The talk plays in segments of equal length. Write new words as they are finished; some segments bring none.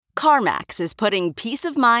CarMax is putting peace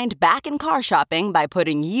of mind back in car shopping by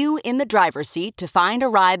putting you in the driver's seat to find a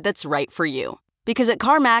ride that's right for you. Because at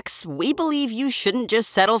CarMax, we believe you shouldn't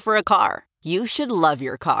just settle for a car. You should love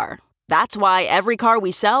your car. That's why every car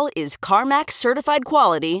we sell is CarMax certified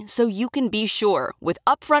quality, so you can be sure with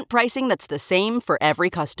upfront pricing that's the same for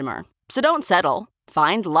every customer. So don't settle.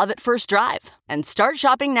 Find love at first drive and start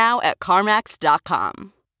shopping now at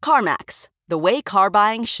CarMax.com. CarMax, the way car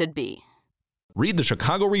buying should be. Read the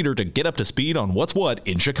Chicago Reader to get up to speed on what's what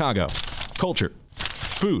in Chicago. Culture,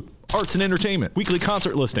 food, arts and entertainment, weekly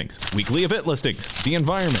concert listings, weekly event listings, the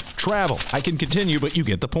environment, travel. I can continue, but you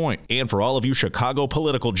get the point. And for all of you Chicago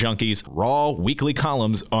political junkies, raw weekly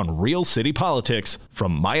columns on real city politics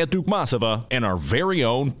from Maya Dukmasova and our very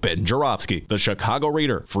own Ben Jarofsky. The Chicago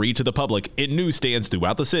Reader, free to the public in newsstands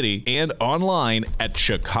throughout the city and online at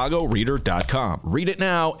chicagoreader.com. Read it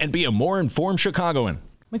now and be a more informed Chicagoan.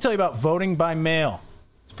 Let me tell you about voting by mail.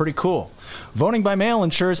 It's pretty cool. Voting by mail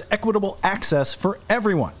ensures equitable access for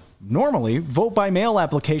everyone. Normally, vote-by-mail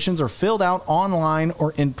applications are filled out online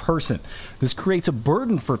or in person. This creates a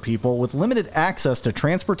burden for people with limited access to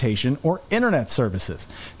transportation or internet services.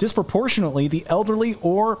 Disproportionately, the elderly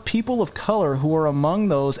or people of color who are among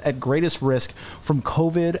those at greatest risk from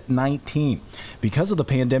COVID-19. Because of the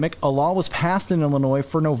pandemic, a law was passed in Illinois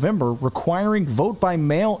for November requiring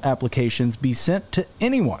vote-by-mail applications be sent to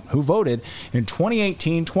anyone who voted in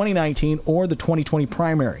 2018, 2019, or the 2020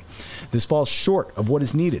 primary. This falls short of what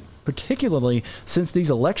is needed, particularly since these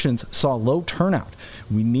elections saw low turnout.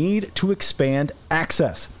 We need to expand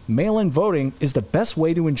access. Mail-in voting is the best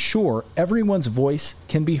way to ensure everyone's voice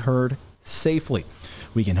can be heard safely.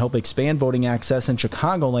 We can help expand voting access in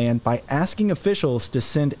Chicagoland by asking officials to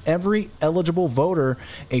send every eligible voter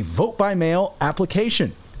a vote-by-mail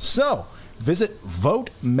application. So, visit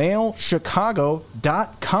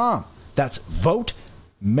votemailchicago.com. That's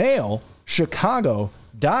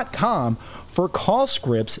votemailchicago.com for call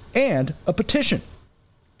scripts and a petition.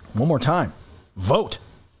 One more time. Vote.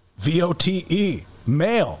 V-O-T-E.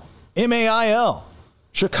 Mail. M-A-I-L.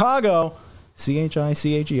 Chicago.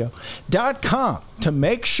 CHICAGO.com to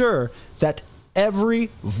make sure that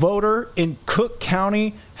every voter in Cook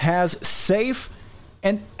County has safe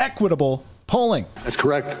and equitable polling. That's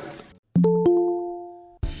correct.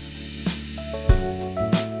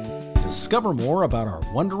 Discover more about our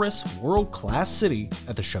wondrous world-class city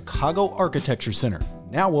at the Chicago Architecture Center,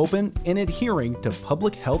 now open and adhering to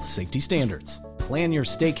public health safety standards. Plan your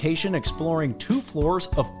staycation exploring 2 floors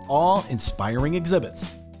of awe-inspiring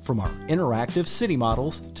exhibits, from our interactive city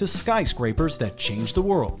models to skyscrapers that change the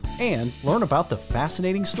world, and learn about the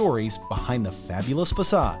fascinating stories behind the fabulous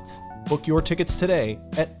facades. Book your tickets today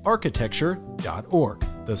at architecture.org.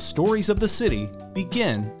 The stories of the city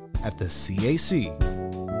begin at the CAC.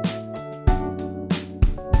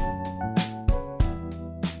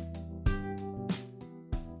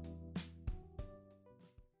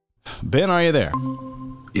 Ben, are you there?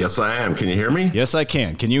 Yes, I am. Can you hear me? Yes, I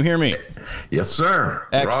can. Can you hear me? Yes, sir.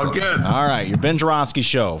 Excellent. We're all good. All right. Your Ben Jarofsky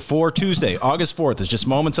Show for Tuesday, August 4th is just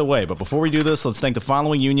moments away. But before we do this, let's thank the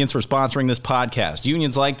following unions for sponsoring this podcast.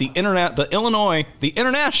 Unions like the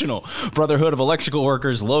International Brotherhood of Electrical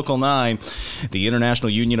Workers, Local 9, the International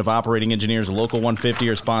Union of Operating Engineers, Local 150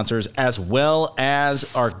 are sponsors, as well as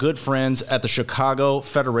our good friends at the Chicago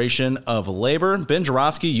Federation of Labor. Ben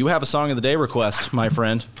Jarofsky, you have a Song of the Day request, my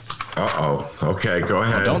friend. Uh-oh. Okay, go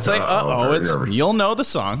ahead. Don't say uh-oh. You'll know the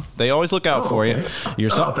song. They always look out for you. Your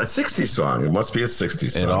song, that 60s song. It must be a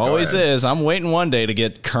 60s song. It always is. I'm waiting one day to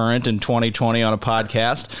get current in 2020 on a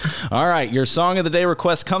podcast. All right, your Song of the Day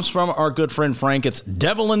request comes from our good friend Frank. It's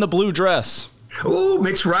Devil in the Blue Dress. Ooh,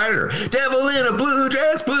 Mitch Ryder. Devil in a blue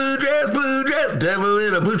dress, blue dress, blue dress. Devil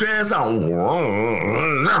in a blue dress.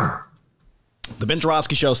 The Ben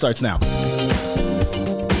Jarofsky Show starts now.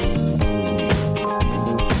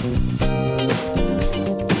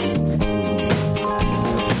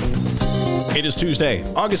 It is Tuesday,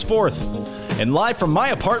 August 4th, and live from my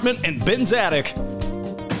apartment in Ben's attic,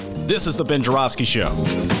 this is the Ben Jarofsky Show.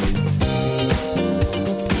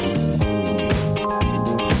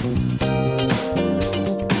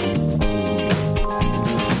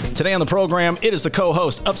 Today on the program, it is the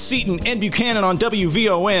co-host of Seton and Buchanan on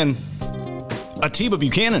WVON, Atiba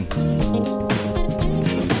Buchanan.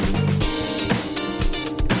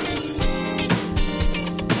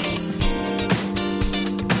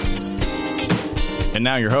 And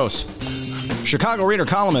now your host, Chicago Reader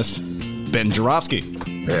columnist, Ben Jarofsky.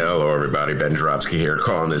 Hello, everybody. Ben Jarofsky here,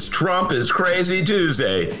 calling this Trump is Crazy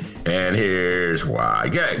Tuesday. And here's why.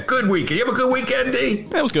 Yeah, good weekend. You have a good weekend, D?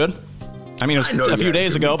 It was good. I mean, it was a few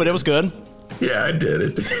days ago, but it was good. Yeah, I did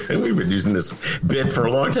it. We've been using this bit for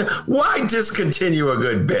a long time. Why discontinue a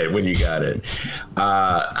good bit when you got it?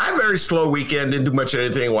 I had a very slow weekend. Didn't do much of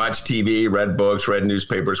anything. Watched TV, read books, read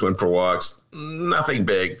newspapers, went for walks. Nothing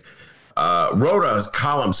big. Wrote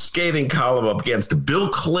a scathing column up against Bill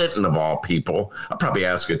Clinton, of all people. I'll probably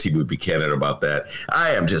ask Atiba Buchanan about that.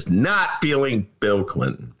 I am just not feeling Bill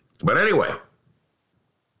Clinton. But anyway,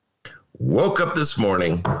 woke up this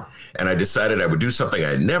morning and I decided I would do something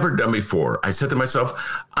I had never done before. I said to myself,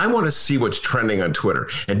 I want to see what's trending on Twitter.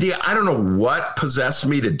 And Dia, I don't know what possessed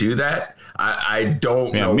me to do that. I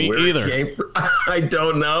don't know me where either. it came from. I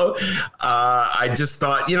don't know. I just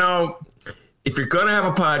thought, if you're going to have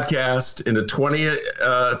a podcast in the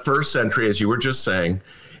 21st century, as you were just saying,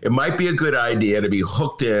 it might be a good idea to be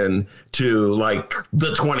hooked in to like the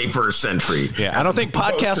 21st century. Yeah, I don't think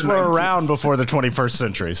podcasts were around before the 21st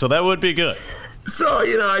century, so that would be good. So,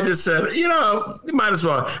 I just said, you might as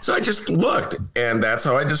well. So I just looked, and that's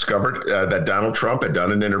how I discovered that Donald Trump had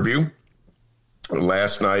done an interview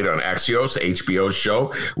last night on Axios, HBO's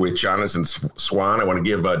show, with Jonathan Swan. I want to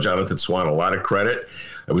give Jonathan Swan a lot of credit.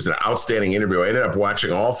 It was an outstanding interview. I ended up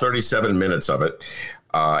watching all 37 minutes of it.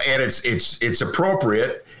 And it's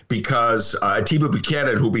appropriate because Atiba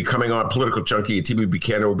Buchanan, who'll be coming on, political junkie Atiba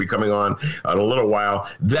Buchanan will be coming on in a little while.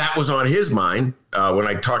 That was on his mind when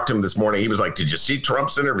I talked to him this morning. He was like, "Did you see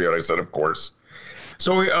Trump's interview?" And I said, "Of course."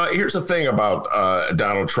 So here's the thing about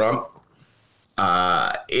Donald Trump.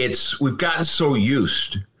 We've gotten so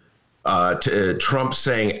used to Trump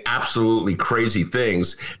saying absolutely crazy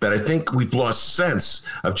things that I think we've lost sense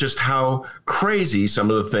of just how crazy some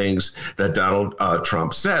of the things that Donald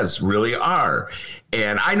Trump says really are.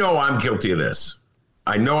 And I know I'm guilty of this.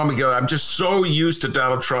 I'm just so used to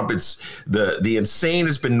Donald Trump. It's the insane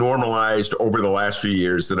has been normalized over the last few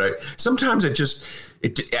years that sometimes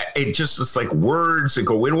it's like words that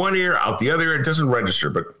go in one ear, out the other. It doesn't register,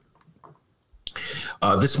 but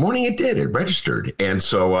this morning it did. It registered. And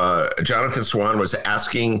so Jonathan Swan was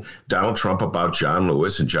asking Donald Trump about John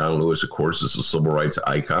Lewis. And John Lewis, of course, is a civil rights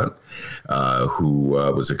icon who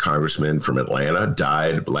was a congressman from Atlanta,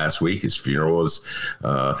 died last week. His funeral was,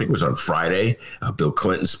 I think it was on Friday. Bill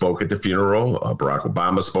Clinton spoke at the funeral. Barack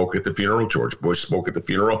Obama spoke at the funeral. George Bush spoke at the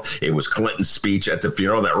funeral. It was Clinton's speech at the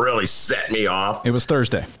funeral that really set me off. It was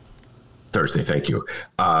Thursday, thank you.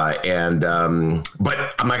 But I'm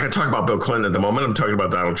not going to talk about Bill Clinton at the moment. I'm talking about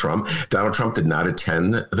Donald Trump. Donald Trump did not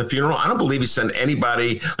attend the funeral. I don't believe he sent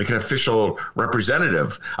anybody, like an official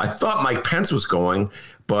representative. I thought Mike Pence was going,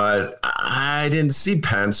 but I didn't see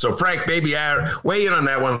Pence. So, Frank, maybe weigh in on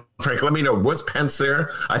that one. Frank, let me know. Was Pence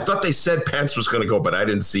there? I thought they said Pence was going to go, but I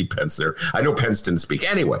didn't see Pence there. I know Pence didn't speak.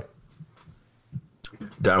 Anyway,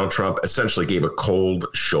 Donald Trump essentially gave a cold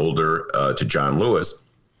shoulder to John Lewis.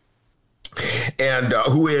 And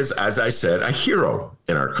who is, as I said, a hero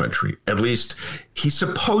in our country. At least he's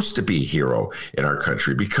supposed to be a hero in our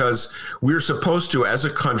country because we're supposed to, as a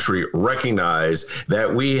country, recognize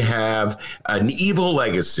that we have an evil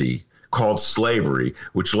legacy called slavery,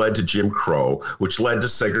 which led to Jim Crow, which led to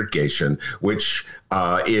segregation, which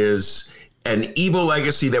is an evil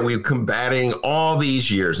legacy that we've combating all these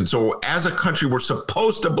years. And so as a country, we're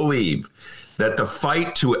supposed to believe that the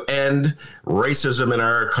fight to end racism in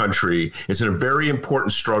our country is a very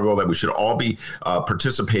important struggle that we should all be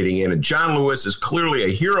participating in. And John Lewis is clearly a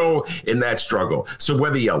hero in that struggle. So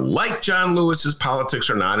whether you like John Lewis's politics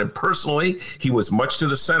or not, and personally, he was much to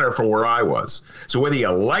the center from where I was. So whether you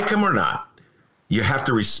like him or not, you have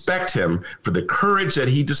to respect him for the courage that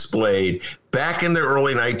he displayed back in the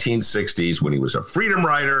early 1960s when he was a freedom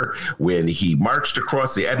rider, when he marched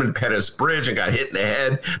across the Edmund Pettus Bridge and got hit in the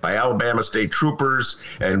head by Alabama state troopers,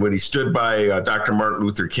 and when he stood by Dr. Martin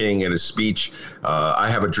Luther King in his speech,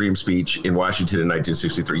 I Have a Dream speech in Washington in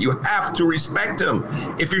 1963. You have to respect him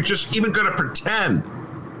if you're just even going to pretend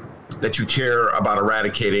that you care about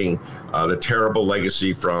eradicating the terrible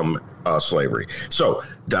legacy from slavery. So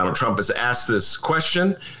Donald Trump has asked this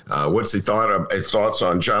question. What's his thoughts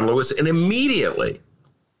on John Lewis? And immediately,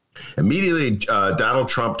 Donald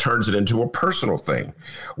Trump turns it into a personal thing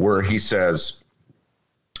where he says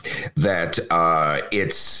that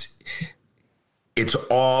it's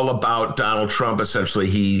all about Donald Trump.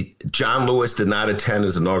 Essentially, John Lewis did not attend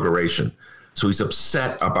his inauguration. So he's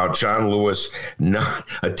upset about John Lewis not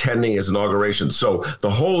attending his inauguration. So the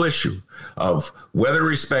whole issue of whether he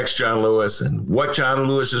respects John Lewis and what John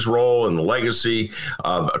Lewis's role and the legacy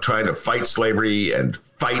of trying to fight slavery and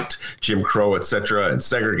fight Jim Crow, et cetera, and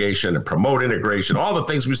segregation and promote integration, all the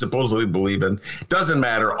things we supposedly believe in, doesn't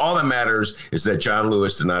matter. All that matters is that John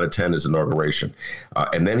Lewis did not attend his inauguration.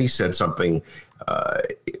 And then he said something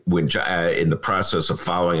when in the process of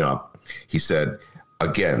following up. He said,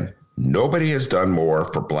 again, nobody has done more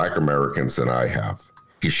for Black Americans than I have.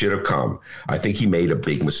 He should have come. I think he made a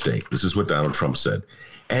big mistake. This is what Donald Trump said.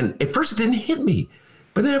 And at first it didn't hit me.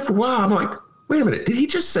 But then after a while, I'm like, wait a minute. Did he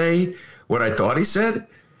just say what I thought he said?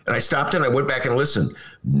 And I stopped and I went back and listened.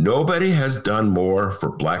 Nobody has done more for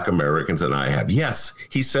Black Americans than I have. Yes,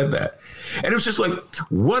 he said that. And it was just like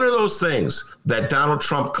one of those things that Donald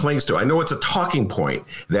Trump clings to. I know it's a talking point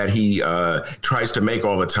that he tries to make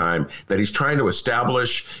all the time, that he's trying to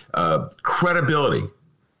establish credibility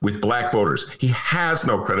with Black voters. He has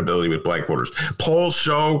no credibility with Black voters. Polls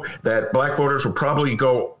show that Black voters will probably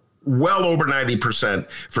go well over 90%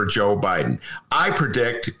 for Joe Biden. I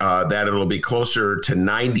predict that it'll be closer to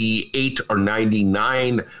 98 or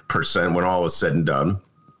 99% when all is said and done.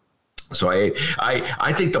 So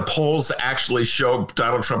I think the polls actually show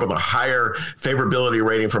Donald Trump with a higher favorability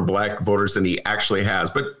rating from Black voters than he actually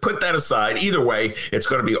has. But put that aside, either way, it's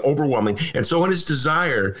going to be overwhelming. And so in his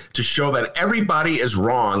desire to show that everybody is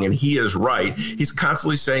wrong and he is right, he's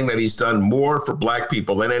constantly saying that he's done more for Black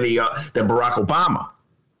people than than Barack Obama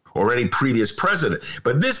or any previous president.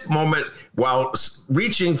 But this moment, while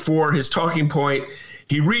reaching for his talking point,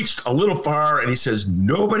 he reached a little far and he says,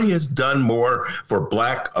 nobody has done more for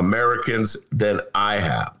Black Americans than I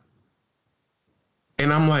have.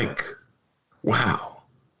 And I'm like, wow.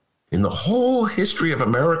 In the whole history of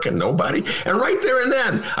America, nobody. And right there and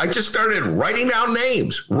then, I just started writing down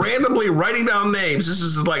names, randomly writing down names. This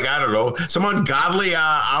is like, I don't know, some ungodly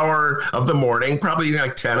hour of the morning, probably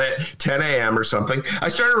like 10 a.m. or something. I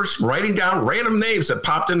started writing down random names that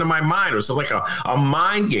popped into my mind. It was like a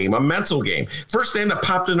mind game, a mental game. First name that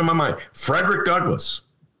popped into my mind, Frederick Douglass,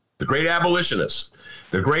 the great abolitionist,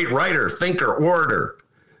 the great writer, thinker, orator.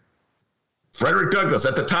 Frederick Douglass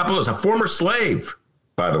at the top of the list, a former slave.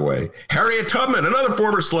 By the way, Harriet Tubman, another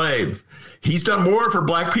former slave. He's done more for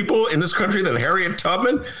Black people in this country than Harriet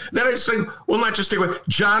Tubman. Then I say, well, not just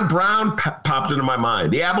John Brown popped into my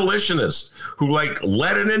mind, the abolitionist who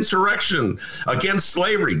led an insurrection against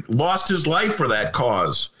slavery, lost his life for that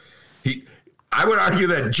cause. I would argue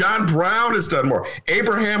that John Brown has done more.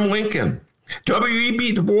 Abraham Lincoln,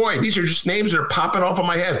 W.E.B. Du Bois. These are just names that are popping off of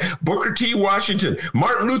my head. Booker T. Washington,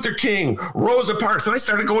 Martin Luther King, Rosa Parks. And I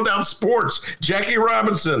started going down sports. Jackie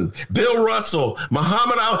Robinson, Bill Russell,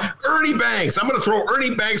 Muhammad Ali, Ernie Banks. I'm going to throw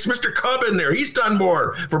Ernie Banks, Mr. Cub in there. He's done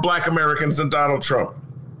more for Black Americans than Donald Trump.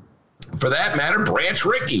 For that matter, Branch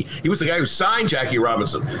Rickey. He was the guy who signed Jackie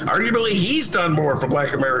Robinson. Arguably, he's done more for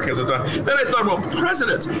Black Americans than Donald. Then I thought, well,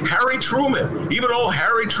 presidents, Harry Truman, even old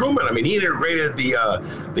Harry Truman. I mean, he integrated the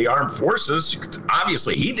armed forces.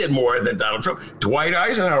 Obviously, he did more than Donald Trump. Dwight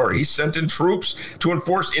Eisenhower, he sent in troops to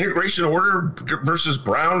enforce integration order versus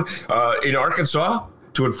Brown in Arkansas,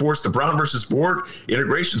 to enforce the Brown versus Board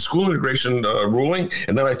school integration ruling.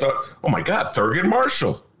 And then I thought, oh my God, Thurgood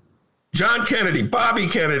Marshall, John Kennedy, Bobby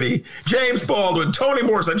Kennedy, James Baldwin, Toni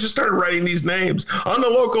Morris. I just started writing these names on the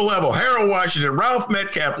local level. Harold Washington, Ralph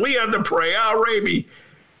Metcalf, Leon Dupre, Al Raby,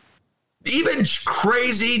 even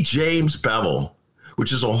crazy James Bevel,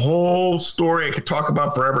 which is a whole story I could talk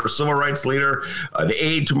about forever. Civil rights leader, the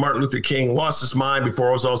aide to Martin Luther King, lost his mind before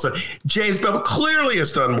it was all said. James Bevel clearly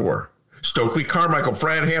has done more. Stokely Carmichael,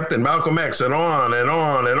 Fred Hampton, Malcolm X, and on and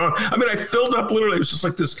on and on. I mean, I filled up literally. It was just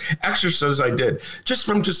like this exercise I did just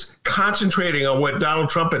from just concentrating on what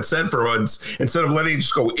Donald Trump had said for once instead of letting it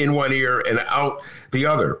just go in one ear and out the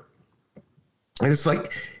other. And it's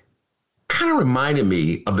like kind of reminded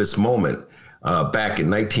me of this moment back in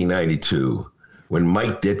 1992 when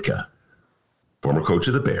Mike Ditka, former coach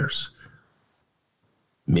of the Bears,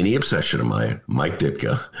 mini obsession of mine, Mike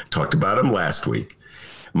Ditka, talked about him last week.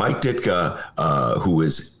 Mike Ditka, who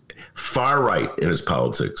is far right in his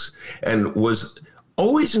politics and was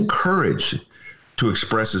always encouraged to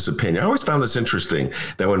express his opinion. I always found this interesting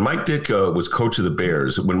that when Mike Ditka was coach of the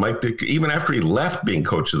Bears, even after he left being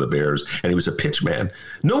coach of the Bears and he was a pitch man,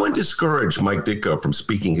 no one discouraged Mike Ditka from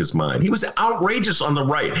speaking his mind. He was outrageous on the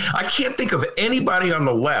right. I can't think of anybody on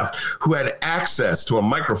the left who had access to a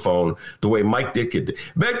microphone the way Mike Ditka did.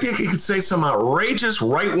 Mike Ditka could say some outrageous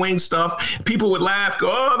right-wing stuff. People would laugh, go,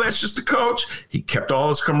 oh, that's just a coach. He kept all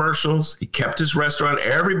his commercials. He kept his restaurant.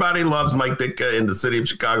 Everybody loves Mike Ditka in the city of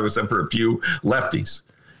Chicago except for a few lefties.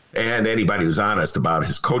 And anybody who's honest about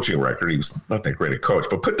his coaching record, he was not that great a coach.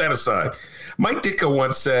 But put that aside. Mike Ditka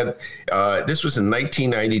once said, this was in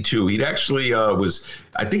 1992. He'd actually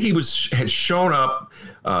had shown up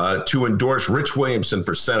to endorse Rich Williamson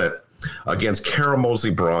for Senate against Carol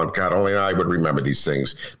Moseley Braun. God, only I would remember these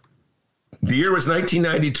things. The year was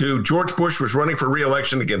 1992. George Bush was running for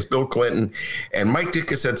re-election against Bill Clinton. And Mike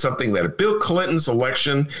Ditka said something that if Bill Clinton's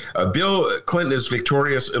election, Bill Clinton is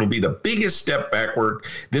victorious, it'll be the biggest step backward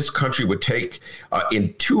this country would take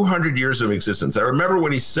in 200 years of existence. I remember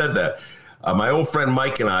when he said that. My old friend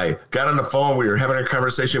Mike and I got on the phone. We were having a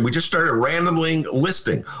conversation. We just started randomly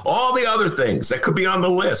listing all the other things that could be on the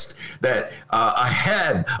list that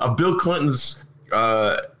ahead of Bill Clinton's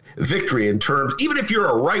victory in terms, even if you're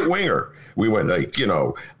a right winger, we went like,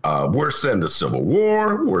 worse than the Civil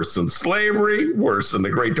War, worse than slavery, worse than the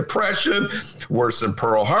Great Depression, worse than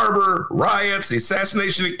Pearl Harbor, riots, the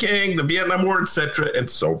assassination of King, the Vietnam War, etc., and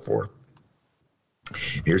so forth.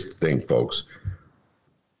 Here's the thing, folks.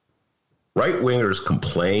 Right wingers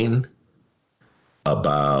complain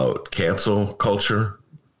about cancel culture,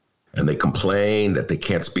 and they complain that they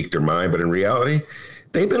can't speak their mind. But in reality,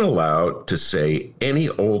 they've been allowed to say any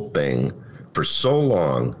old thing for so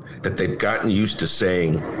long that they've gotten used to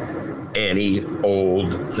saying any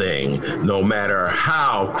old thing, no matter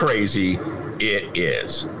how crazy it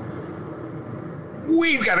is.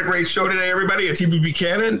 We've got a great show today, everybody. Atiba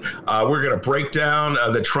Buchanan. We're going to break down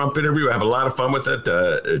the Trump interview. I have a lot of fun with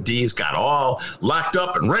it. Dee's got all locked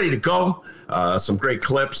up and ready to go. Some great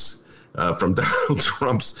clips from Donald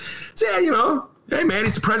Trump's. So, hey, man,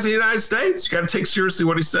 he's the president of the United States. You got to take seriously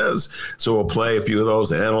what he says. So we'll play a few of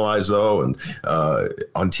those and analyze those. And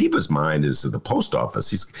on Tiba's mind is the post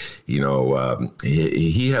office. He's,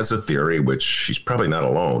 he has a theory, which he's probably not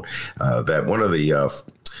alone, that one of the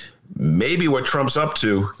maybe what Trump's up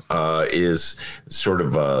to is sort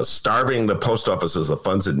of starving the post office of the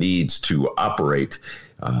funds it needs to operate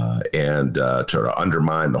and to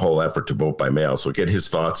undermine the whole effort to vote by mail. So get his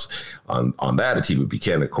thoughts on that. Atiba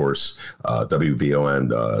Buchanan, of course,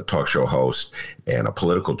 WVON talk show host and a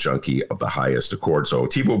political junkie of the highest accord. So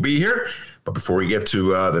Atiba will be here. But before we get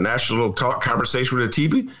to the national talk conversation with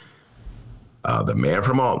Atiba, the man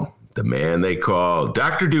from Alton, the man they call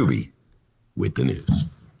Dr. Doobie, with the news.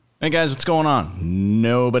 Hey guys, what's going on?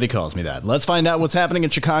 Nobody calls me that. Let's find out what's happening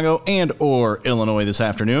in Chicago and or Illinois this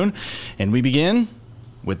afternoon. And we begin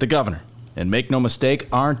with the governor. And make no mistake,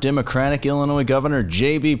 our Democratic Illinois governor,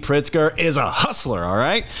 J.B. Pritzker, is a hustler, all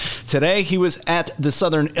right? Today, he was at the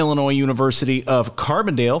Southern Illinois University of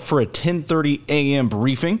Carbondale for a 10:30 a.m.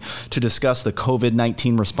 briefing to discuss the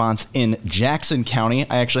COVID-19 response in Jackson County.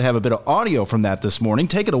 I actually have a bit of audio from that this morning.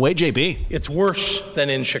 Take it away, J.B. It's worse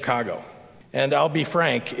than in Chicago. And I'll be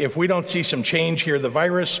frank, if we don't see some change here, the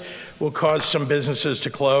virus will cause some businesses to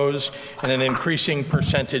close and an increasing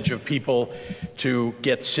percentage of people to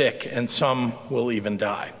get sick, and some will even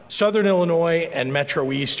die. Southern Illinois and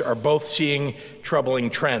Metro East are both seeing troubling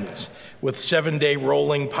trends, with 7-day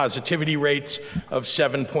rolling positivity rates of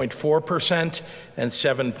 7.4% and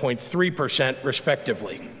 7.3%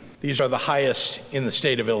 respectively. These are the highest in the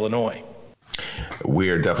state of Illinois. We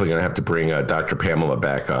are definitely going to have to bring Dr. Pamela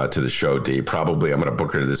back to the show, Dee. Probably I'm going to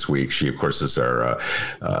book her this week. She, of course, is our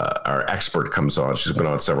expert, comes on. She's been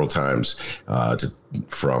on several times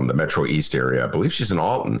from the Metro East area. I believe she's in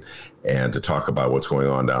Alton, and to talk about what's going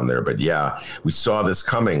on down there. But yeah, we saw this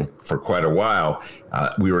coming for quite a while.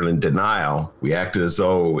 We were in denial. We acted as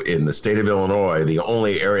though in the state of Illinois, the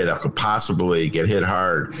only area that could possibly get hit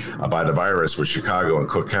hard by the virus was Chicago and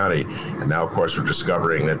Cook County. And now, of course, we're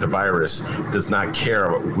discovering that the virus does not care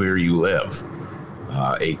where you live.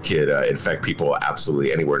 It could infect people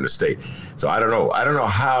absolutely anywhere in the state. So I don't know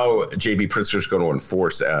how J.B. Pritzker is going to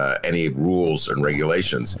enforce any rules and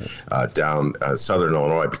regulations down Southern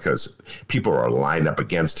Illinois, because people are lined up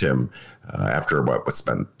against him after what's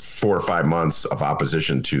been 4 or 5 months of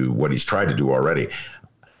opposition to what he's tried to do already.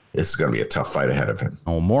 This is going to be a tough fight ahead of him.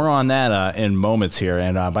 Oh, more on that in moments here.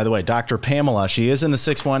 And by the way, Dr. Pamela, she is in the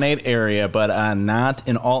 618 area, but not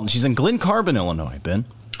in Alton. She's in Glen Carbon, Illinois, Ben.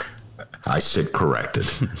 I sit corrected.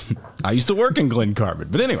 I used to work in Glen Carbon,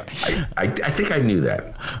 but anyway. I think I knew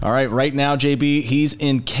that. All right, right now, JB, he's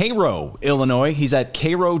in Cairo, Illinois. He's at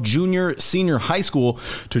Cairo Junior Senior High School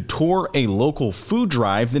to tour a local food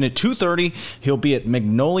drive. Then at 2:30, he'll be at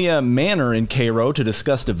Magnolia Manor in Cairo to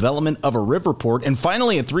discuss development of a riverport. And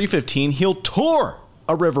finally, at 3:15, he'll tour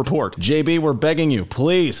a riverport. JB, we're begging you,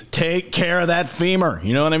 please take care of that femur.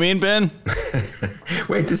 You know what I mean, Ben?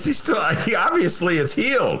 Wait, does he still? He obviously is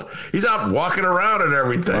healed. He's out walking around and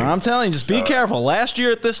everything. Well, I'm telling you, just be careful. Last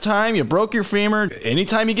year at this time, you broke your femur.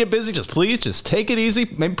 Anytime you get busy, just take it easy.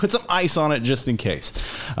 Maybe put some ice on it just in case.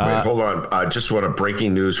 Wait, hold on. I just want a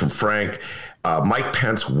breaking news from Frank. Mike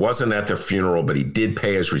Pence wasn't at the funeral, but he did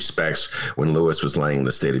pay his respects when Lewis was laying in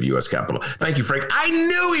the state of U.S. Capitol. Thank you, Frank. I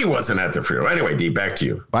knew he wasn't at the funeral. Anyway, D, back to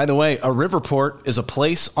you. By the way, a riverport is a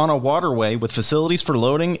place on a waterway with facilities for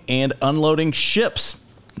loading and unloading ships,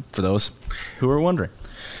 for those who are wondering.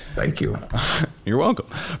 Thank you. You're welcome.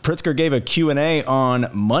 Pritzker gave a Q&A on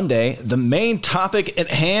Monday. The main topic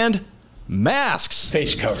at hand, masks.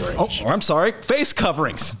 Face coverings. Face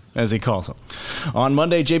coverings, as he calls them. On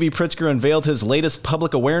Monday, J.B. Pritzker unveiled his latest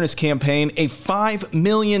public awareness campaign, a $5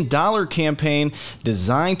 million campaign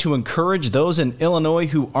designed to encourage those in Illinois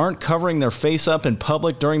who aren't covering their face up in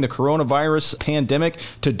public during the coronavirus pandemic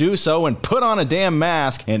to do so and put on a damn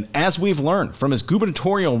mask. And as we've learned from his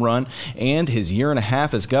gubernatorial run and his year and a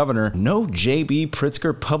half as governor, no J.B.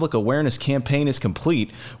 Pritzker public awareness campaign is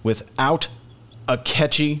complete without a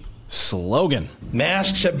catchy slogan.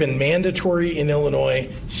 Masks have been mandatory in Illinois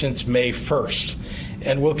since May 1st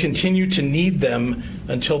and will continue to need them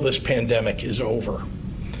until this pandemic is over.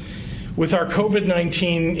 With our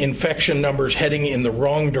COVID-19 infection numbers heading in the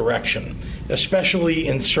wrong direction, especially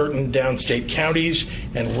in certain downstate counties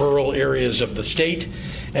and rural areas of the state,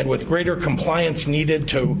 and with greater compliance needed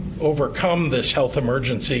to overcome this health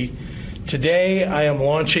emergency, today, I am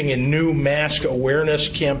launching a new mask awareness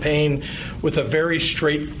campaign with a very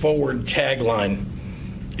straightforward tagline.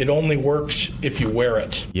 It only works if you wear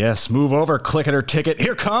it. Yes, move over, click it or ticket.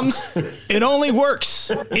 Here comes. It only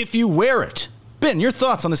works if you wear it. Ben, your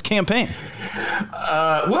thoughts on this campaign?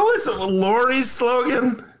 What was Lori's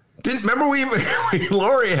slogan? Remember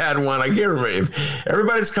Lori had one. I can't remember.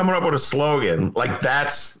 Everybody's coming up with a slogan like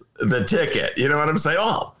that's the ticket. You know what I'm saying?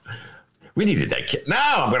 Oh, we needed that kit.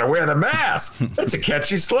 Now I'm going to wear the mask. That's a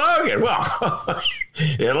catchy slogan. Well,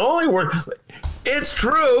 it only works. It's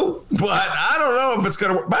true, but I don't know if it's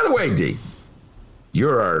going to work. By the way, D,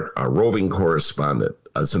 you're our roving correspondent.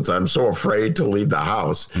 Since I'm so afraid to leave the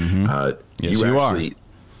house, yes, you actually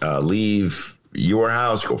leave your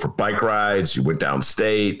house, go for bike rides. You went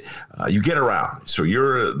downstate. You get around. So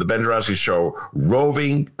you're the Ben Joravsky Show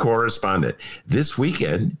roving correspondent. This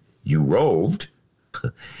weekend, you roved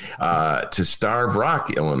to Starved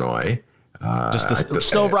Rock, Illinois. Just the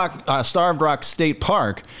Starved Rock State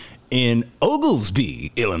Park in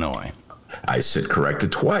Oglesby, Illinois. I said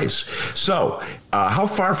corrected twice. So how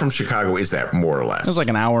far from Chicago is that, more or less? It was like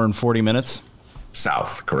an hour and 40 minutes.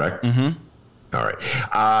 South, correct? Mm-hmm. All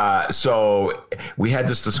right. So we had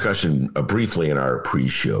this discussion briefly in our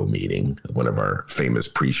pre-show meeting, one of our famous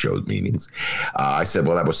pre-show meetings. I said,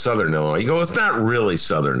 well, that was Southern Illinois. You go, it's not really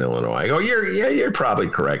Southern Illinois. I go, you're probably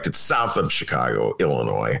correct. It's south of Chicago,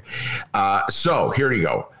 Illinois. So here you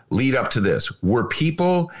go. Lead up to this. Were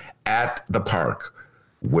people at the park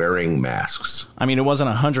wearing masks? I mean, it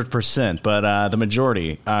wasn't 100%, but the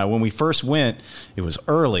majority. When we first went, it was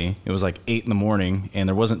early. It was like 8 a.m, and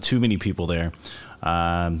there wasn't too many people there.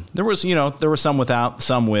 There were some without,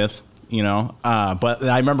 some with, but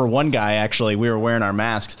I remember one guy, actually, we were wearing our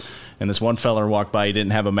masks, and this one fella walked by, he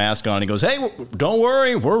didn't have a mask on. He goes, hey, don't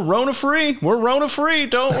worry, we're Rona-free. We're Rona-free,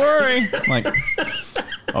 don't worry. I'm like,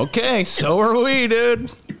 okay, so are we,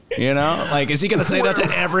 dude. Is he going to say that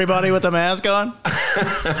to everybody with a mask on?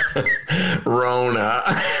 Rona.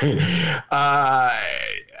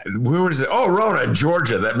 Where was it? Oh, Rona,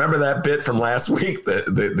 Georgia. Remember that bit from last week?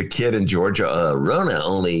 The kid in Georgia. Rona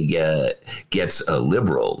only gets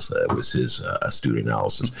liberals. That was his astute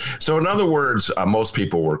analysis. So in other words, most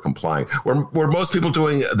people were complying. Were most people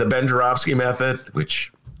doing the Ben Joravsky method,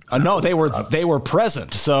 which... no, they were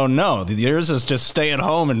present. So no, yours is just stay at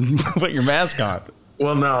home and put your mask on.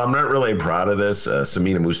 Well, no, I'm not really proud of this.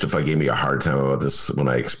 Samina Mustafa gave me a hard time about this when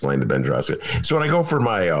I explained to Ben Joravsky. So when I go for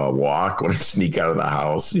my walk, when I sneak out of the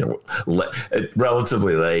house,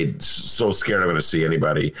 relatively late, so scared I'm going to see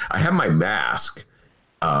anybody, I have my mask,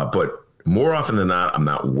 but more often than not, I'm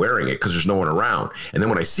not wearing it because there's no one around. And then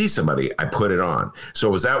when I see somebody, I put it on.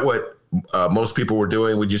 So is that what most people were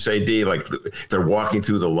doing, would you say, D? Like they're walking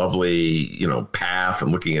through the lovely, path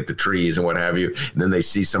and looking at the trees and what have you. And then they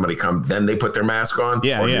see somebody come, then they put their mask on?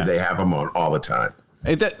 Yeah, or did they have them on all the time?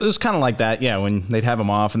 It was kind of like that, yeah, when they'd have them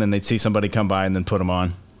off and then they'd see somebody come by and then put them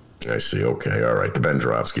on. I see. Okay. All right. The Ben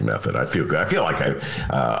Joravsky method. I feel good. I feel like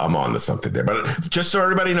I'm on to something there. But just so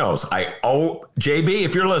everybody knows, I owe JB,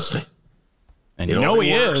 if you're listening. And he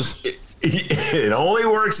is. It only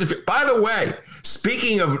works if. By the way,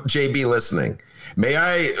 speaking of JB listening, may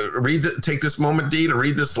I take this moment, D, to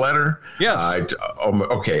read this letter? Yes.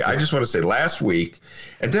 Okay. I just want to say last week,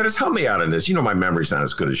 and Dennis, help me out on this. My memory's not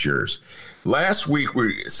as good as yours. Last week,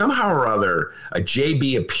 we somehow or other, a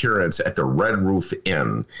JB appearance at the Red Roof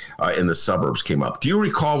Inn in the suburbs came up. Do you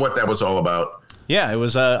recall what that was all about? Yeah, it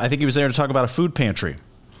was. I think he was there to talk about a food pantry.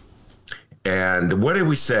 And what did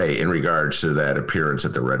we say in regards to that appearance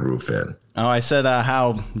at the Red Roof Inn? Oh, I said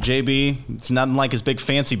how JB, it's nothing like his big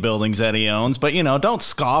fancy buildings that he owns, but, don't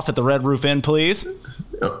scoff at the Red Roof Inn, please.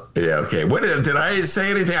 Oh, yeah, okay. What did I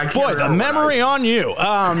say anything? I can't Boy, the memory on you.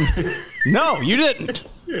 No, you didn't.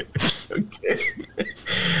 Okay.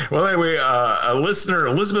 Well, anyway, a listener,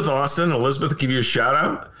 Elizabeth Austin, Elizabeth, give you a shout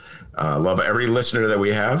out. Love every listener that we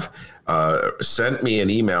have. Sent me an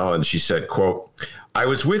email and she said, quote, I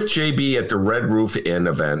was with JB at the Red Roof Inn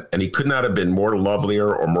event, and he could not have been more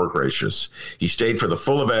lovelier or more gracious. He stayed for the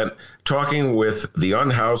full event, talking with the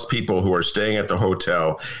unhoused people who are staying at the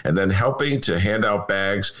hotel, and then helping to hand out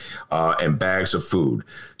bags and bags of food.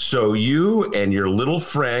 So you and your little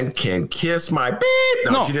friend can kiss my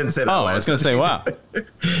beep. No, she didn't say that. Oh, I was going to say, wow.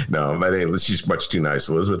 No, she's much too nice.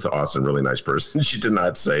 Elizabeth Austin, really nice person. She did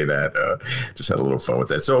not say that. Just had a little fun with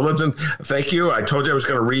that. So, Elizabeth, thank you. I told you I was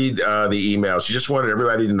going to read the email. She just wanted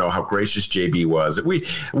everybody to know how gracious JB was.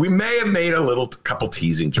 We may have made a couple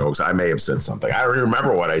teasing jokes. I may have said something. I don't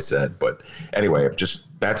remember what I said, but anyway,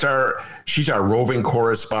 she's our roving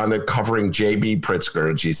correspondent covering JB Pritzker,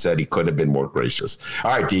 and she said he couldn't have been more gracious.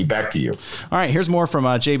 All right, Dee, back to you. All right, here's more from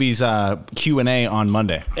JB's Q&A on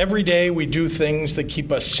Monday. Every day we do things that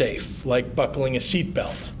keep us safe, like buckling a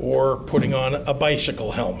seatbelt or putting on a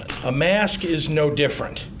bicycle helmet. A mask is no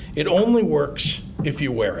different. It only works if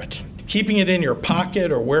you wear it. Keeping it in your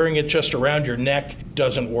pocket or wearing it just around your neck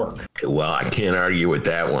doesn't work. Well, I can't argue with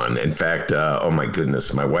that one. In fact, oh my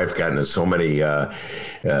goodness, my wife got into so many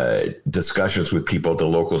discussions with people at the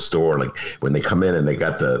local store, like when they come in and they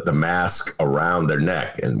got the mask around their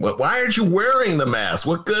neck. And why aren't you wearing the mask?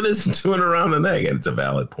 What good is it doing around the neck? And it's a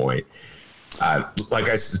valid point. Like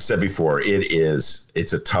I said before,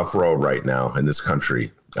 it's a tough road right now in this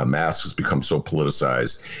country. A mask has become so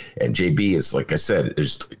politicized. And JB is, like I said,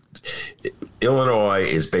 Illinois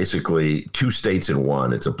is basically two states in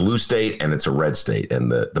one. It's a blue state and it's a red state. And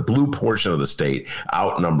the blue portion of the state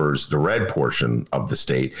outnumbers the red portion of the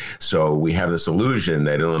state. So we have this illusion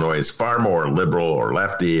that Illinois is far more liberal or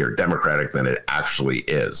lefty or Democratic than it actually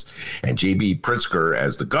is. And JB Pritzker,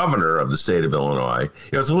 as the governor of the state of Illinois,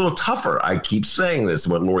 it's a little tougher. I keep saying this,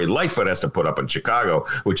 what Lori Lightfoot has to put up in Chicago,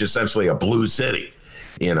 which is essentially a blue city,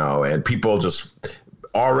 and people just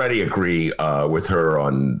already agree with her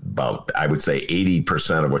on about, I would say,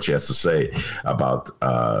 80% of what she has to say about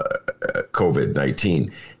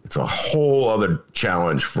COVID-19. It's a whole other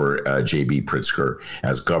challenge for JB Pritzker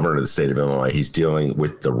as governor of the state of Illinois. He's dealing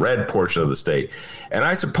with the red portion of the state. And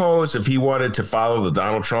I suppose if he wanted to follow the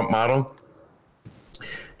Donald Trump model,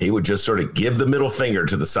 he would just sort of give the middle finger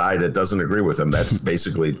to the side that doesn't agree with him. That's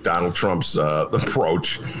basically Donald Trump's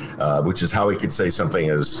approach, which is how he could say something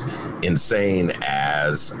as insane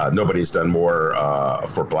as nobody's done more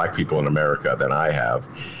for black people in America than I have.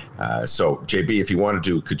 So JB, if he wanted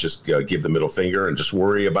to, could just give the middle finger and just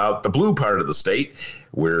worry about the blue part of the state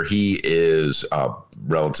where he is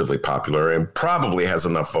relatively popular and probably has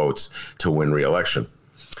enough votes to win re-election.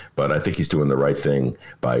 But I think he's doing the right thing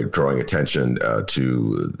by drawing attention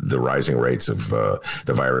to the rising rates of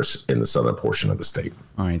the virus in the southern portion of the state.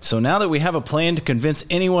 All right. So now that we have a plan to convince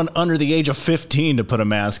anyone under the age of 15 to put a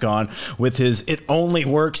mask on with his "It only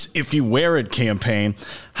works if you wear it" campaign,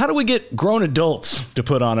 how do we get grown adults to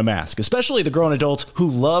put on a mask, especially the grown adults who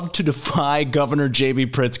love to defy Governor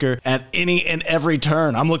JB Pritzker at any and every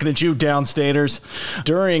turn? I'm looking at you, downstaters.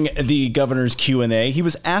 During the governor's Q&A, he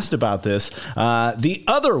was asked about this. The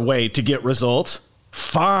other way to get results: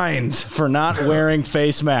 fines for not wearing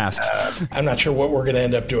face masks. I'm not sure what we're going to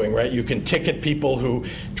end up doing, right? You can ticket people who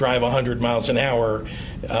drive 100 miles an hour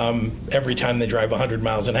every time they drive 100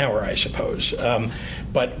 miles an hour, I suppose.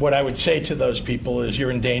 But what I would say to those people is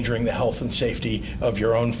you're endangering the health and safety of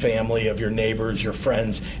your own family, of your neighbors, your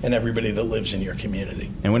friends, and everybody that lives in your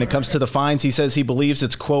community. And when it comes to the fines, he says he believes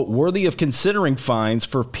it's, quote, worthy of considering fines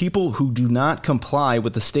for people who do not comply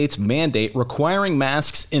with the state's mandate requiring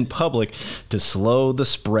masks in public to slow the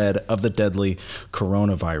spread of the deadly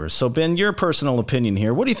coronavirus. So, Ben, your personal opinion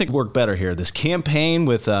here, what do you think worked better here? This campaign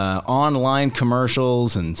with online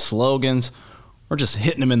commercials and slogans, or just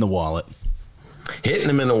hitting him in the wallet? Hitting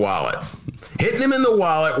him in the wallet. Hitting him in the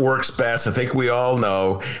wallet works best. I think we all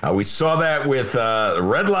know. We saw that with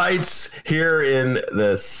red lights here in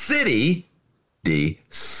the city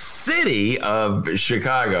of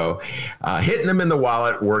Chicago. Hitting him in the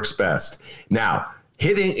wallet works best. Now,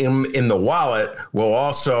 hitting him in the wallet will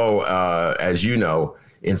also, as you know,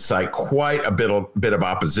 incite quite a bit of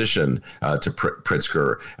opposition to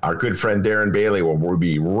Pritzker. Our good friend Darren Bailey will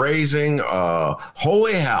be raising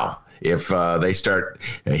holy hell If they start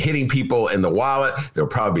hitting people in the wallet, there'll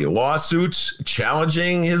probably be lawsuits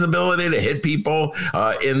challenging his ability to hit people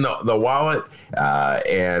in the wallet.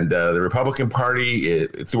 And the Republican Party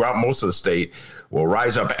throughout most of the state will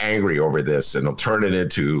rise up angry over this, and they'll turn it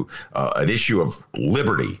into an issue of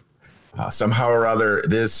liberty. Somehow or other,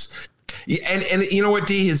 this... And you know what,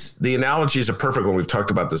 D, the analogies are perfect when we've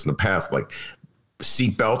talked about this in the past, like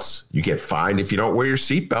seatbelts. You get fined if you don't wear your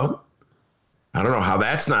seatbelt. I don't know how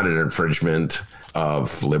that's not an infringement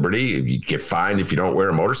of liberty. You get fined if you don't wear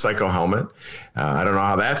a motorcycle helmet. I don't know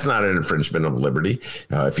how that's not an infringement of liberty.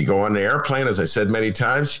 If you go on the airplane, as I said many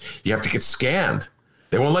times, you have to get scanned.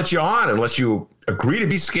 They won't let you on unless you agree to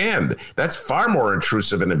be scanned. That's far more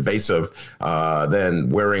intrusive and invasive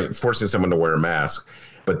than forcing someone to wear a mask.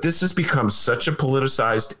 But this has become such a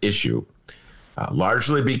politicized issue,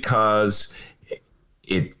 largely because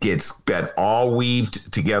it gets all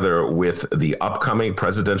weaved together with the upcoming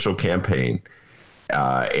presidential campaign.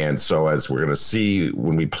 And so, as we're going to see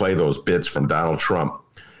when we play those bits from Donald Trump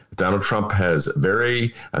has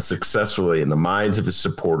very successfully, in the minds of his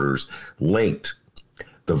supporters, linked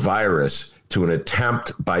the virus to an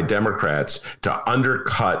attempt by Democrats to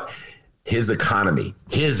undercut his economy.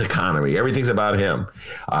 Everything's about him.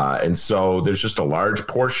 And so there's just a large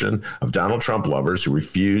portion of Donald Trump lovers who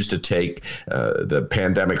refuse to take the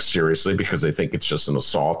pandemic seriously because they think it's just an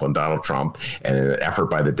assault on Donald Trump and an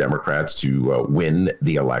effort by the Democrats to win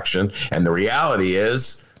the election. And the reality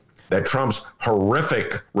is that Trump's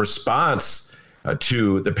horrific response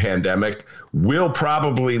to the pandemic will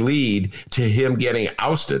probably lead to him getting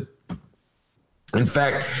ousted. In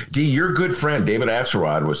fact, D, your good friend David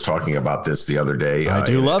Axelrod was talking about this the other day. I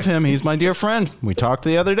do love him. He's my dear friend. We talked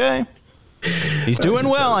the other day. He's doing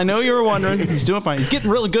well. I know you were wondering. He's doing fine. He's getting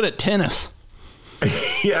really good at tennis.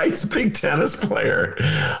 Yeah, he's a big tennis player.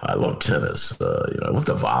 I love tennis. I love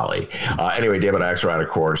the volley. Anyway, David Axelrod, of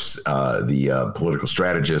course, the political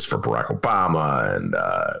strategist for Barack Obama and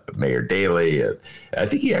Mayor Daley. I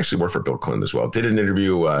think he actually worked for Bill Clinton as well. Did an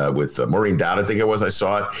interview with Maureen Dowd, I think it was. I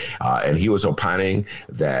saw it. And he was opining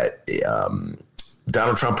that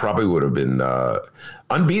Donald Trump probably would have been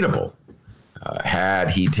unbeatable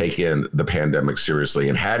had he taken the pandemic seriously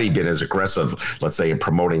and had he been as aggressive, let's say, in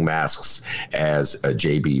promoting masks as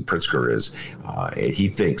J.B. Pritzker is. He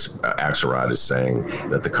thinks Axelrod is saying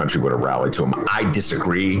that the country would have rallied to him. I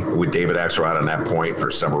disagree with David Axelrod on that point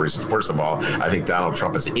for several reasons. First of all, I think Donald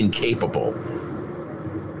Trump is incapable.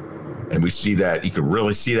 And we see that, you can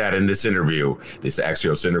really see that in this interview, this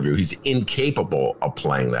Axios interview. He's incapable of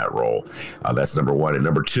playing that role. That's number one. And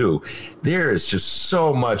number two, there is just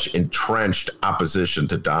so much entrenched opposition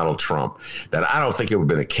to Donald Trump that I don't think it would have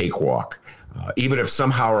been a cakewalk, even if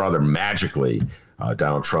somehow or other magically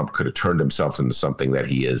Donald Trump could have turned himself into something that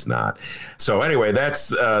he is not. So anyway, that's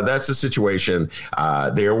the situation.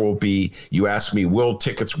 There will be, you asked me, will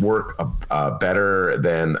tickets work better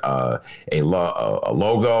than a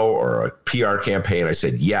logo or a PR campaign? I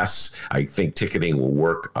said, yes, I think ticketing will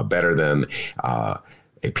work better than a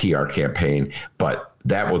PR campaign, but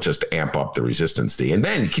that will just amp up the resistance. And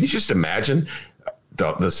then can you just imagine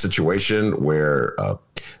the situation where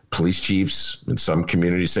police chiefs in some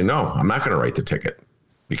communities say, no, I'm not going to write the ticket.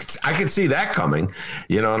 Because I can see that coming,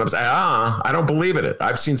 and I'm saying, I don't believe in it.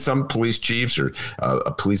 I've seen some police chiefs or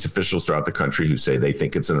police officials throughout the country who say they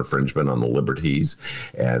think it's an infringement on the liberties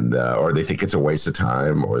and or they think it's a waste of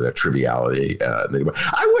time or that triviality.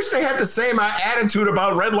 I wish they had the same attitude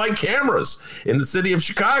about red light cameras in the city of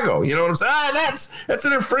Chicago. You know what I'm saying? That's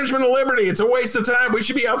an infringement of liberty. It's a waste of time. We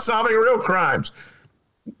should be out solving real crimes.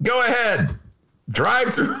 Go ahead.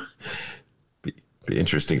 Drive through. Be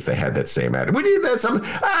interesting if they had that same attitude. We did that.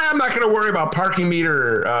 I'm not going to worry about parking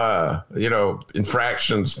meter,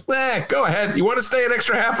 infractions. Go ahead. You want to stay an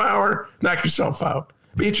extra half hour? Knock yourself out.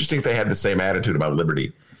 Be interesting if they had the same attitude about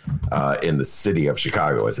liberty in the city of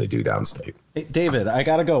Chicago as they do downstate. Hey, David, I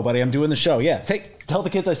got to go, buddy. I'm doing the show. Yeah. Tell the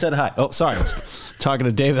kids I said hi. Oh, sorry. I was talking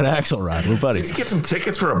to David Axelrod. We're buddies. Did you get some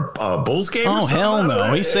tickets for a Bulls game? Oh, hell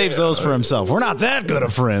no. He saves those for himself. We're not that good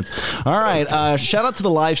of friends. All right. Shout out to the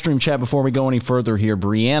live stream chat before we go any further here.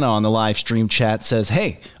 Brianna on the live stream chat says,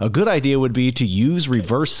 hey, a good idea would be to use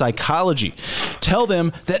reverse psychology. Tell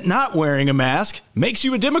them that not wearing a mask makes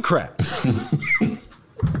you a Democrat.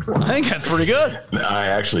 I think that's pretty good. I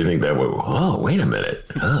actually think that would. Oh, wait a minute.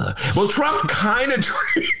 Well, Trump kind of.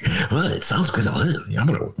 Well, it sounds good. I'm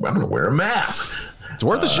gonna wear a mask. It's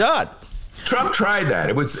worth a shot. Trump tried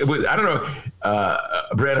that. It was. I don't know.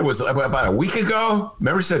 Brett, it was about a week ago.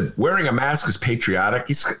 Remember, he said wearing a mask is patriotic.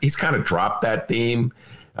 He's kind of dropped that theme.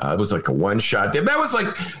 It was like a one shot. That was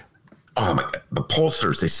like, oh my God, the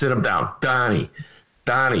pollsters. They sit him down, Donnie,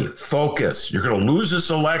 Donnie, focus. You're going to lose this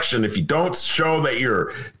election if you don't show that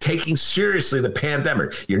you're taking seriously the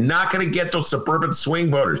pandemic. You're not going to get those suburban swing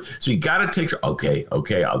voters. So you got to take, okay,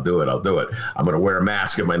 I'll do it. I'm going to wear a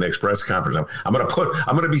mask at my next press conference. I'm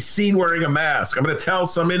going to be seen wearing a mask. I'm going to tell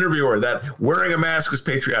some interviewer that wearing a mask is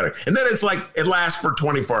patriotic. And then it's like, it lasts for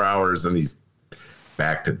 24 hours and he's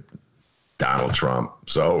back to Donald Trump.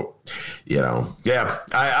 So,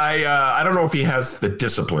 I don't know if he has the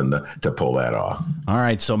discipline to pull that off. All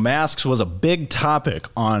right. So masks was a big topic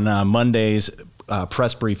on Monday's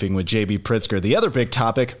press briefing with J.B. Pritzker. The other big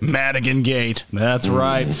topic, Madigan Gate. That's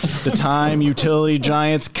right. The time utility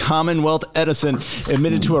giant's Commonwealth Edison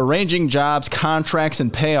admitted to arranging jobs, contracts,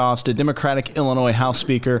 and payoffs to Democratic Illinois House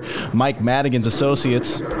Speaker Mike Madigan's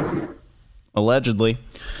associates. Allegedly.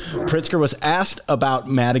 Pritzker was asked about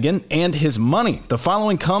Madigan and his money. The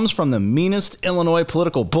following comes from the meanest Illinois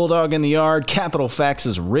political bulldog in the yard, Capital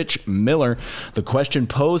Facts' Rich Miller. The question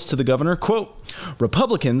posed to the governor, quote,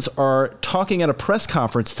 Republicans are talking at a press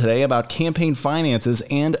conference today about campaign finances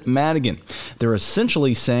and Madigan. They're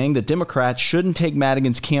essentially saying that Democrats shouldn't take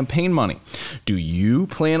Madigan's campaign money. Do you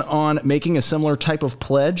plan on making a similar type of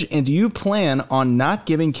pledge? And do you plan on not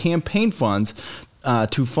giving campaign funds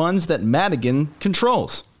to funds that Madigan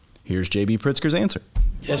controls? Here's J.B. Pritzker's answer.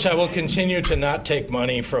 Yes, I will continue to not take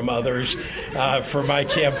money from others for my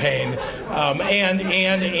campaign, and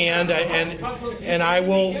I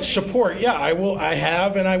will support. Yeah, I will. I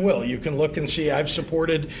have, and I will. You can look and see. I've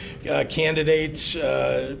supported candidates,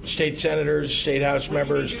 state senators, state house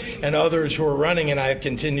members, and others who are running, and I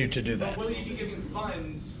continue to do that. Will you be giving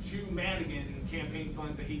funds to Madigan, campaign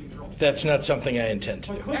funds that he controls? That's not something I intend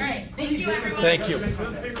to do. All right. Thank you, everyone. Thank you.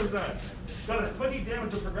 Got a $20 damage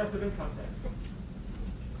to progressive income tax.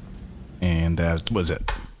 And that was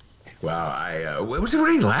it. Wow, what was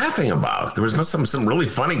everybody laughing about? There was some really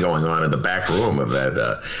funny going on in the back room of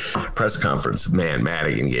that press conference. Man,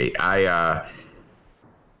 Madigan Gate. Do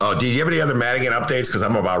you have any other Madigan updates? Because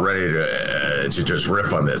I'm about ready to just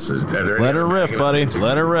riff on this. Let her riff, buddy.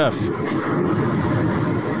 Let her riff.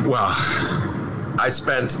 Well, I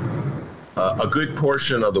spent a good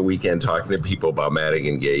portion of the weekend talking to people about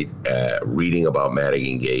Madigan Gate, reading about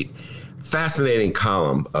Madigan Gate. Fascinating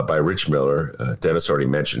column by Rich Miller. Dennis already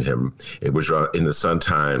mentioned him. It was in the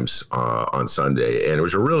Sun-Times on Sunday, and it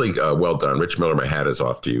was really well done. Rich Miller, my hat is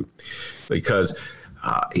off to you, because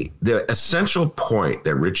the essential point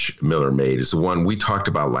that Rich Miller made is the one we talked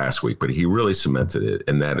about last week, but he really cemented it,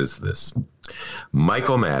 and that is this.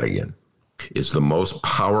 Michael Madigan is the most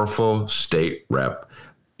powerful state rep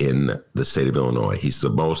in the state of Illinois. He's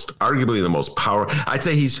arguably the most powerful. I'd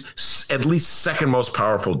say he's at least second most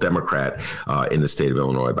powerful Democrat in the state of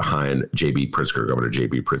Illinois, behind J.B. Pritzker, Governor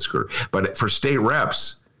J.B. Pritzker. But for state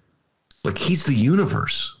reps, he's the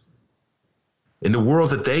universe. In the world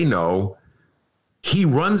that they know, he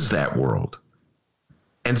runs that world.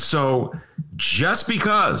 And so just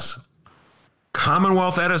because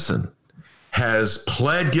Commonwealth Edison has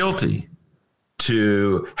pled guilty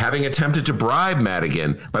to having attempted to bribe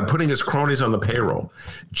Madigan by putting his cronies on the payroll,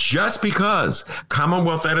 just because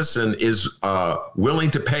Commonwealth Edison is willing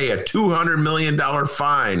to pay a $200 million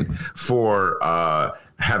fine for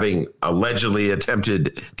having allegedly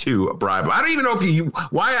attempted to bribe. I don't even know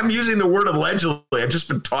why I'm using the word allegedly. I've just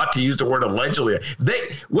been taught to use the word allegedly.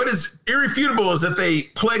 What is irrefutable is that they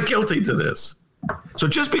pled guilty to this. So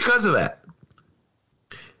just because of that,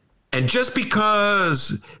 and just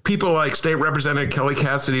because people like State Representative Kelly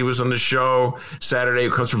Cassidy was on the show Saturday,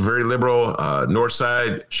 who comes from very liberal North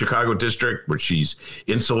Side Chicago district, where she's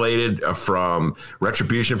insulated from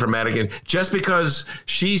retribution from Madigan, just because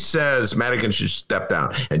she says Madigan should step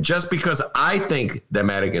down, and just because I think that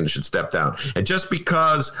Madigan should step down, and just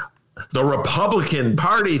because the Republican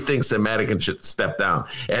Party thinks that Madigan should step down,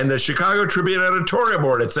 and the Chicago Tribune editorial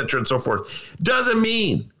board, et cetera, and so forth, doesn't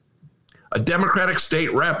mean a Democratic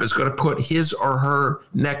state rep is going to put his or her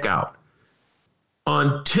neck out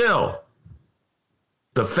until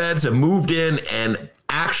the feds have moved in and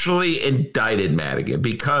actually indicted Madigan,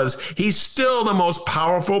 because he's still the most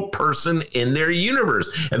powerful person in their universe.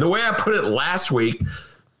 And the way I put it last week,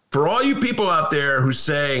 for all you people out there who's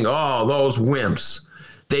saying, oh, those wimps,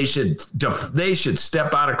 they should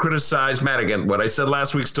step out and criticize Madigan, what I said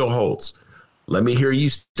last week still holds. Let me hear you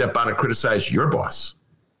step out and criticize your boss.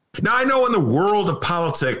 Now, I know in the world of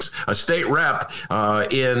politics, a state rep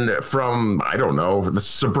from the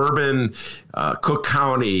suburban Cook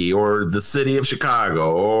County or the city of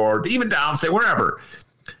Chicago or even downstate, wherever,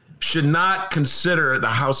 should not consider the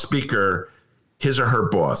House Speaker his or her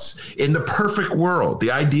boss. In the perfect world,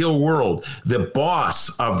 the ideal world, the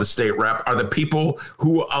boss of the state rep are the people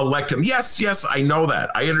who elect him. Yes, I know that.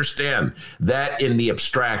 I understand that in the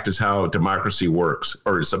abstract is how democracy works,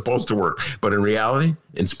 or is supposed to work. But in reality,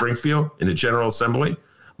 in Springfield, in the General Assembly,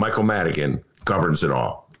 Michael Madigan governs it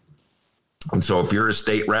all. And so if you're a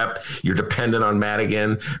state rep, you're dependent on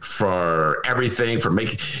Madigan for everything, for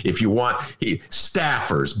making, if you want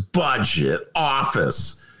staffers, budget,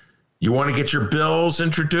 office. You want to get your bills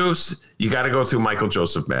introduced, you got to go through Michael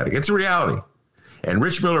Joseph Madigan. It's a reality. And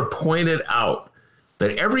Rich Miller pointed out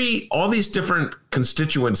that all these different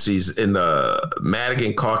constituencies in the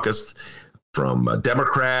Madigan caucus, from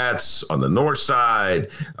Democrats on the north side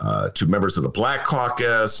to members of the Black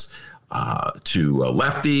caucus to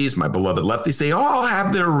lefties, my beloved lefties, they all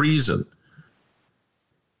have their reason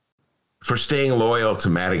for staying loyal to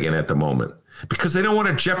Madigan at the moment, because they don't want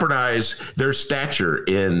to jeopardize their stature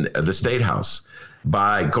in the State House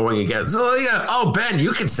by going against, Ben,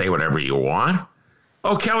 you can say whatever you want.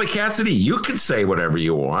 Oh, Kelly Cassidy, you can say whatever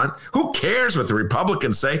you want. Who cares what the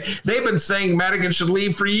Republicans say? They've been saying Madigan should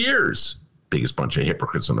leave for years. Biggest bunch of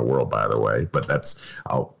hypocrites in the world, by the way, but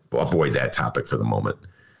I'll avoid that topic for the moment.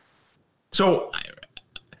 So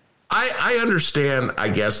I understand, I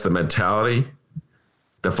guess, the mentality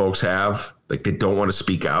that folks have, like they don't want to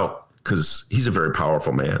speak out because he's a very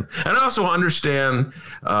powerful man. And I also understand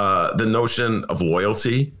the notion of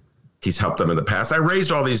loyalty. He's helped them in the past. I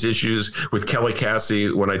raised all these issues with Kelly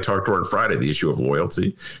Cassidy when I talked to her on Friday, the issue of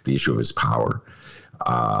loyalty, the issue of his power,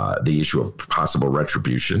 the issue of possible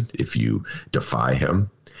retribution if you defy him,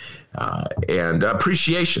 and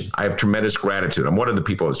appreciation. I have tremendous gratitude. I'm one of the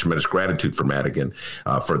people who has tremendous gratitude for Madigan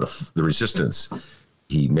for the resistance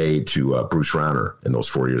he made to Bruce Rauner in those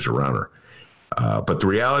 4 years of Rauner. But the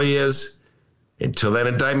reality is, until that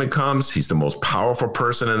indictment comes, he's the most powerful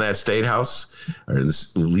person in that state house, or at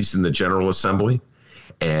least in the General Assembly.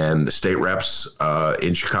 And the state reps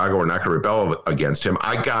in Chicago are not going to rebel against him.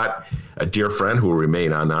 I got a dear friend who will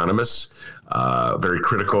remain anonymous, very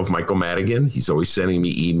critical of Michael Madigan. He's always sending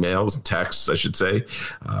me emails, texts, I should say,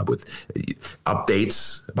 with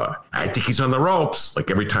updates. But I think he's on the ropes, like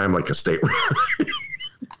every time, like a state rep.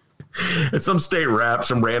 And some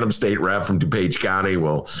random state rep from DuPage County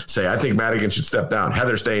will say, I think Madigan should step down.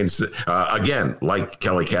 Heather Staines, again, like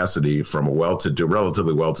Kelly Cassidy from a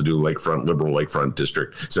relatively well-to-do liberal lakefront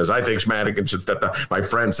district, says, I think Madigan should step down. My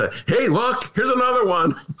friend said, hey, look, here's another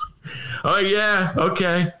one. Oh, yeah,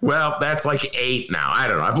 okay. Well, that's like 8 now. I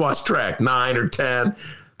don't know. I've lost track, 9 or 10.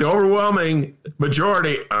 The overwhelming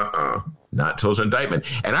majority, not till his indictment.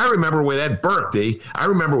 And I remember with Ed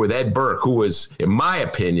Burke, who was, in my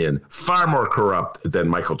opinion, far more corrupt than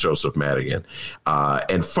Michael Joseph Madigan,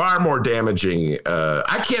 and far more damaging.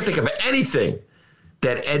 I can't think of anything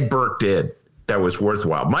that Ed Burke did that was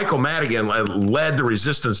worthwhile. Michael Madigan led the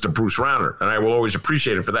resistance to Bruce Rauner, and I will always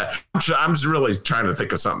appreciate him for that. I'm really trying to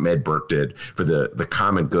think of something Ed Burke did for the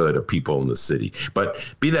common good of people in the city. But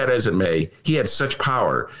be that as it may, he had such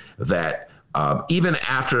power that even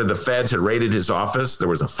after the feds had raided his office, there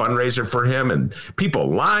was a fundraiser for him, and people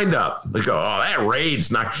lined up. They go, oh, that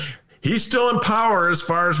raid's not, he's still in power as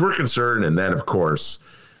far as we're concerned. And then, of course,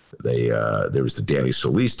 there was the Danny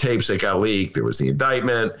Solis tapes that got leaked. There was the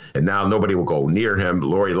indictment, and now nobody will go near him.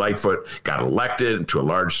 Lori Lightfoot got elected to a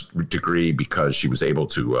large degree because she was able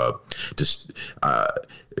to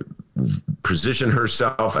position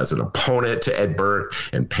herself as an opponent to Ed Burke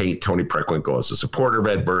and paint Tony Preckwinkle as a supporter of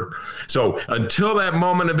Ed Burke. So until that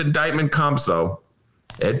moment of indictment comes, though,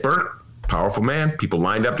 Ed Burke, powerful man, people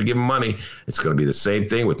lined up to give him money. It's going to be the same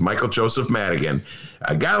thing with Michael Joseph Madigan.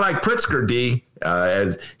 A guy like Pritzker,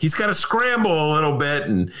 as he's got to scramble a little bit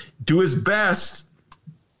and do his best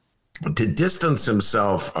to distance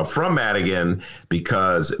himself from Madigan,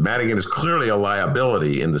 because Madigan is clearly a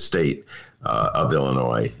liability in the state of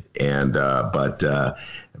Illinois. But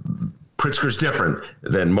Pritzker's different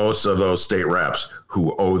than most of those state reps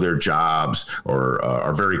who owe their jobs or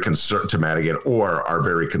are very concerned to Madigan, or are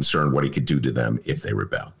very concerned what he could do to them if they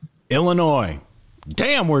rebel. Illinois.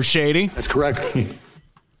 Damn, we're shady. That's correct.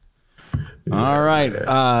 All right.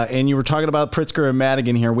 And you were talking about Pritzker and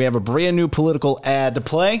Madigan here. We have a brand new political ad to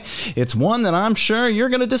play. It's one that I'm sure you're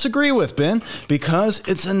going to disagree with, Ben, because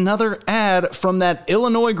it's another ad from that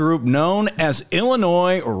Illinois group known as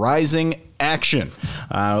Illinois Rising Action.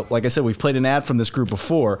 Like I said, we've played an ad from this group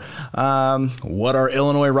before. What are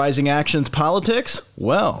Illinois Rising Action's politics?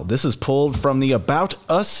 Well, this is pulled from the About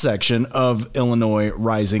Us section of Illinois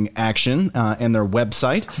Rising Action and their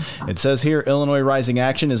website. It says here, Illinois Rising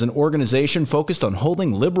Action is an organization focused on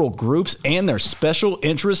holding liberal groups and their special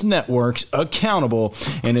interest networks accountable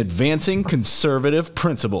and advancing conservative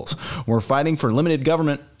principles. We're fighting for limited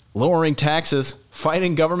government, lowering taxes,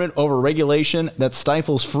 fighting government over regulation that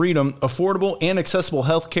stifles freedom, affordable and accessible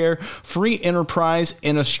health care, free enterprise,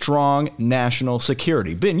 and a strong national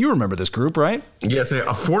security. Ben, you remember this group, right? Yes,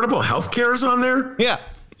 affordable health care is on there? Yeah.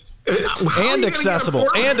 And accessible.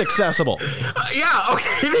 Yeah,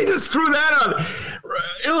 okay, they just threw that on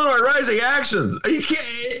Illinois Rising Actions. You can't,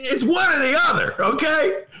 it's one or the other,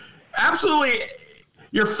 okay? Absolutely.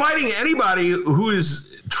 You're fighting anybody who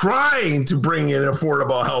is trying to bring in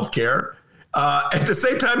affordable health care. At the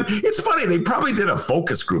same time, it's funny, they probably did a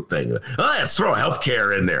focus group thing. Let's throw health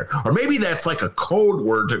care in there. Or maybe that's like a code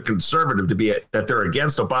word to conservative to be that they're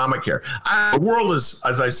against Obamacare. The world is,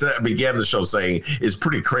 as I said, began the show saying, is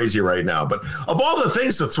pretty crazy right now. But of all the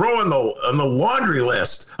things to throw on the laundry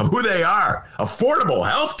list of who they are, affordable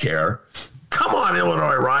health care, come on,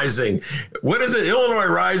 Illinois Rising. What is it? Illinois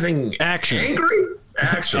Rising Action. Angry?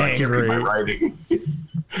 Action. I can't read my writing.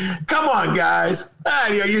 Come on, guys.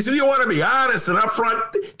 You want to be honest and upfront.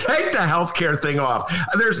 Take the healthcare thing off.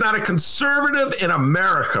 There's not a conservative in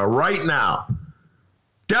America right now,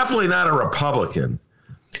 definitely not a Republican,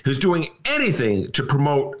 who's doing anything to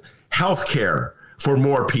promote healthcare for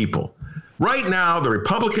more people. Right now, the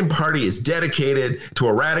Republican Party is dedicated to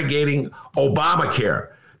eradicating Obamacare.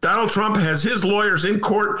 Donald Trump has his lawyers in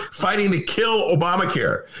court fighting to kill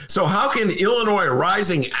Obamacare. So how can Illinois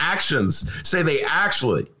Rising Actions say they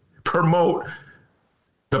actually promote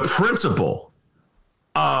the principle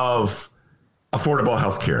of affordable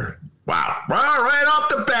health care? Wow. Right off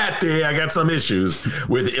the bat, D, I got some issues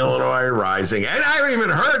with Illinois Rising. And I haven't even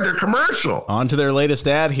heard their commercial. On to their latest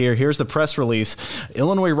ad here. Here's the press release.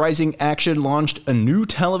 Illinois Rising Action launched a new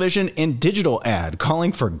television and digital ad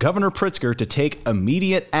calling for Governor Pritzker to take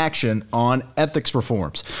immediate action on ethics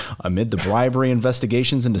reforms. Amid the bribery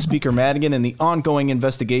investigations into Speaker Madigan and the ongoing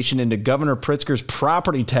investigation into Governor Pritzker's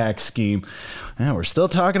property tax scheme, we're still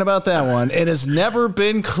talking about that one. It has never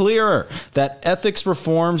been clearer that ethics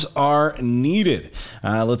reforms are needed.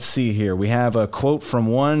 Let's see here. We have a quote from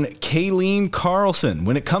one Kayleen Carlson.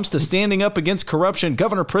 When it comes to standing up against corruption,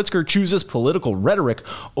 Governor Pritzker chooses political rhetoric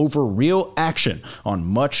over real action on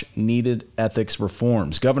much needed ethics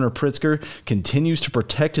reforms. Governor Pritzker continues to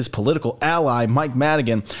protect his political ally, Mike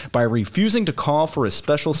Madigan, by refusing to call for a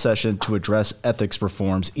special session to address ethics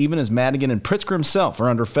reforms, even as Madigan and Pritzker himself are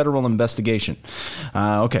under federal investigation.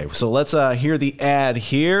 Okay, so let's hear the ad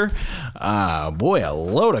here. Boy, a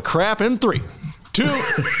load of crap in 3, 2,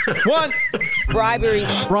 1. Bribery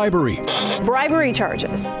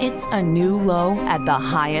charges. It's a new low at the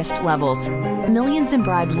highest levels. Millions in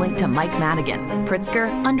bribes linked to Mike Madigan. Pritzker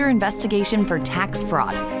under investigation for tax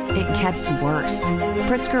fraud. It gets worse.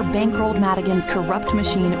 Pritzker bankrolled Madigan's corrupt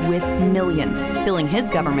machine with millions, filling his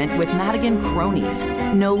government with Madigan cronies.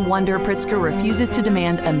 No wonder Pritzker refuses to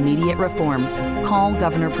demand immediate reforms. Call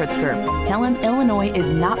Governor Pritzker. Tell him Illinois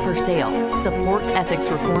is not for sale. Support ethics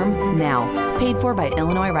reform now. Paid for by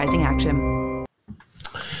Illinois Rising Action.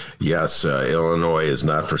 Yes, Illinois is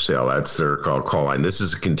not for sale. That's their call line. This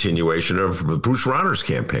is a continuation of Bruce Rauner's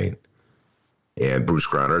campaign. And Bruce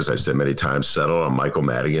Rauner, as I've said many times, settled on Michael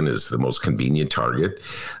Madigan as the most convenient target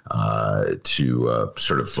to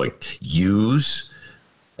sort of like use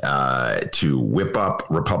to whip up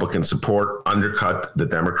Republican support, undercut the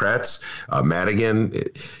Democrats. Madigan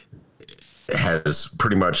has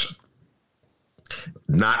pretty much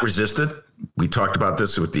not resisted. We talked about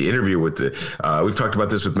this with the interview with we've talked about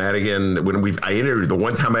this with Madigan when I interviewed the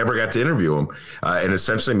one time I ever got to interview him. And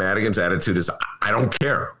essentially Madigan's attitude is, I don't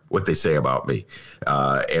care what they say about me.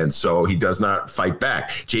 And so he does not fight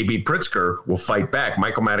back. J.B. Pritzker will fight back.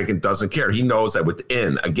 Michael Madigan doesn't care. He knows that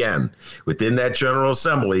within that General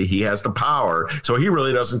Assembly, he has the power. So he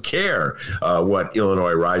really doesn't care what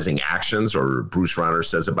Illinois Rising Actions or Bruce Rauner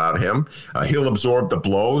says about him. He'll absorb the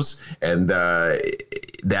blows, and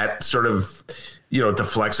that sort of,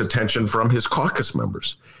 deflects attention from his caucus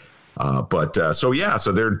members.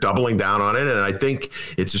 So they're doubling down on it. And I think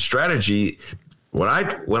it's a strategy. When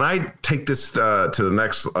I take this to the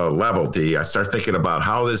next level, D, I start thinking about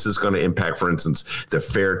how this is going to impact, for instance, the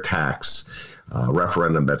fair tax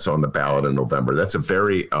referendum that's on the ballot in November. That's a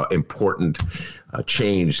very important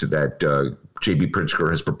change that J.B. Pritzker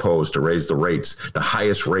has proposed to raise the rates, the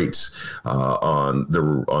highest rates on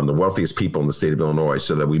the wealthiest people in the state of Illinois,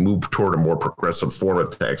 so that we move toward a more progressive form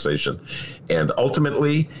of taxation. And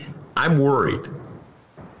ultimately, I'm worried.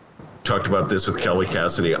 Talked about this with Kelly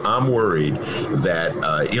Cassidy. I'm worried that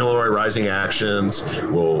Illinois Rising Actions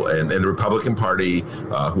and the Republican Party,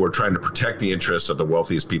 who are trying to protect the interests of the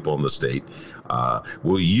wealthiest people in the state,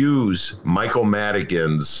 will use Michael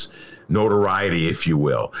Madigan's notoriety, if you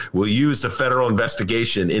will. We'll use the federal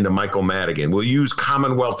investigation into Michael Madigan. We'll use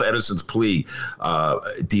Commonwealth Edison's plea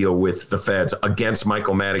deal with the feds against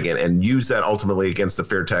Michael Madigan and use that ultimately against the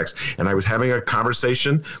fair tax. And I was having a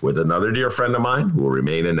conversation with another dear friend of mine who will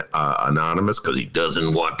remain anonymous because he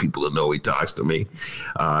doesn't want people to know he talks to me.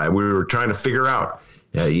 And we were trying to figure out,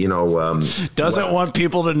 doesn't want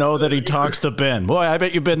people to know that he talks to Ben. Boy, I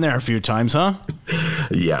bet you've been there a few times, huh?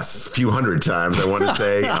 Yes, a few hundred times, I want to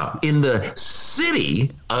say, in the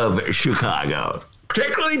city of Chicago,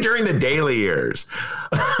 particularly during the Daley years.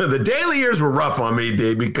 The Daley years were rough on me,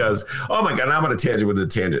 Dave, because, oh my God, now I'm on a tangent with a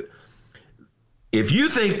tangent. If you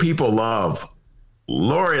think people love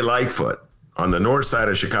Lori Lightfoot on the north side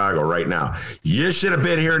of Chicago right now, you should have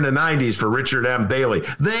been here in the 90s for Richard M. Daley.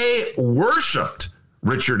 They worshipped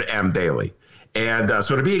Richard M. Daley. And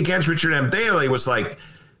so to be against Richard M. Daley was like,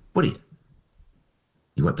 what do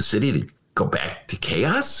you want the city to go back to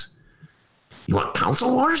chaos? You want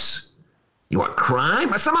council wars? You want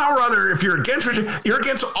crime? Somehow or other, if you're against Richard, you're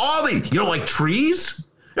against all the, you don't like trees?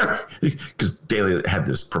 Because Daley had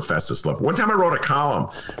this professor love. One time I wrote a column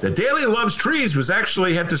that Daley Loves Trees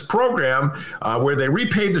had this program where they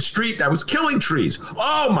repaved the street that was killing trees.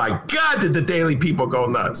 Oh my God, did the Daley people go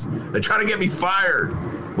nuts. They try to get me fired.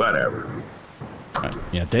 Whatever.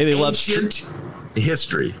 Yeah, Daley loves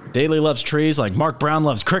history. Daley loves trees like Mark Brown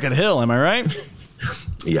loves Cricket Hill. Am I right?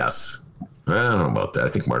 Yes. I don't know about that. I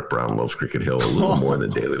think Mark Brown loves Cricket Hill a little more than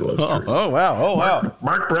Daley loves trees. Oh, wow.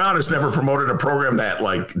 Mark Brown has never promoted a program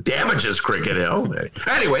that damages Cricket Hill.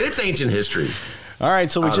 Anyway, it's ancient history. All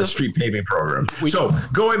right, so we the street paving program. So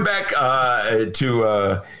going back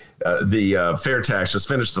to the fair tax, just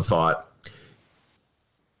finish the thought.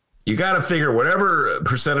 You got to figure whatever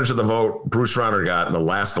percentage of the vote Bruce Rauner got in the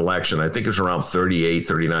last election, I think it was around 38,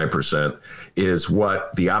 39%, is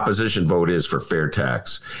what the opposition vote is for fair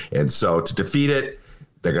tax. And so to defeat it,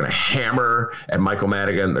 they're going to hammer at Michael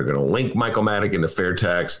Madigan. They're going to link Michael Madigan to fair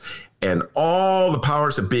tax. And all the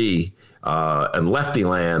powers that be and lefty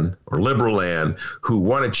land or liberal land who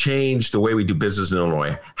want to change the way we do business in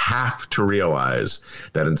Illinois have to realize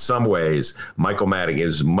that in some ways, Michael Madigan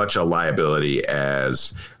is as much a liability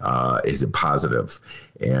as is a positive.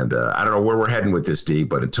 And I don't know where we're heading with this, D,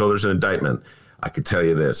 but until there's an indictment, I can tell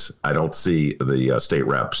you this. I don't see the state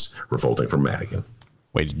reps revolting from Madigan.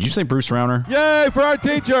 Wait, did you say Bruce Rauner? Yay for our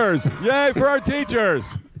teachers! Yay for our teachers!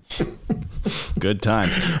 Good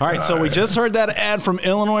times. All right, so we just heard that ad from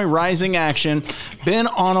Illinois Rising Action. Been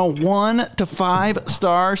on a 1 to 5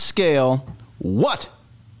 star scale. What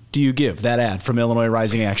do you give that ad from Illinois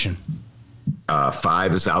Rising Action?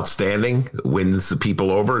 5 is outstanding, wins the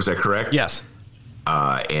people over. Is that correct? Yes.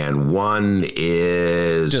 And 1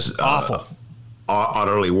 is just awful,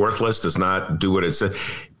 utterly worthless. Does not do what it said.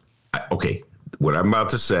 Okay, what I'm about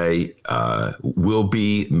to say will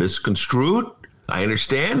be misconstrued. I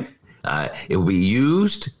understand. It will be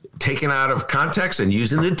used, taken out of context, and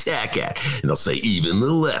used in an attack ad. And they'll say, even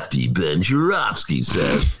the lefty Ben Joravsky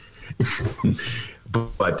says.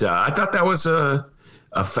 But I thought that was a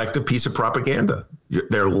effective piece of propaganda.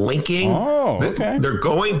 They're linking. Oh, okay. They're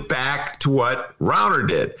going back to what Rauner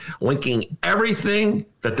did, linking everything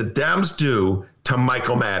that the Dems do to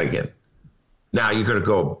Michael Madigan. Now you're going to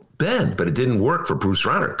go, Ben, but it didn't work for Bruce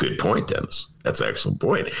Rauner. Good point, Dennis. That's an excellent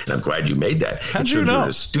point. And I'm glad you made that. How'd you know?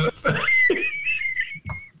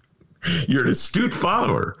 You're an astute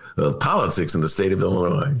follower of politics in the state of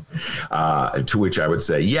Illinois. To which I would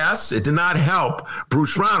say, yes, it did not help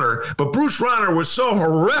Bruce Rauner, but Bruce Rauner was so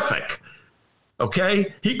horrific.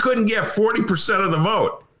 Okay? He couldn't get 40% of the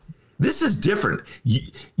vote. This is different.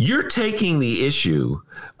 You're taking the issue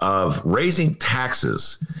of raising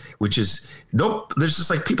taxes, which is, nope, there's just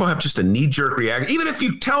like people have just a knee-jerk reaction. Even if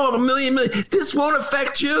you tell them a million, this won't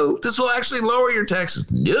affect you. This will actually lower your taxes.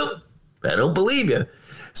 Nope, I don't believe you.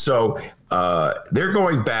 So they're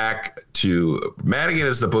going back to Madigan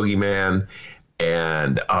as the boogeyman.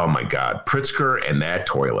 And, oh, my God, Pritzker and that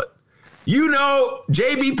toilet. You know,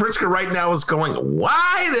 J.B. Pritzker right now is going,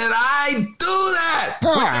 why did I do that?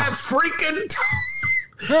 With that freaking...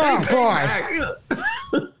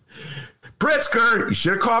 Pritzker, you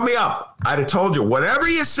should have called me up. I'd have told you, whatever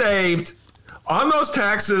you saved on those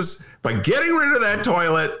taxes by getting rid of that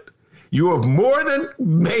toilet, you have more than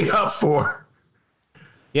made up for.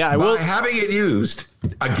 Yeah, I will. By having it used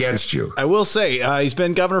against you. I will say he's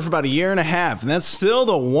been governor for about a year and a half, and that's still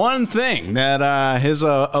the one thing that his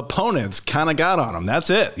opponents kind of got on him. That's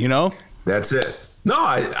it, That's it. No,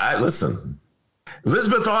 I listen.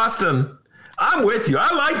 Elizabeth Austin, I'm with you.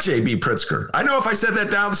 I like J.B. Pritzker. I know if I said that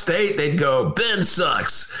downstate, they'd go, Ben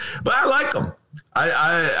sucks. But I like him.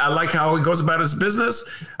 I like how he goes about his business.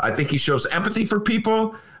 I think he shows empathy for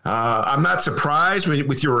people. I'm not surprised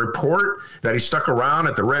with your report that he stuck around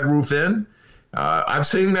at the Red Roof Inn. I've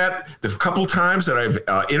seen that the couple times that I've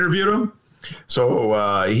interviewed him.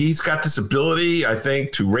 So he's got this ability, I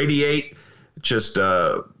think, to radiate just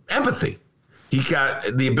empathy. He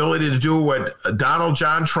got the ability to do what Donald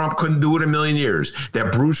John Trump couldn't do in a million years,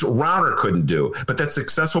 that Bruce Rauner couldn't do, but that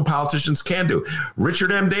successful politicians can do.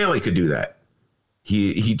 Richard M. Daley could do that.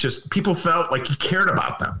 He just, people felt like he cared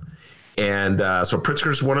about them. And so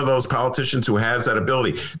Pritzker's one of those politicians who has that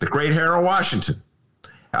ability. The great Harold Washington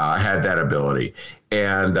had that ability.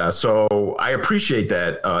 And so I appreciate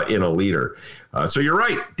that in a leader. So you're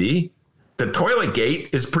right, D. The toilet gate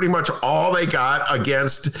is pretty much all they got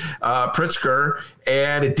against Pritzker,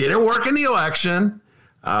 and it didn't work in the election.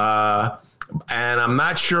 And I'm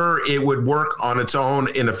not sure it would work on its own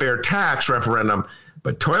in a fair tax referendum.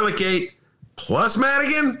 But toilet gate plus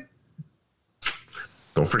Madigan,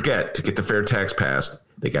 don't forget, to get the fair tax passed,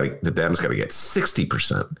 the Dems got to get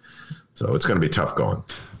 60%. So it's going to be tough going.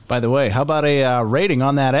 By the way, how about a rating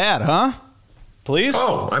on that ad, huh? Please?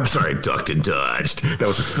 Oh, I'm sorry, ducked and dodged. That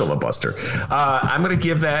was a filibuster. I'm going to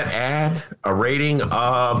give that ad a rating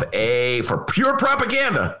of for pure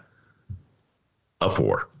propaganda, a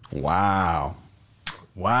 4. Wow.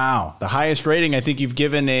 The highest rating I think you've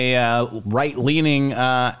given a right-leaning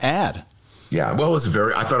ad. Yeah, well,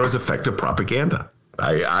 I thought it was effective propaganda.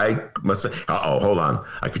 I must say, hold on.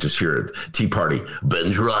 I could just hear it. Tea Party.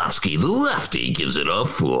 Bendrovsky, the lefty, gives it a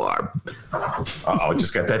 4. I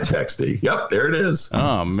just got that text. Yep, there it is.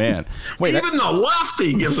 Oh, man. Wait, even the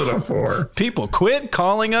lefty gives it a 4. People, quit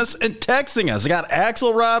calling us and texting us. I got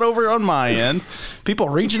Axelrod over on my end. People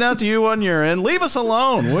reaching out to you on your end. Leave us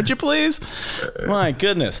alone, would you please? My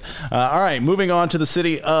goodness. All right, moving on to the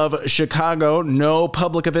city of Chicago. No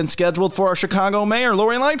public event scheduled for our Chicago mayor,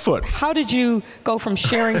 Lori Lightfoot. How did you go from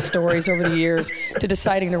sharing stories over the years to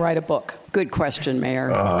deciding to write a book? Good question, Mayor.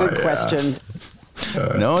 Good question.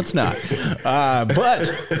 No, it's not.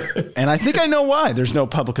 And I think I know why there's no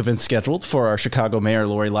public event scheduled for our Chicago mayor,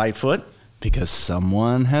 Lori Lightfoot, because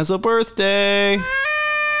someone has a birthday.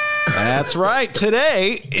 That's right.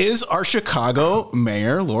 Today is our Chicago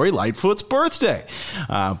mayor, Lori Lightfoot's birthday.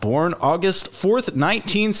 Born August 4th,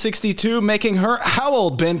 1962, making her how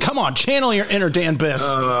old, Ben? Come on, channel your inner Dan Biss.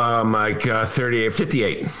 Oh, my God,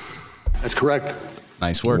 58. That's correct.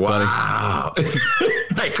 Nice work, wow. Buddy.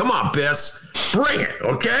 Hey, come on, Biss. Bring it,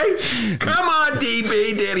 okay? Come on,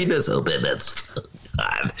 DB, Danny Biss. Oh, Ben, that's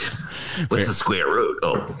God. What's the square root?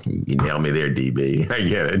 Oh, you nailed me there, DB. I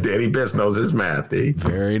get it. Danny Biss knows his math, D.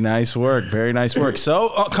 Very nice work. Very nice work. So,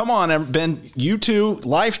 come on, Ben. You two,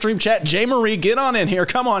 live stream chat. J. Marie, get on in here.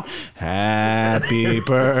 Come on. Happy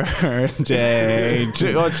birthday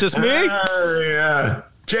to... Oh, it's just me? Yeah.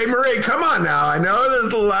 J. Marie, come on now. I know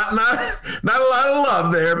there's not a lot of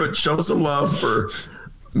love there, but show some love for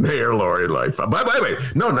Mayor Lori Lightfoot. By the way,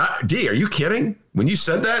 no, not D. Are you kidding? When you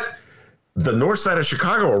said that, the north side of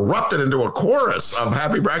Chicago erupted into a chorus of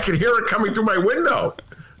happy birthday. I could hear it coming through my window.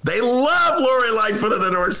 They love Lori Lightfoot on the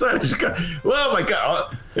north side of Chicago. Oh, my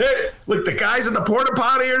God. Look, the guys at the porta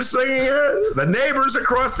potty are singing it. The neighbors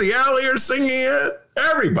across the alley are singing it.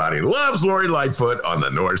 Everybody loves Lori Lightfoot on the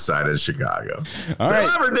north side of Chicago. All right.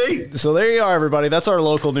 Love her, D. So there you are, everybody. That's our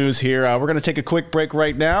local news here. We're going to take a quick break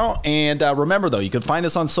right now. And remember, though, you can find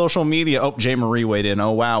us on social media. Oh, J. Marie weighed in.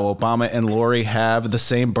 Oh, wow. Obama and Lori have the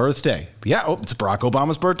same birthday. Yeah. Oh, it's Barack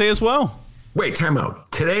Obama's birthday as well. Wait, time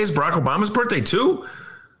out. Today's Barack Obama's birthday, too?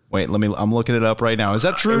 Wait, I'm looking it up right now. Is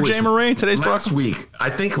that true, J. Marie? Today's last week. I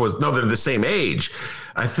think it was. No, they're the same age.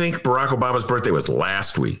 I think Barack Obama's birthday was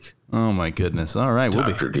last week. Oh, my goodness. All right.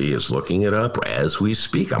 Dr. D is looking it up as we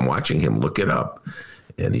speak. I'm watching him look it up.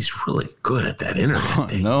 And he's really good at that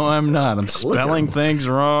internet. No, I'm not. I'm spelling things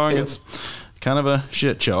wrong. It's kind of a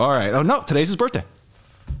shit show. All right. Oh, no. Today's his birthday.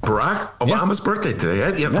 Barack Obama's birthday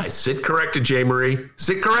today. Yeah. I sit corrected, J. Marie.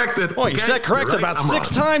 Sit corrected. Oh, you sat corrected about 6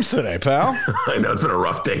 times today, pal. I know. It's been a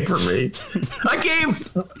rough day for me. I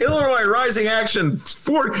gave Illinois Rising Action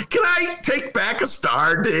 4. Can I take back a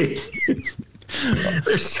star, D?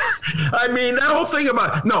 That whole thing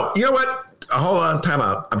about... No, you know what? hold on, time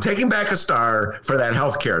out. I'm taking back a star for that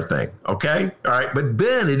healthcare thing, okay? All right, but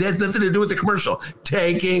Ben, it has nothing to do with the commercial.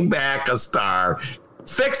 Taking back a star.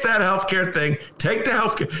 Fix that healthcare thing. Take the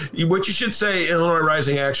healthcare. What you should say, Illinois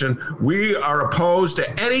Rising Action, we are opposed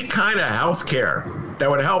to any kind of healthcare that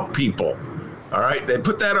would help people. All right, then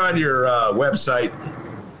put that on your website.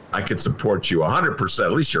 I could support you 100%.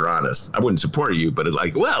 At least you're honest. I wouldn't support you, but at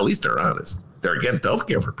least they're honest. They're against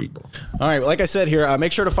healthcare for people. All right. Like I said here,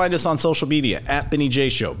 make sure to find us on social media at Benny J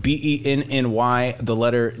Show, BENNY, the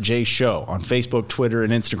letter J Show, on Facebook, Twitter,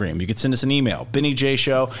 and Instagram. You can send us an email,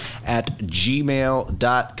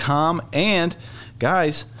 bennyjshow@gmail.com. And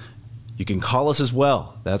guys, you can call us as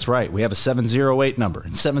well. That's right. We have a 708 number,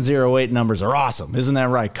 and 708 numbers are awesome. Isn't that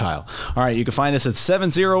right, Kyle? All right. You can find us at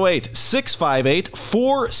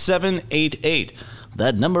 708-658-4788.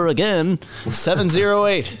 That number again,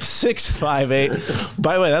 708-658.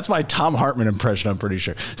 By the way, that's my Tom Hartman impression, I'm pretty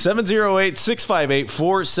sure.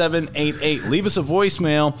 708-658-4788. Leave us a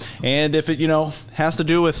voicemail, and if it, has to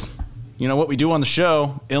do with, what we do on the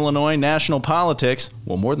show, Illinois national politics,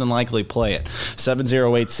 we'll more than likely play it.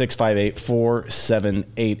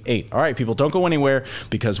 708-658-4788. All right, people, don't go anywhere,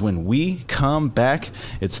 because when we come back,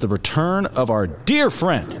 it's the return of our dear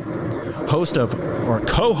friend,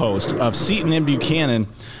 co-host of Seton and Buchanan,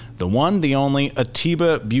 the one, the only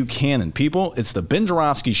Atiba Buchanan. People, it's the Ben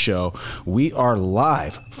Joravsky Show. We are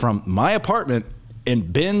live from my apartment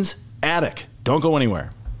in Ben's attic. Don't go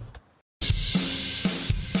anywhere.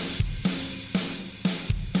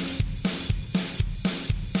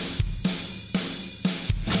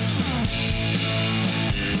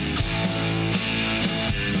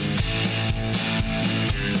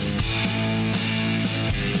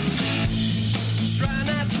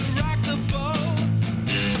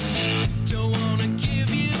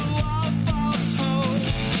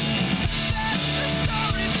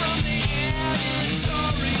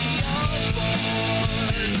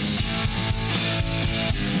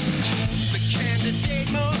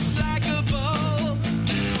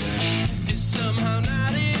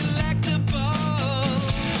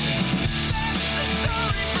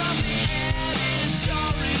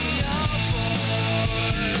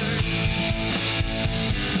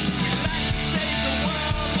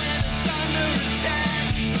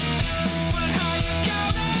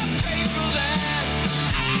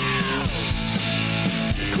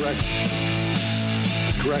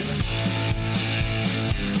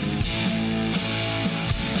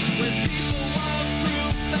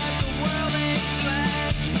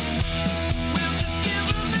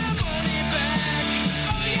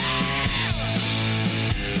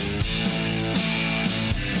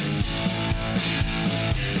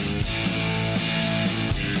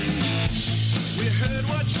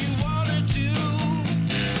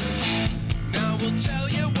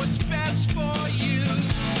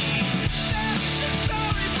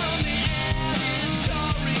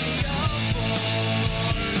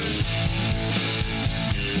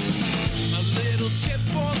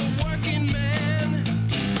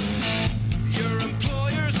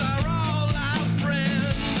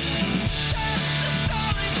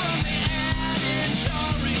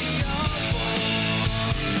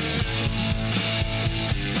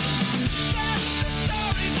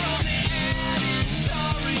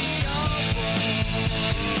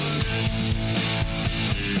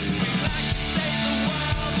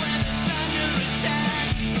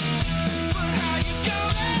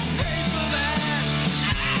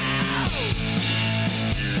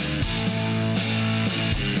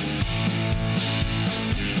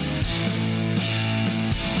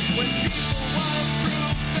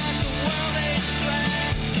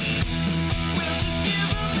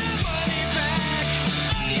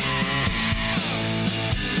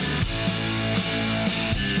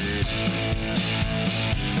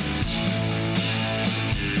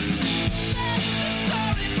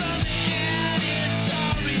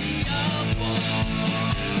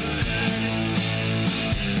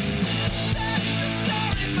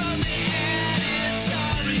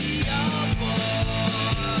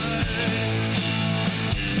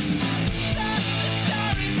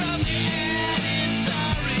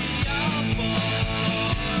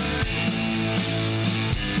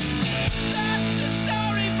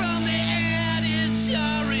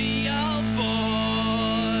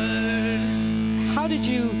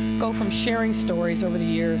 From sharing stories over the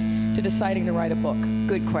years to deciding to write a book?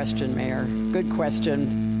 Good question, Mayor. Good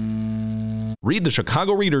question. Read the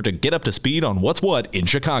Chicago Reader to get up to speed on what's what in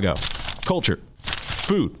Chicago. Culture,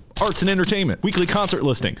 food, arts and entertainment, weekly concert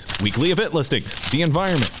listings, weekly event listings, the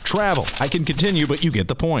environment, travel. I can continue, but you get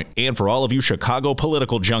the point. And for all of you Chicago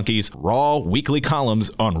political junkies, raw weekly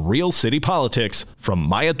columns on real city politics from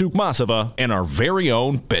Maya Dukmasova and our very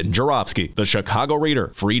own Ben Jarofsky. The Chicago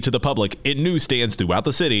Reader, free to the public in newsstands throughout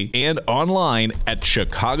the city and online at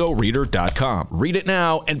chicagoreader.com. Read it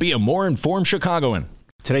now and be a more informed Chicagoan.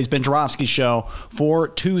 Today's Ben Jarofsky Show for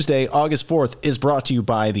Tuesday, August 4th is brought to you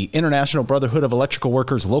by the International Brotherhood of Electrical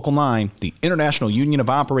Workers, Local 9, the International Union of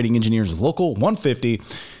Operating Engineers, Local 150,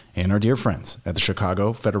 and our dear friends at the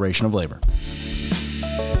Chicago Federation of Labor.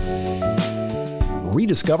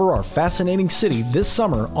 Rediscover our fascinating city this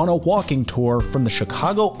summer on a walking tour from the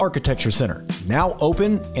Chicago Architecture Center, now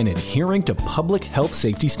open and adhering to public health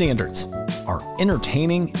safety standards. Our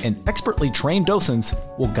entertaining and expertly trained docents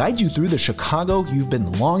will guide you through the Chicago you've been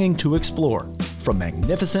longing to explore, from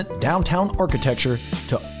magnificent downtown architecture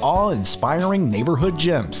to awe-inspiring neighborhood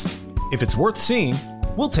gems. If it's worth seeing,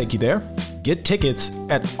 we'll take you there. Get tickets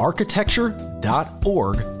at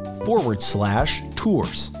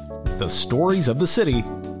architecture.org/tours. The stories of the city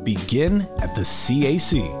begin at the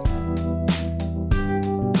CAC.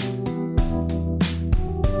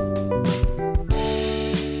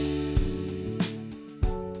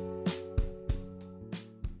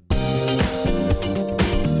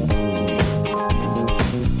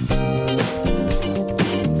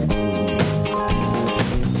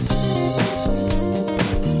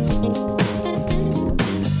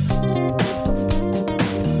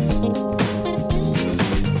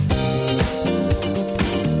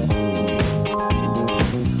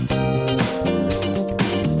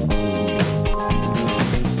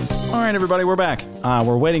 Everybody, we're back.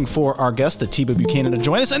 We're waiting for our guest, Atiba Buchanan, to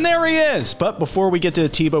join us, and there he is. But before we get to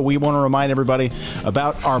Atiba, we want to remind everybody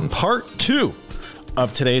about our part 2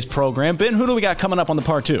 of today's program. Ben, who do we got coming up on the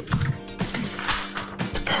part 2?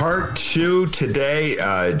 Part 2 today,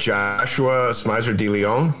 Joshua Smizer de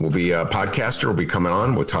Leon will be a podcaster, will be coming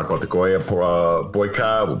on. We'll talk about the Goya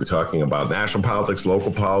boycott. We'll be talking about national politics,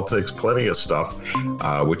 local politics, plenty of stuff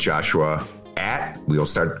with Joshua. We'll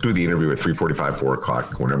start through the interview at 3:45, 4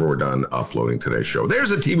 o'clock, whenever we're done uploading today's show.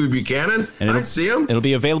 There's Atiba Buchanan. And I see him. It'll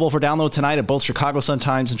be available for download tonight at both Chicago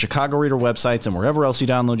Sun-Times and Chicago Reader websites and wherever else you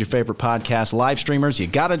download your favorite podcast. Live streamers, you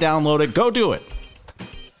got to download it. Go do it.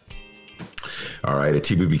 All right,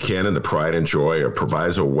 Atiba Buchanan, the pride and joy of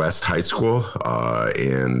Proviso West High School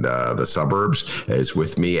in the suburbs, is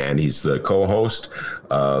with me, and he's the co-host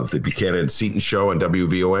of the Buchanan Seton Show on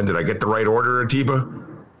WVON. Did I get the right order, Atiba?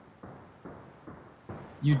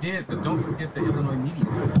 You did, but don't forget the Illinois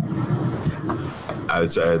Media Center.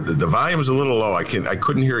 The volume is a little low. I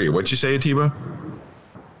couldn't hear you. What'd you say, Atiba?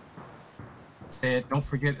 Said, don't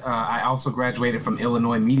forget, I also graduated from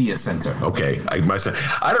Illinois Media Center. Okay, I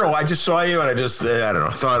don't know. I just saw you, and I don't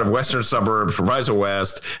know. Thought of Western Suburbs, Proviso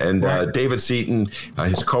West, and right. David Seton,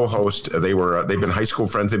 his co-host. They've been high school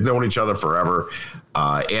friends. They've known each other forever.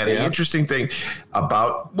 The interesting thing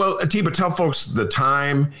about, Atiba, tell folks the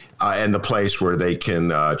time and the place where they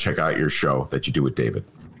can check out your show that you do with David.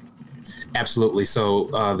 Absolutely. So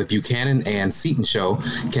the Buchanan and Seton Show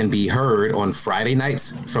can be heard on Friday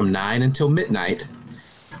nights from 9 until midnight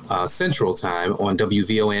Central Time on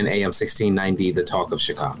WVON AM 1690, The Talk of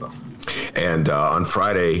Chicago. And on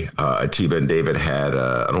Friday, Atiba and David had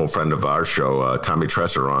an old friend of our show, Tommy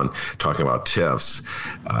Tresser, on talking about TIFs.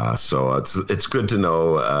 So it's good to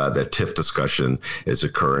know that TIF discussion is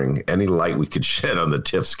occurring. Any light we could shed on the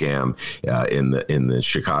TIF scam in the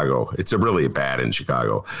Chicago, it's really bad in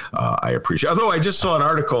Chicago. I appreciate. Although I just saw an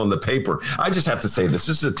article in the paper. I just have to say this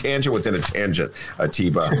is a tangent within a tangent,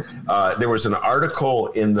 Atiba. There was an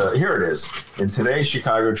article here it is, in today's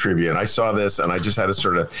Chicago Tribune. I saw this and I just had to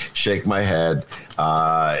sort of shake my head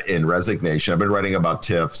in resignation. I've been writing about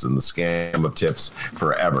TIFs and the scam of TIFs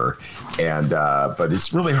forever, but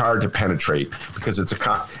it's really hard to penetrate because it's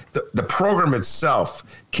the program itself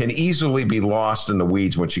can easily be lost in the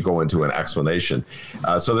weeds once you go into an explanation.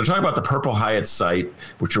 So they're talking about the Purple Hyatt site,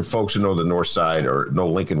 which for folks who know the North Side or know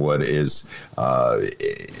Lincolnwood is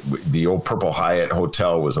the old Purple Hyatt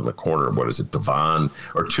Hotel was on the corner of, Devon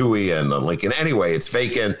or Toohey and Lincoln. Anyway, it's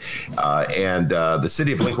vacant, and the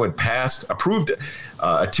city of Lincolnwood approved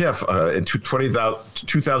a TIF in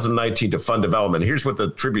 2019 to fund development. Here's what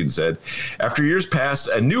the Tribune said. After years passed,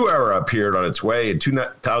 a new era appeared on its way in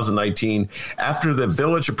 2019 after the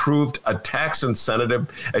village approved a tax incentive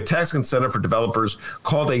for developers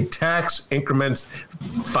called a tax increments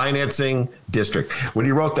financing district. When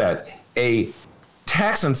you wrote that, a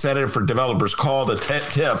tax incentive for developers called a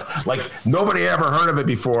TIF. Like nobody ever heard of it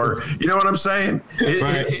before. You know what I'm saying?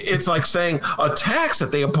 It's like saying a tax that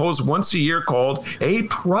they impose once a year called a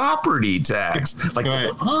property tax. Like,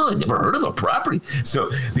 oh, I never heard of a property. So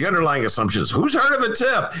the underlying assumption is, who's heard of a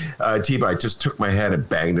TIF? Atiba, I just took my head and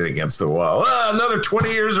banged it against the wall. Another 20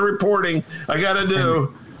 years of reporting I got to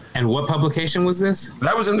do. And what publication was this?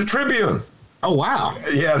 That was in the Tribune. Oh, wow.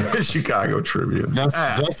 Yeah, the Chicago Tribune.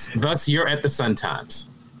 Thus you're at the Sun-Times.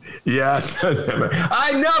 Yes.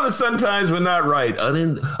 I know the Sun-Times would not write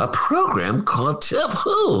a program called TIF.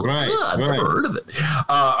 Who? Right. I've never heard of it.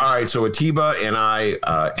 All right, so Atiba and I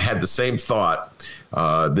had the same thought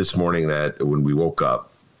this morning that when we woke up.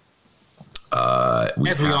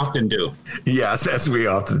 As we often do. Yes, as we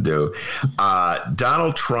often do.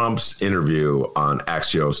 Donald Trump's interview on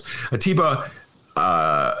Axios. Atiba,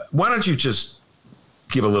 why don't you just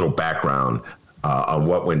give a little background on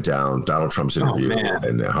what went down, Donald Trump's interview,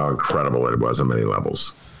 and how incredible it was on many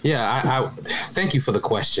levels? Yeah, I thank you for the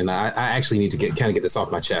question. I actually need to get this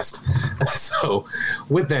off my chest. So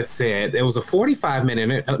with that said, it was a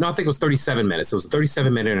 45-minute, no, I think it was 37 minutes. It was a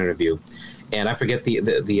 37-minute interview. And I forget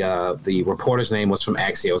the reporter's name was from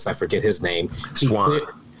Axios. I forget his name.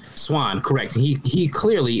 Swan, correct. He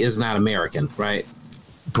clearly is not American, right?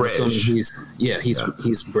 British.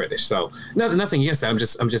 He's British. So nothing against that.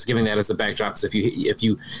 I'm just giving that as a backdrop. Because if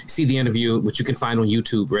you see the interview, which you can find on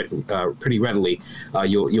YouTube pretty readily,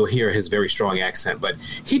 you'll hear his very strong accent. But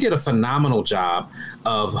he did a phenomenal job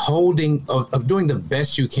of doing the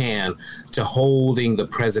best you can to holding the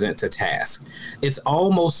president to task. It's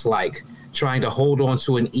almost like trying to hold on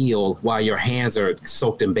to an eel while your hands are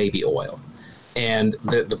soaked in baby oil. And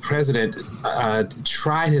the president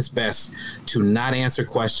tried his best to not answer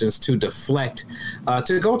questions, to deflect,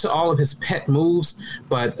 to go to all of his pet moves.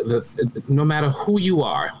 But no matter who you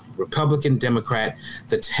are, Republican, Democrat,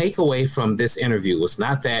 the takeaway from this interview was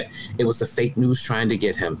not that it was the fake news trying to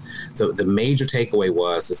get him. The major takeaway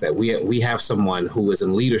is that we have someone who is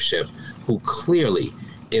in leadership who clearly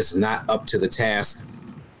is not up to the task,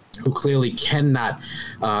 who clearly cannot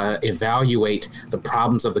evaluate the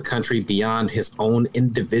problems of the country beyond his own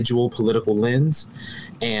individual political lens,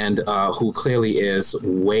 and who clearly is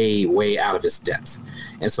way, way out of his depth.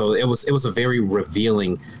 And so it was a very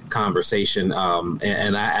revealing conversation,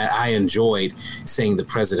 and I enjoyed seeing the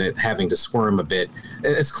president having to squirm a bit,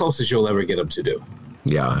 as close as you'll ever get him to do.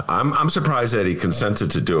 Yeah, I'm surprised that he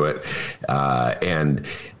consented to do it, and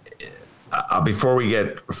before we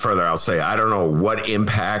get further, I'll say I don't know what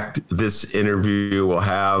impact this interview will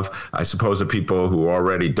have. I suppose the people who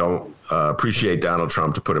already don't appreciate Donald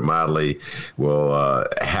Trump, to put it mildly, will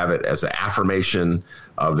have it as an affirmation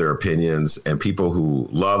of their opinions. And people who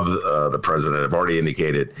love the president have already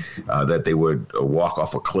indicated that they would walk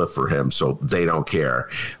off a cliff for him, so they don't care.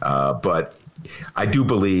 But I do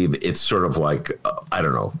believe it's sort of like, I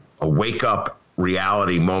don't know, a wake-up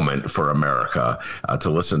reality moment for America to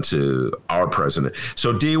listen to our president.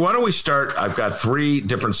 So, Dee, why don't we start? I've got 3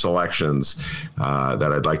 different selections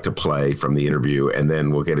that I'd like to play from the interview, and then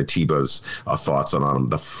we'll get Atiba's thoughts on them.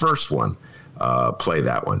 The first one, play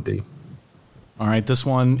that one, Dee. All right. This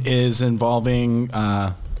one is involving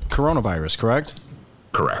coronavirus, correct?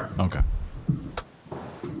 Correct. Okay.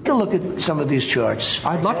 Take a look at some of these charts.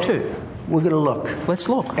 I'd love to. We're going to look. Let's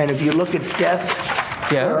look. And if you look at death,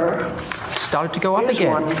 started to go up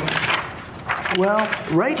again. Well,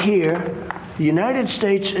 right here, the United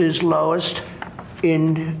States is lowest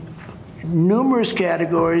in numerous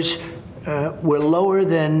categories. We're lower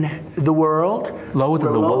than the world. Lower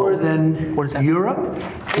than the world? Lower than Europe.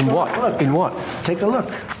 In what? Look. In what? Take a look.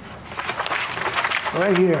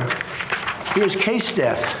 Right here. Here's case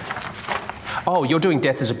death. Oh, you're doing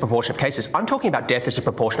death as a proportion of cases. I'm talking about death as a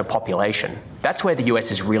proportion of population. That's where the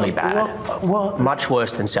US is really bad. Well, much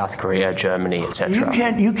worse than South Korea, Germany, etc.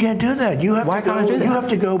 You can't do that. Why can't I do that? You have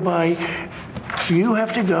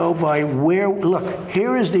to go by where. Look,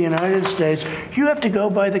 here is the United States. You have to go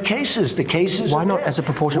by the cases. The cases. Why not as a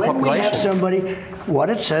proportion of population? When we have somebody, what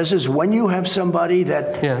it says is when you have somebody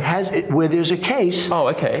that has where there's a case. Oh,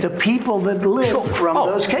 okay. The people that live from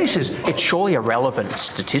those cases. It's surely a relevant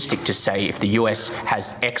statistic to say if the US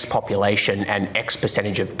has X population and X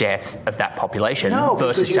percentage of death of that population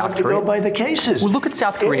versus South Korea. You have to go by the cases. Well, look at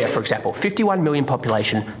South Korea, for example. 51 million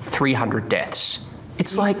population, 300 deaths.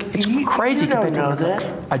 It's crazy. You don't know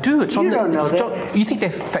that. I do. It's on the. Don't know that. You think they're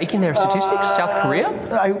faking their statistics? South Korea,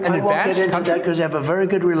 I won't get into that because they have a very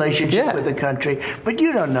good relationship with the country. But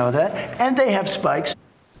you don't know that, and they have spikes.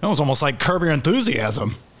 That was almost like Curb Your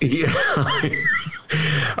Enthusiasm. Yeah.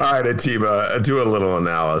 All right, Atiba, do a little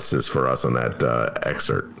analysis for us on that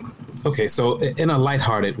excerpt. Okay, so in a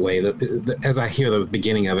lighthearted way, as I hear the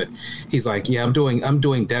beginning of it, he's like, "Yeah, I'm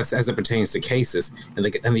doing deaths as it pertains to cases," and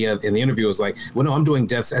the interviewer was like, "Well, no, I'm doing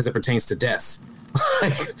deaths as it pertains to deaths."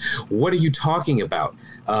 Like, what are you talking about?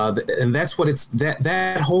 And that's what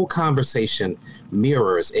that whole conversation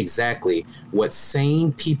mirrors exactly what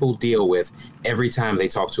sane people deal with every time they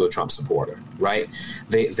talk to a Trump supporter, right?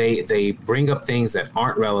 They bring up things that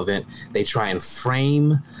aren't relevant. They try and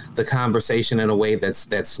frame the conversation in a way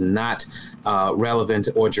that's not relevant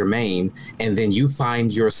or germane, and then you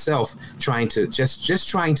find yourself trying to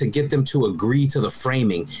trying to get them to agree to the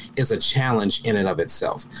framing is a challenge in and of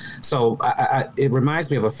itself. So it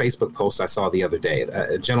reminds me of a Facebook post I saw the other day.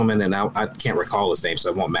 A gentleman, and I can't recall his name, so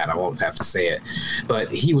it won't matter. I won't have to say it.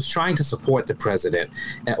 But he was trying to support the president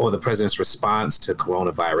or the president's response to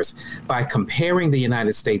coronavirus by comparing the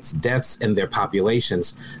United States deaths and their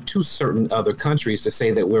populations to certain other countries to say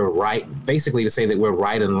that we're right, basically to say that we're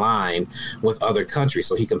right in line with other countries.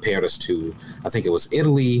 So he compared us to, I think it was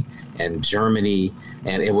Italy and Germany,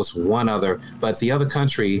 and it was one other, but the other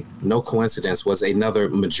country, no coincidence, was another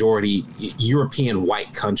majority European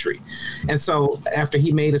white country. And so after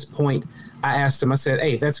he made his point, I asked him, I said,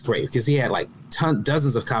 "Hey, that's great," because he had like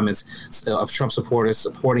dozens of comments of Trump supporters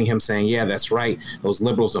supporting him, saying, "Yeah, that's right. Those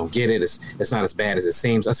liberals don't get it. It's not as bad as it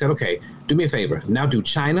seems." I said, "Okay, do me a favor. Now do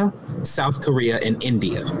China, South Korea, and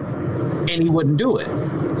India." And he wouldn't do it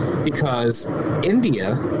because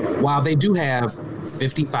India, while they do have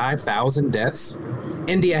 55,000 deaths,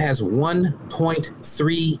 India has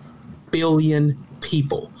 1.3 billion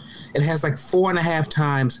people. It has like 4.5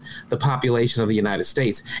 times the population of the United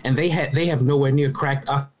States, and they have nowhere near cracked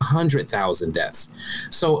 100,000 deaths.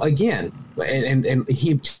 So again, and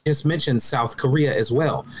he just mentioned South Korea as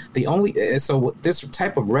well. So this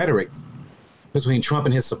type of rhetoric between Trump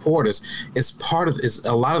and his supporters is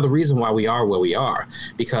a lot of the reason why we are where we are,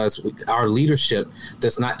 because our leadership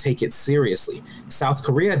does not take it seriously. South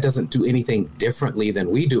Korea doesn't do anything differently than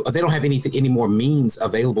we do. They don't have any more means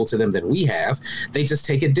available to them than we have. They just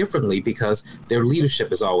take it differently because their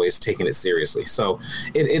leadership is always taking it seriously. So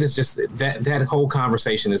it is just that whole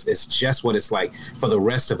conversation is just what it's like for the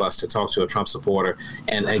rest of us to talk to a Trump supporter.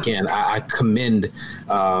 And again, I commend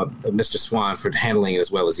Mr. Swan for handling it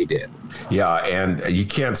as well as he did. Yeah. And you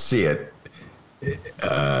can't see it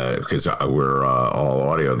because we're all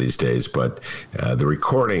audio these days, but the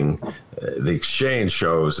recording, the exchange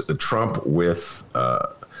shows Trump with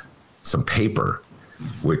some paper,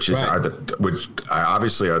 which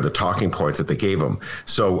obviously are the talking points that they gave him.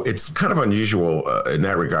 So it's kind of unusual in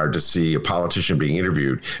that regard to see a politician being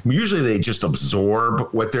interviewed. Usually they just absorb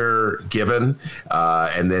what they're given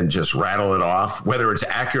and then just rattle it off, whether it's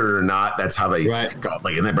accurate or not. That's how they go.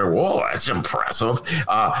 Like, and they're, whoa, that's impressive.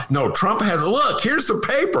 No, Trump has, look, here's the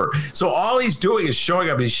paper. So all he's doing is showing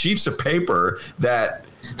up these sheets of paper that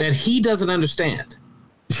he doesn't understand.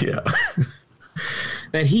 Yeah.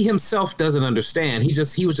 That he himself doesn't understand.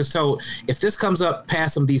 He was just told, if this comes up,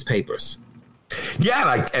 pass him these papers.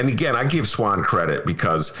 Yeah, and again, I give Swan credit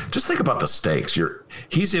because just think about the stakes.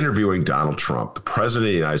 He's interviewing Donald Trump, the president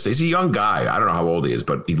of the United States. He's a young guy. I don't know how old he is,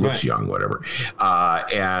 but he looks young, whatever.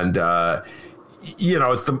 It's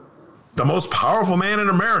the most powerful man in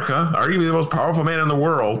America, arguably the most powerful man in the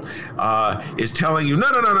world, is telling you,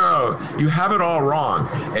 no, you have it all wrong.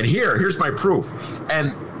 And here's my proof.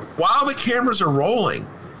 And while the cameras are rolling,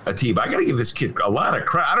 Atiba, I got to give this kid a lot of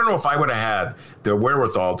credit. I don't know if I would have had the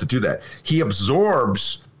wherewithal to do that. He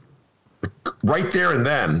absorbs right there and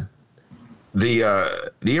then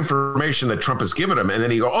the information that Trump has given him, and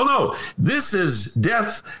then he go, "Oh no, this is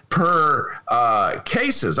death per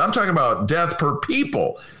cases. I'm talking about death per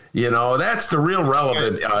people. You know, that's the real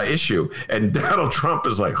relevant issue." And Donald Trump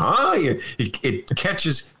is like, "Huh?" It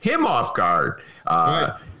catches him off guard.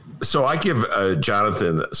 So I give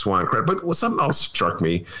Jonathan Swan credit, but something else struck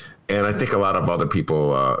me, and I think a lot of other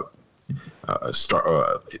people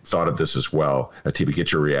thought of this as well. Atiba,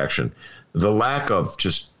 get your reaction. The lack of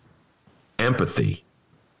just empathy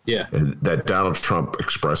that Donald Trump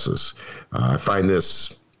expresses. I find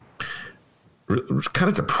this kind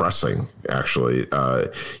of depressing, actually.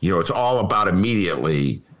 It's all about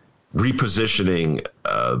immediately repositioning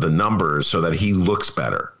the numbers so that he looks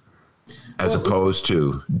better, as opposed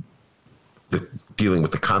to dealing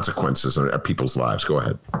with the consequences of people's lives. Go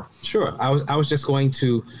ahead. Sure. I was going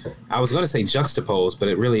to say juxtapose, but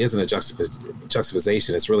it really isn't a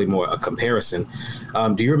juxtaposition. It's really more a comparison.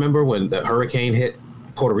 Do you remember when the hurricane hit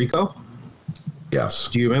Puerto Rico? Yes.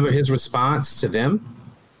 Do you remember his response to them?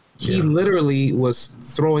 He literally was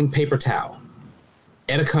throwing paper towel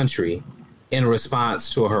at a country in response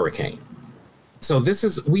to a hurricane. So this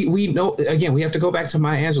is, we know, again, we have to go back to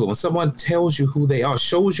Maya Angelou. When someone tells you who they are,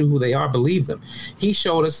 shows you who they are, believe them. He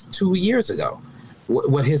showed us 2 years ago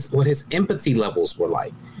what his empathy levels were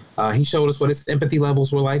like. He showed us what his empathy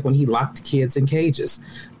levels were like when he locked kids in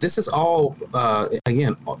cages. This is all,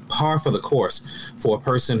 again, par for the course for a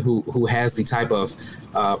person who has the type of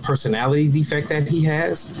personality defect that he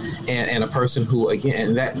has, and a person who,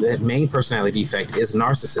 again, that main personality defect is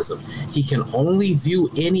narcissism. He can only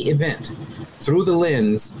view any event through the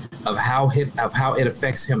lens of how it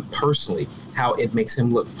affects him personally, how it makes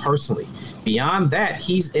him look personally. Beyond that,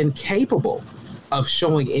 he's incapable of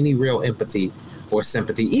showing any real empathy or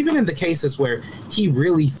sympathy, even in the cases where he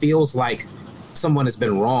really feels like someone has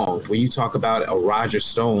been wronged, where you talk about a Roger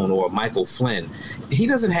Stone or Michael Flynn. He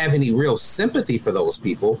doesn't have any real sympathy for those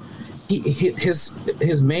people.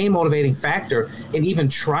 His main motivating factor in even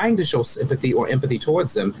trying to show sympathy or empathy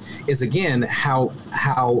towards them is, again, how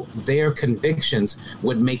their convictions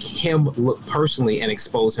would make him look personally and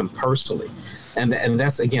expose him personally. And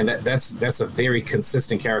that's, again, that's a very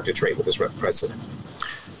consistent character trait with this president.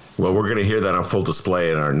 Well, we're going to hear that on full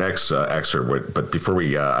display in our next excerpt. But before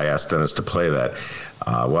I asked Dennis to play that,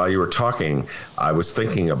 while you were talking, I was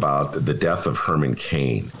thinking about the death of Herman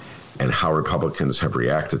Cain and how Republicans have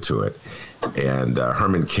reacted to it. And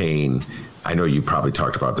Herman Cain, I know you probably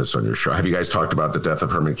talked about this on your show. Have you guys talked about the death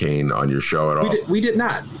of Herman Cain on your show at all? We did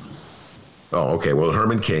not. Oh, okay. Well,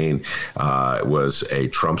 Herman Cain was a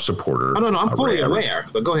Trump supporter. Oh, no, I'm fully aware,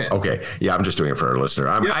 but go ahead. Okay. Yeah, I'm just doing it for our listener.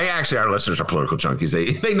 Our listeners are political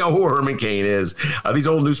junkies. They know who Herman Cain is. These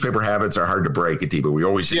old newspaper habits are hard to break, Atiba. We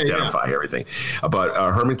always identify everything. But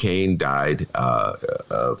Herman Cain died of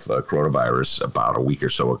coronavirus about a week or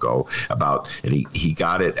so ago. And he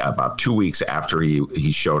got it about 2 weeks after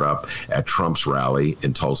he showed up at Trump's rally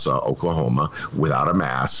in Tulsa, Oklahoma, without a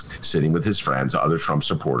mask, sitting with his friends, other Trump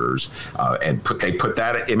supporters, and they put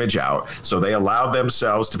that image out. So they allowed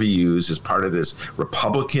themselves to be used as part of this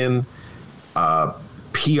Republican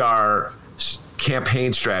PR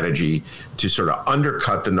campaign strategy to sort of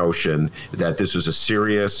undercut the notion that this was a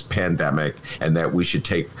serious pandemic and that we should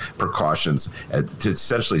take precautions to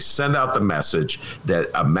essentially send out the message that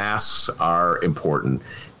masks are important.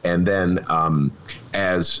 And then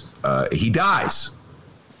as he dies,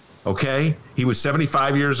 okay, he was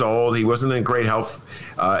 75 years old. He wasn't in great health,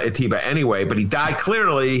 Atiba, anyway, but he died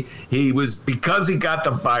clearly. Because he got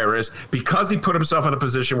the virus, because he put himself in a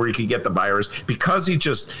position where he could get the virus, because he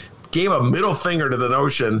just gave a middle finger to the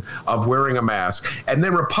notion of wearing a mask. And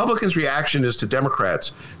then Republicans' reaction is to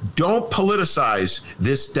Democrats, don't politicize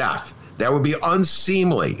this death. That would be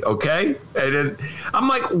unseemly, okay? And then I'm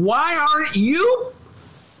like, why aren't you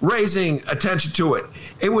raising attention to it?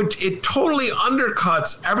 It totally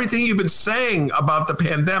undercuts everything you've been saying about the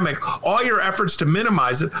pandemic. All your efforts to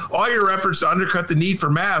minimize it, all your efforts to undercut the need for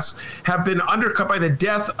masks have been undercut by the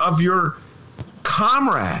death of your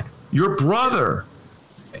comrade, your brother,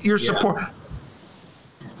 your support.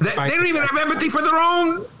 They don't even have empathy for their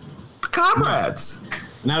own comrades.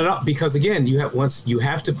 Not at all, because again, you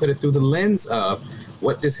have to put it through the lens of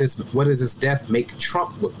what does his death make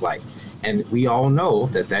Trump look like? And we all know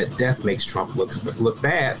that death makes Trump look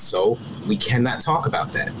bad, so we cannot talk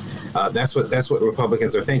about that. That's what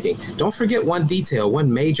Republicans are thinking. Don't forget one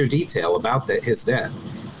major detail about his death.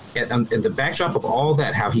 And the backdrop of all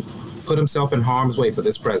that, how he put himself in harm's way for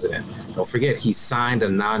this president. Don't forget, he signed a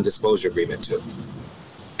non-disclosure agreement too,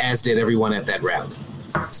 as did everyone at that rally.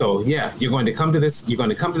 So yeah, you're going to come to this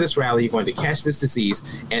rally, you're going to catch this disease,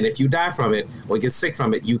 and if you die from it or get sick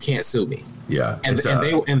from it, you can't sue me. Yeah. And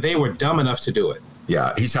they were dumb enough to do it.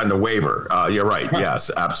 Yeah, he signed a waiver. You're right.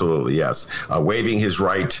 Yes, absolutely. Yes. Waiving his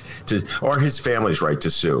right to, or his family's right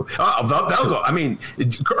to sue. They'll go. I mean,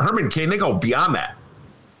 Herman Cain, they go beyond that.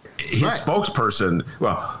 His spokesperson,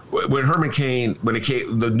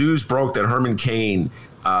 when the news broke that Herman Cain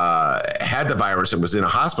had the virus and was in a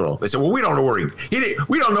hospital, they said, well, we don't know where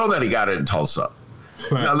we don't know that he got it in Tulsa.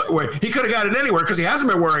 Right. Now, he could have got it anywhere because he hasn't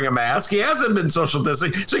been wearing a mask. He hasn't been social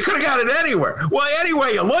distancing, so he could have got it anywhere. Well, any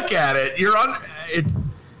way you look at it,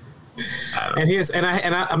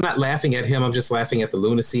 I'm not laughing at him. I'm just laughing at the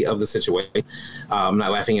lunacy of the situation. I'm not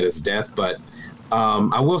laughing at his death, but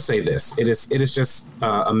I will say this: it is just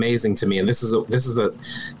amazing to me, and this is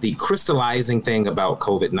the crystallizing thing about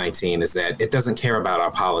COVID-19 is that it doesn't care about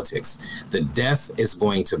our politics. The death is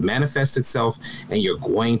going to manifest itself, and you're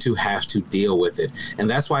going to have to deal with it, and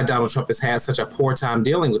that's why Donald Trump has had such a poor time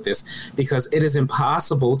dealing with this, because it is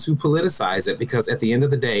impossible to politicize it. Because at the end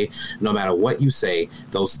of the day, no matter what you say,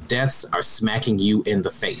 those deaths are smacking you in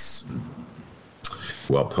the face.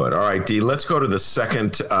 Well put. All right, Dee, let's go to the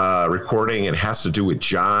second recording. It has to do with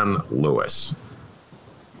John Lewis.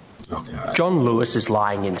 Okay. John Lewis is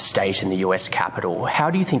lying in state in the U.S. Capitol. How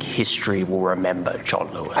do you think history will remember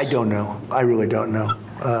John Lewis? I don't know. I really don't know.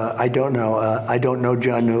 I don't know. I don't know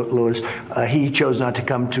John Lewis. He chose not to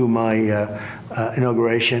come to my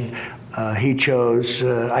inauguration. He chose.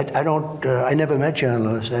 I never met John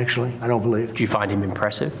Lewis, actually. I don't believe. Do you find him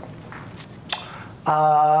impressive?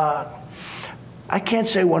 I can't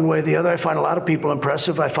say one way or the other. I find a lot of people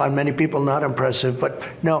impressive. I find many people not impressive. But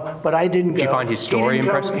I didn't go. Do you find his story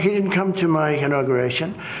impressive? He didn't come to my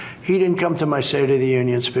inauguration. He didn't come to my State of the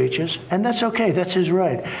Union speeches. And that's okay. That's his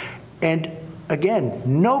right. And again,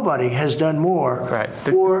 nobody has done more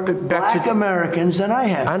for black Americans than I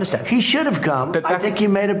have. I understand. He should have come. I think he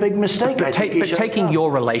made a big mistake. But taking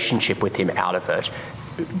your relationship with him out of it,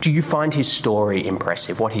 do you find his story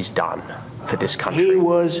impressive, what he's done for this country? He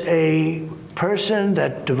was a person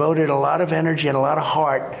that devoted a lot of energy and a lot of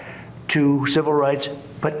heart to civil rights,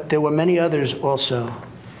 but there were many others also.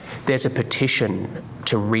 There's a petition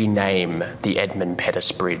to rename the Edmund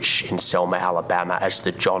Pettus Bridge in Selma, Alabama as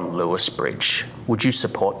the John Lewis Bridge. Would you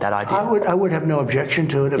support that idea? I would have no objection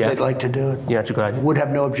to it if they'd like to do it. Yeah, that's a good idea. Would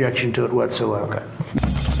have no objection to it whatsoever. Okay.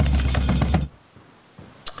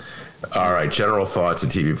 All right, general thoughts,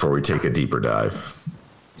 Atiba, before we take a deeper dive.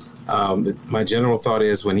 My general thought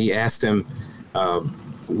is when he asked him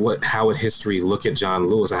how would history look at John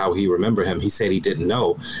Lewis or how he remember him, he said he didn't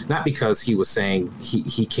know, not because he was saying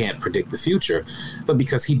he can't predict the future, but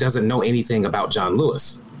because he doesn't know anything about John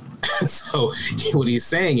Lewis. So what he's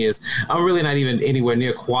saying is, I'm really not even anywhere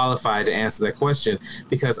near qualified to answer that question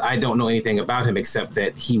because I don't know anything about him except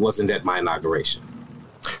that he wasn't at my inauguration.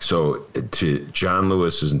 So to John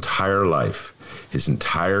Lewis's entire life, his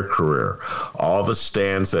entire career, all the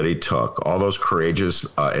stands that he took, all those courageous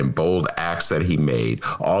and bold acts that he made,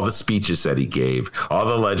 all the speeches that he gave, all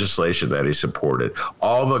the legislation that he supported,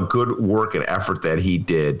 all the good work and effort that he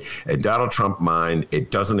did, in Donald Trump's mind,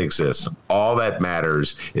 it doesn't exist. All that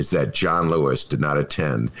matters is that John Lewis did not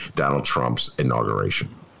attend Donald Trump's inauguration.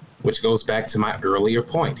 Which goes back to my earlier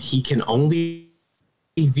point. He can only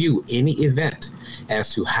view any event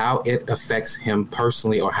as to how it affects him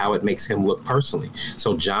personally or how it makes him look personally.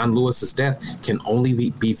 So John Lewis's death can only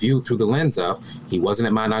be viewed through the lens of he wasn't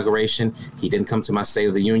at my inauguration, he didn't come to my State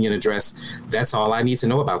of the Union address. That's all I need to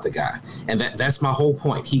know about the guy, and that's my whole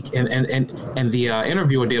point. He and the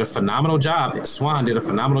interviewer did a phenomenal job. Swan did a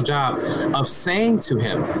phenomenal job of saying to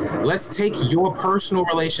him, "Let's take your personal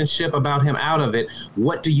relationship about him out of it.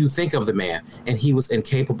 What do you think of the man?" And he was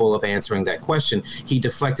incapable of answering that question. He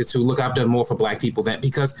deflected to, look, I've done more for black people than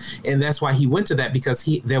and that's why he went to that, because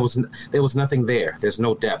there was nothing there. There's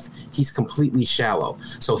no depth. He's completely shallow.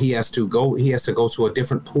 So he has to go to a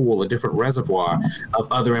different pool, a different reservoir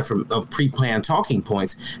of pre-planned talking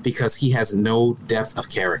points, because he has no depth of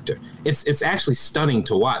character. It's actually stunning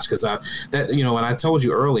to watch, because and I told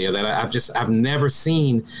you earlier that I've never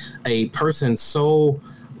seen a person so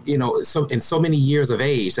in so many years of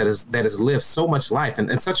age that has lived so much life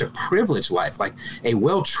and such a privileged life, like a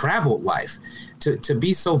well-traveled life, to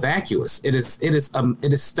be so vacuous. It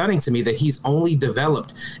is stunning to me that he's only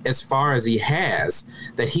developed as far as he has,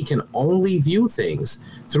 that he can only view things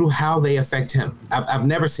through how they affect him. I've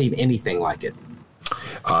never seen anything like it.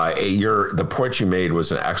 The point you made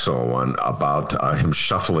was an excellent one about him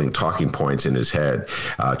shuffling talking points in his head,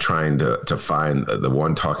 trying to find the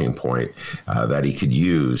one talking point that he could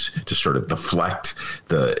use to sort of deflect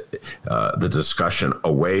the discussion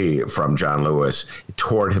away from John Lewis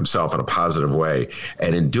toward himself in a positive way.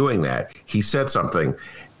 And in doing that, he said something.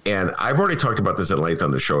 And I've already talked about this at length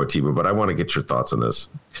on the show, Atiba, but I want to get your thoughts on this.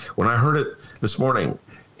 When I heard it this morning,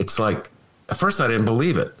 it's like, at first I didn't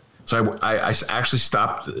believe it. So I actually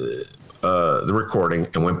stopped the recording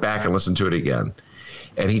and went back and listened to it again.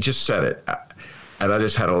 And he just said it. And I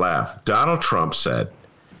just had to laugh. Donald Trump said,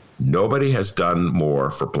 "Nobody has done more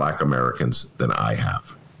for black Americans than I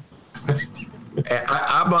have." And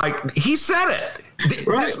I'm like, he said it.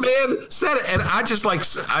 Right. This man said it. And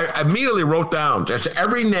I immediately wrote down just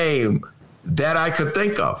every name that I could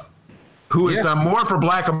think of who has done more for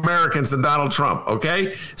black Americans than Donald Trump,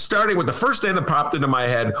 okay? Starting with the first name that popped into my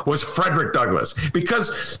head was Frederick Douglass,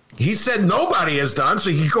 because he said nobody has done, so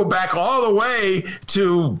he could go back all the way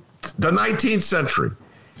to the 19th century.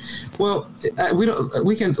 Well,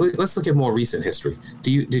 let's look at more recent history.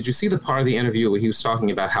 Did you see the part of the interview where he was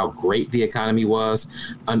talking about how great the economy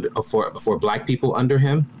was for black people under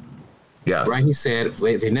him? Yes. Right. He said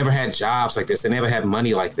they never had jobs like this. They never had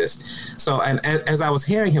money like this. So, and as I was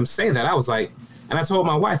hearing him say that, I was like, and I told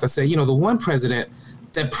my wife, I said, the one president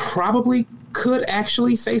that probably could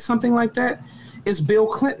actually say something like that is Bill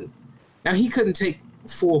Clinton. Now, he couldn't take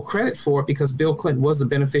full credit for it because Bill Clinton was the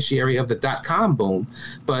beneficiary of the .com boom,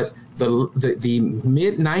 but the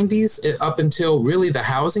mid 90s up until really the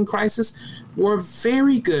housing crisis were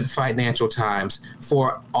very good financial times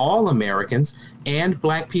for all Americans and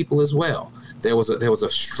Black people as well. There was a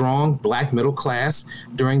strong Black middle class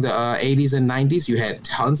during the 80s and 90s. You had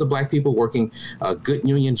tons of Black people working good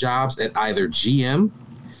union jobs at either GM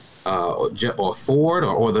or Ford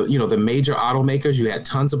or the major automakers. You had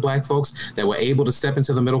tons of Black folks that were able to step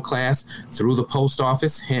into the middle class through the post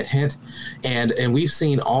office, hint, hint. And we've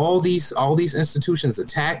seen all these institutions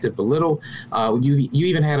attacked and belittled. You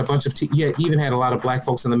even had a bunch of you even had a lot of Black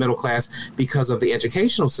folks in the middle class because of the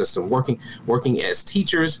educational system, working as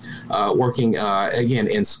teachers, working again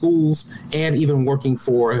in schools, and even working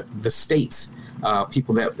for the states.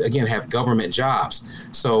 People that, again, have government jobs.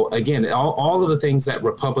 So, again, all of the things that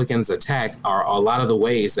Republicans attack are a lot of the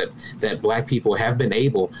ways that Black people have been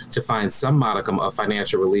able to find some modicum of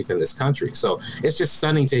financial relief in this country. So it's just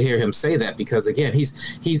stunning to hear him say that because, again,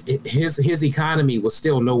 his economy was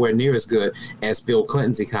still nowhere near as good as Bill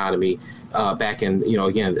Clinton's economy back in,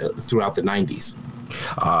 again, throughout the 90s.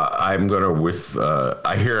 I'm going to,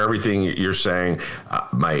 I hear everything you're saying.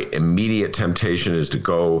 My immediate temptation is to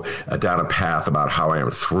go down a path about how I am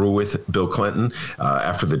through with Bill Clinton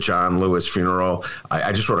after the John Lewis funeral.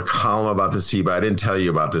 I just wrote a column about this, T, but I didn't tell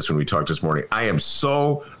you about this when we talked this morning. I am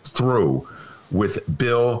so through with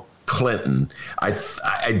Bill Clinton. I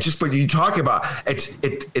just, when you talk about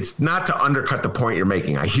it's not to undercut the point you're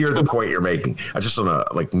making. I hear the point you're making. I just want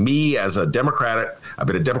to, like, me as a Democrat, I've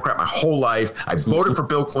been a Democrat my whole life. I voted for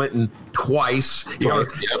Bill Clinton twice, but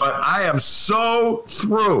I am so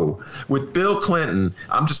through with Bill Clinton.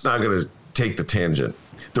 I'm just not going to take the tangent.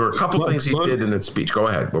 There were a couple things he did in that speech. Go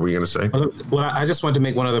ahead. What were you going to say? Well, I just wanted to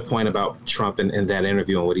make one other point about Trump in that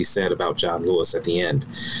interview and what he said about John Lewis at the end.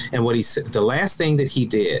 And what he said, the last thing that he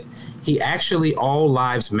did, he actually all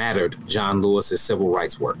lives mattered John Lewis's civil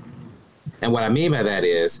rights work. And what I mean by that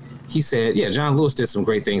is he said, yeah, John Lewis did some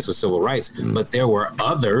great things with civil rights, but there were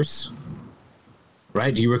others.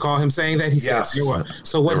 Right? Do you recall him saying that? He said there were.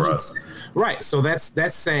 So what he's right. So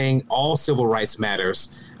that's saying all civil rights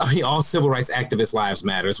matters. I mean, all civil rights activists' lives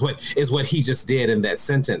matters. What he just did in that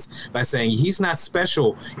sentence by saying he's not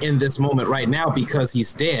special in this moment right now because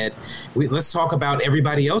he's dead. Let's talk about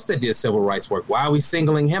everybody else that did civil rights work. Why are we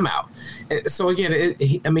singling him out? So again,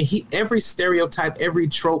 every stereotype, every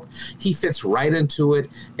trope, he fits right into it.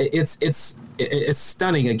 It's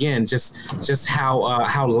stunning, again, just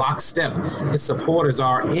how lockstep his supporters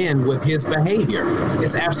are in with his behavior.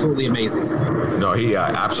 It's absolutely amazing to me. No, he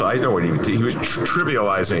absolutely. I know what he was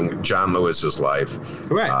trivializing John Lewis's life,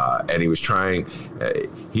 right? And he was trying.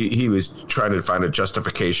 He was trying to find a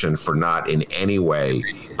justification for not in any way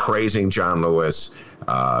praising John Lewis.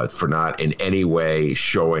 For not in any way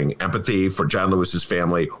showing empathy for John Lewis's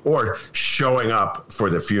family or showing up for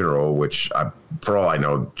the funeral, which, for all I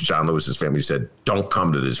know, John Lewis's family said, don't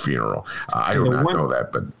come to this funeral. I do not know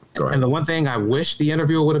that, but go ahead. And the one thing I wish the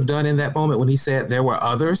interviewer would have done in that moment when he said there were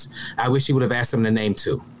others, I wish he would have asked him to name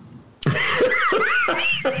two.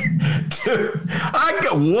 I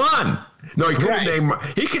got one. No, he couldn't name.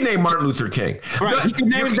 He can name Martin Luther King. Right, no, he can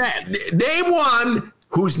name that. Name one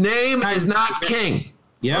whose name is not King.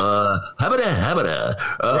 Yeah.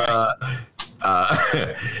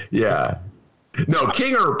 Yeah. No,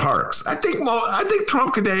 King or Parks. I think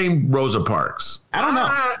Trump could name Rosa Parks. I don't know.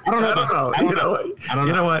 You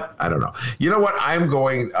know what? I don't know. You know what? I'm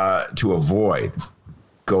going to avoid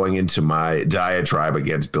going into my diatribe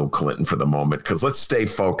against Bill Clinton for the moment, because let's stay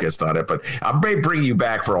focused on it. But I may bring you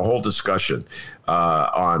back for a whole discussion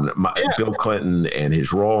on Bill Clinton and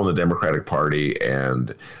his role in the Democratic Party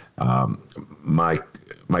and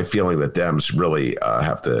my feeling that Dems really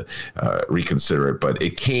have to reconsider it. But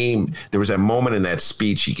there was that moment in that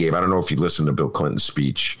speech he gave. I don't know if you listened to Bill Clinton's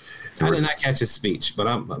speech. I did not catch his speech, but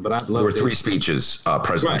I'd love to. There were three speeches,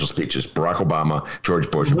 presidential speeches: Barack Obama, George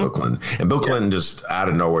Bush, and Bill Clinton. And Bill Clinton just out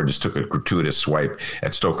of nowhere just took a gratuitous swipe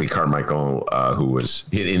at Stokely Carmichael, who was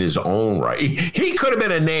in his own right. He could have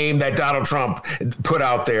been a name that Donald Trump put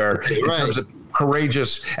out there in terms of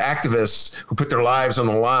courageous activists who put their lives on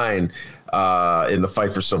the line in the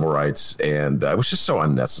fight for civil rights. And it was just so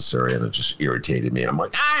unnecessary, and it just irritated me. And I'm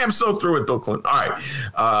like, I am so through with Bill Clinton. All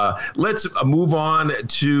right, let's move on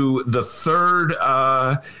to the third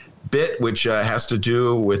bit, which has to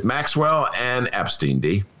do with Maxwell and Epstein,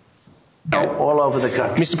 D. all over the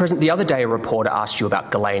country. Mr. President, the other day a reporter asked you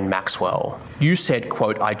about Ghislaine Maxwell. You said,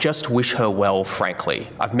 quote, "I just wish her well, frankly.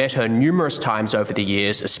 I've met her numerous times over the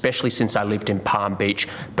years, especially since I lived in Palm Beach,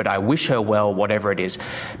 but I wish her well, whatever it is."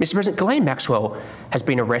 Mr. President, Ghislaine Maxwell has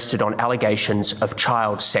been arrested on allegations of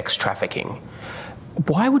child sex trafficking.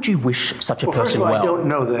 Why would you wish such a person well? First of all, I don't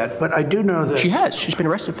know that, but I do know that. She has. She's been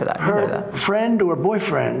arrested for that. Her you know that. friend or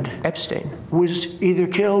boyfriend, Epstein, was either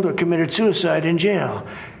killed or committed suicide in jail.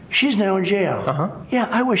 She's now in jail. Yeah,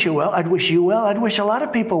 I wish her well. I'd wish you well. I'd wish a lot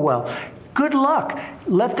of people well. Good luck.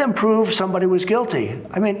 Let them prove somebody was guilty.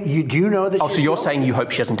 I mean, do you know that? Oh, so you're saying you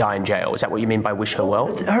hope she doesn't die in jail? Is that what you mean by wish her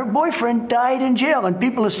well? Her boyfriend died in jail, and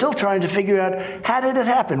people are still trying to figure out, how did it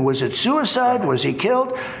happen? Was it suicide? Was he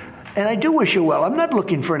killed? And I do wish her well. I'm not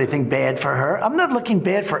looking for anything bad for her. I'm not looking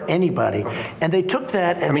bad for anybody. And they took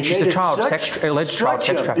that and she's a alleged child sex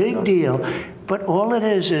trafficking. Big deal. But all it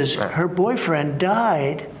is her boyfriend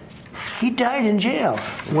died. He died in jail.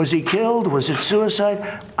 Was he killed? Was it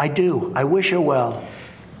suicide? I do. I wish her well.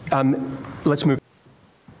 Let's move.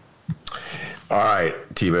 All right,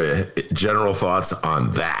 Atiba, general thoughts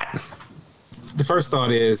on that. The first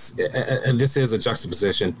thought is, and this is a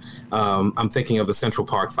juxtaposition, I'm thinking of the Central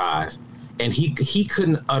Park Five, and he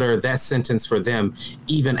couldn't utter that sentence for them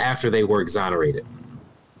even after they were exonerated.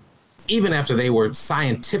 Even after they were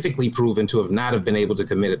scientifically proven to not have been able to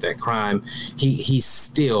commit that crime, he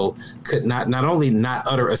still could not only not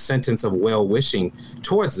utter a sentence of well-wishing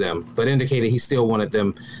towards them, but indicated he still wanted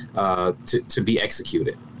them to be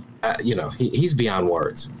executed. He's beyond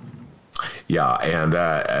words. Yeah, and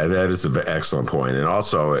that is an excellent point. And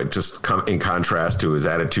also, just in contrast to his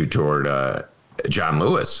attitude toward John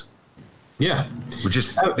Lewis. Yeah. Which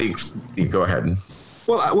is, go ahead.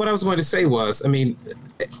 Well, what I was going to say was, I mean,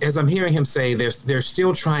 as I'm hearing him say they're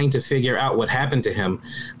still trying to figure out what happened to him,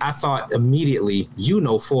 I thought immediately,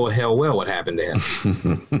 full hell well what happened to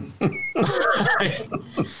him.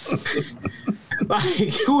 Like,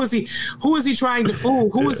 who is he trying to fool?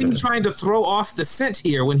 Who is he trying to throw off the scent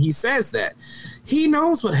here when he says that? He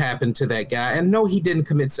knows what happened to that guy, and no, he didn't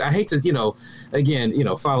commit. I hate to,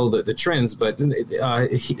 follow the trends, but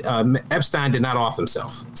Epstein did not off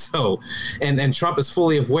himself. So, and Trump is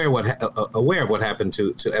fully aware of what happened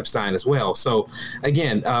to Epstein as well. So,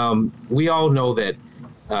 again, we all know that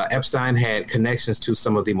Epstein had connections to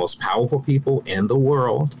some of the most powerful people in the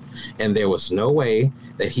world, and there was no way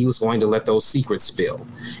that he was going to let those secrets spill.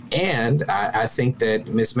 And I think that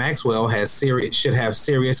Ms. Maxwell should have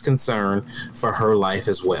serious concern for her life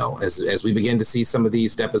as well. As we begin to see some of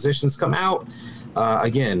these depositions come out,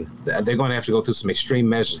 again, they're going to have to go through some extreme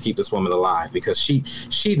measures to keep this woman alive, because she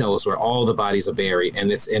knows where all the bodies are buried,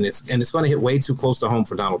 and it's going to hit way too close to home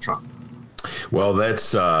for Donald Trump. Well,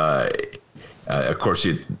 that's. Of course,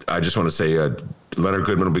 I just want to say Leonard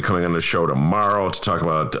Goodman will be coming on the show tomorrow to talk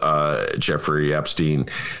about Jeffrey Epstein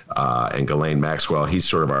and Ghislaine Maxwell. He's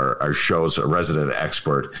sort of our show's resident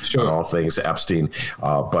expert on all things Epstein.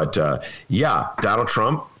 But Donald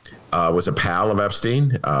Trump was a pal of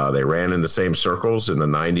Epstein. They ran in the same circles in the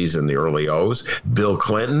 90s and the early O's. Bill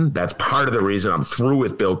Clinton, that's part of the reason I'm through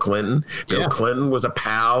with Bill Clinton. Bill Clinton was a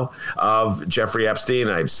pal of Jeffrey Epstein.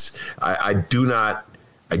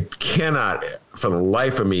 I cannot, for the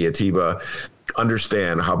life of me, Atiba,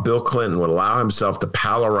 understand how Bill Clinton would allow himself to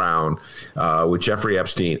pal around with Jeffrey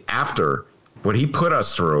Epstein after what he put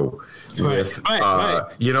us through.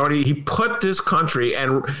 He put this country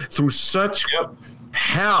and through such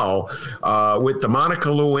hell with the Monica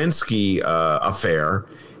Lewinsky affair.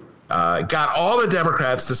 Got all the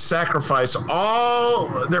Democrats to sacrifice all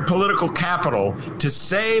their political capital to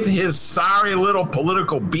save his sorry little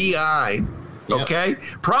political behind. Okay,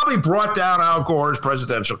 probably brought down Al Gore's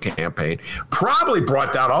presidential campaign, probably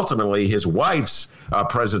brought down ultimately his wife's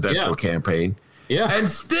presidential campaign. Yeah. And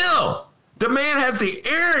still, the man has the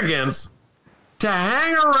arrogance to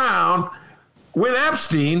hang around with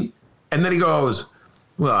Epstein. And then he goes,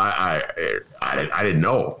 well, I didn't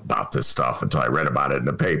know about this stuff until I read about it in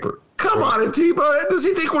the paper. Come on, Atiba. Does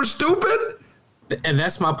he think we're stupid? And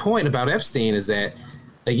that's my point about Epstein is that,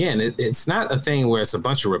 again, it's not a thing where it's a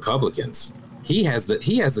bunch of Republicans. He has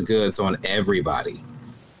the goods on everybody.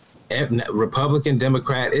 Republican,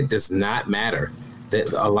 Democrat, it does not matter.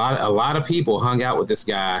 That a lot of people hung out with this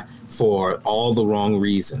guy for all the wrong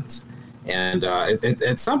reasons. And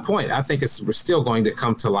at some point, I think we're still going to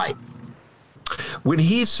come to light. When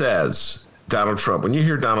he says, Donald Trump, when you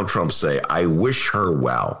hear Donald Trump say, I wish her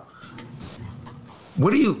well,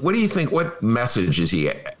 what do you think? What message is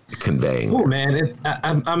he conveying? Oh, man,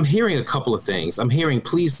 I'm hearing a couple of things. I'm hearing,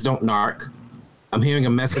 please don't narc. I'm hearing a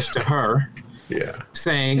message to her.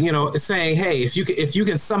 saying, hey, if you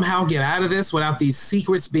can somehow get out of this without these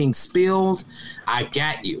secrets being spilled, I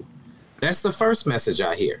got you. That's the first message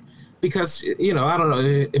I hear. Because, I don't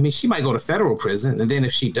know. I mean, she might go to federal prison, and then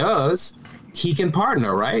if she does, he can pardon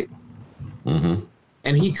her, right? Mm-hmm.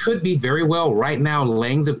 And he could be very well right now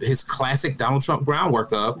laying his classic Donald Trump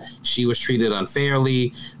groundwork of she was treated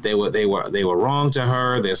unfairly. They were wrong to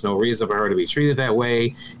her. There's no reason for her to be treated that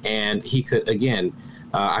way. And he could, again,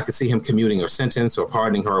 I could see him commuting her sentence or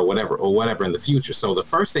pardoning her or whatever in the future. So the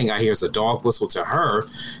first thing I hear is a dog whistle to her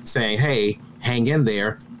saying, hey, hang in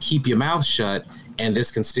there, keep your mouth shut, and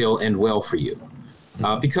this can still end well for you.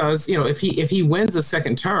 Because, if he wins a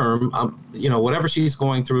second term, whatever she's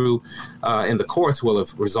going through in the courts will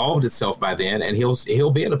have resolved itself by then, and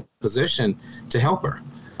he'll be in a position to help her.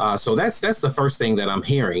 So that's the first thing that I'm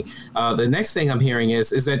hearing. The next thing I'm hearing is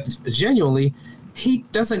that genuinely he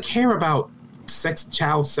doesn't care about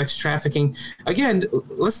child sex trafficking. Again,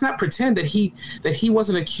 let's not pretend that he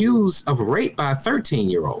wasn't accused of rape by a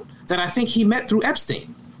 13-year-old that I think he met through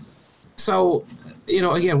Epstein. So,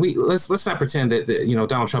 again, let's not pretend that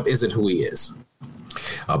Donald Trump isn't who he is.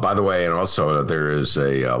 By the way, and also there is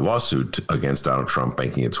a lawsuit against Donald Trump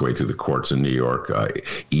making its way through the courts in New York.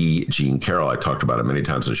 Jean Carroll, I talked about it many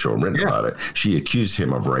times on the show and written about it. She accused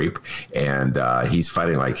him of rape, and he's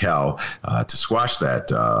fighting like hell to squash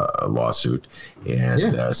that lawsuit.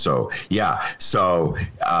 And so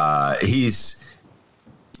he's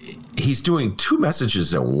doing two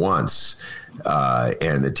messages at once.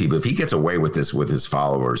 And Atiba, if he gets away with this with his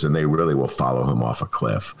followers, and they really will follow him off a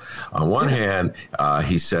cliff. On one hand,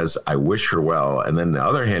 he says, I wish her well. And then on the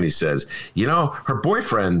other hand, he says, her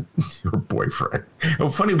boyfriend, a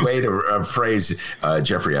funny way to phrase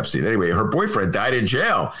Jeffrey Epstein. Anyway, her boyfriend died in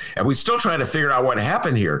jail, and we're still trying to figure out what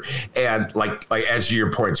happened here. And like as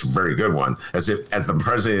your point's a very good one, as the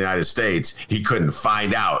president of the United States, he couldn't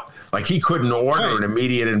find out. Like he couldn't order an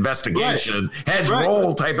immediate investigation, heads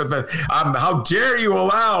roll type of thing. How dare you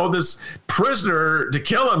allow this prisoner to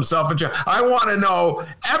kill himself in jail? I want to know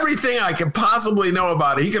everything I can possibly know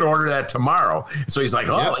about it. He could order that tomorrow. So he's like,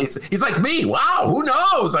 he's like me. Wow, who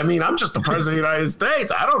knows? I mean, I'm just the president of the United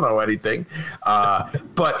States. I don't know anything.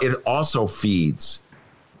 But it also feeds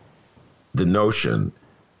the notion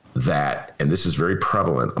that, and this is very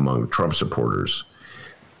prevalent among Trump supporters,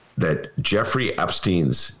 that Jeffrey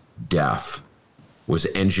Epstein's death was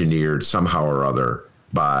engineered somehow or other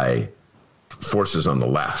by forces on the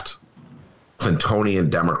left,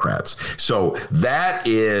 Clintonian Democrats. So that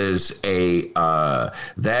is a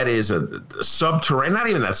subterranean, not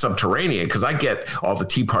even that subterranean, because I get all the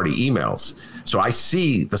Tea Party emails. So I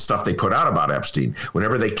see the stuff they put out about Epstein.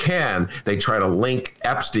 Whenever they can, they try to link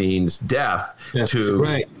Epstein's death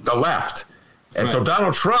to the left. And so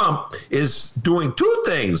Donald Trump is doing two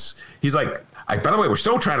things. He's like, by the way, we're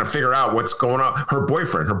still trying to figure out what's going on. Her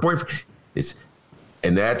boyfriend is,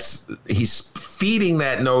 and he's feeding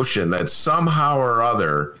that notion that somehow or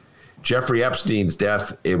other, Jeffrey Epstein's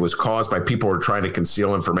death, it was caused by people who are trying to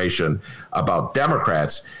conceal information about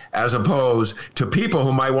Democrats, as opposed to people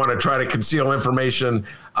who might want to try to conceal information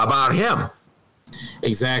about him.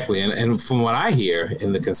 Exactly. And from what I hear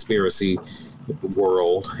in the conspiracy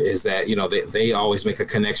world is that, they always make a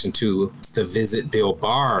connection to the visit Bill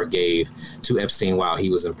Barr gave to Epstein while he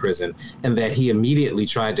was in prison, and that he immediately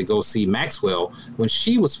tried to go see Maxwell when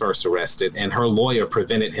she was first arrested, and her lawyer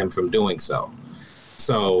prevented him from doing so.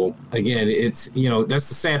 So again, it's, that's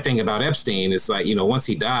the sad thing about Epstein. It's like, once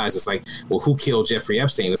he dies, it's like, well, who killed Jeffrey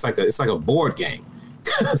Epstein? It's like a board game.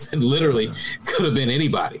 It literally could have been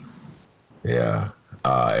anybody. Yeah.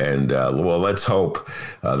 Well, let's hope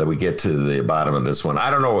that we get to the bottom of this one. I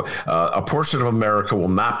don't know. A portion of America will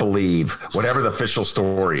not believe whatever the official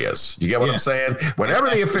story is. You get what I'm saying? Whatever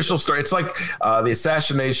the official story, it's like the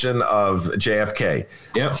assassination of JFK.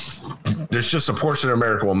 Yep. There's just a portion of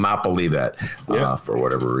America will not believe that for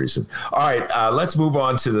whatever reason. All right, let's move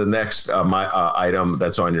on to the next item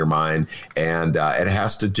that's on your mind, and it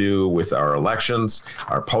has to do with our elections,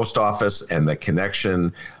 our post office, and the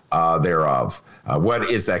connection thereof. What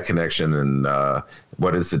is that connection, and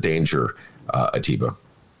what is the danger, Atiba?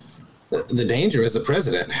 The danger is the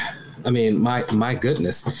president. I mean, my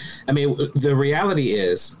goodness. I mean, the reality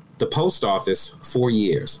is the post office for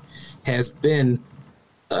years has been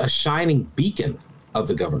a shining beacon of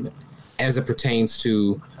the government as it pertains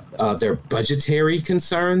to their budgetary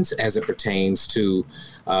concerns, as it pertains to,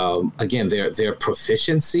 again, their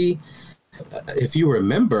proficiency. If you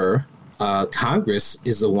remember, Congress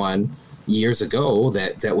is the one years ago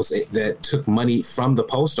that took money from the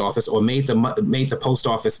post office or made the post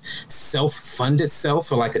office self-fund itself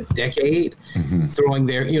for like a decade, throwing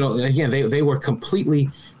their, again, they were completely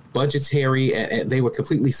budgetary and they were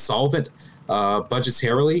completely solvent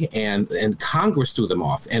budgetarily, and Congress threw them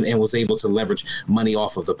off and was able to leverage money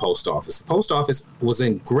off of the post office. The post office was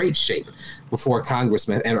in great shape before Congress,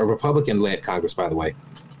 and a Republican-led Congress, by the way,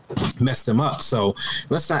 messed them up. So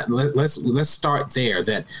let's start there.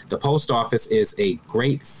 That the post office is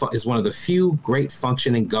is one of the few great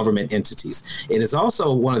functioning government entities. It is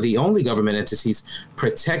also one of the only government entities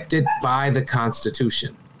protected by the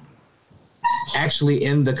Constitution. Actually,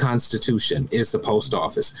 in the Constitution is the post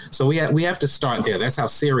office. So we have to start there. That's how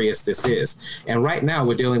serious this is. And right now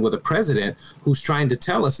we're dealing with a president who's trying to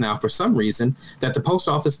tell us now, for some reason, that the post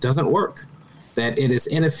office doesn't work, that it is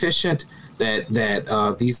inefficient, that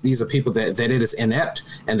these are people that it is inept,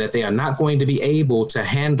 and that they are not going to be able to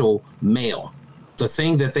handle mail. The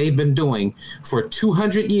thing that they've been doing for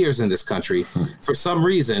 200 years in this country, for some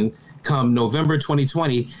reason, come November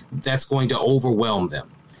 2020, that's going to overwhelm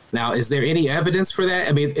them. Now, is there any evidence for that?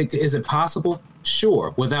 I mean, is it possible?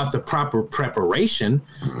 Sure, without the proper preparation.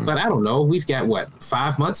 But I don't know. We've got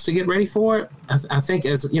 5 months to get ready for it. I think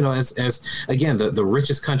as again, the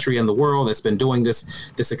richest country in the world that's been doing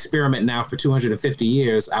this experiment now for 250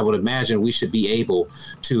 years, I would imagine we should be able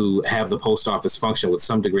to have the post office function with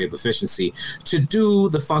some degree of efficiency to do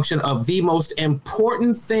the function of the most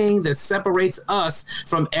important thing that separates us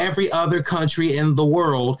from every other country in the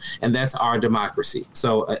world, and that's our democracy.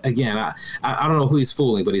 So again, I don't know who he's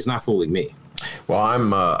fooling, but he's not fooling me. Well,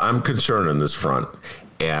 I'm concerned on this front,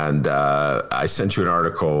 and I sent you an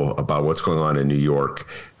article about what's going on in New York.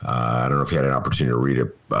 I don't know if you had an opportunity to read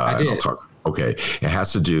it. I did. Okay. It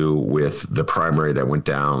has to do with the primary that went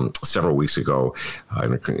down several weeks ago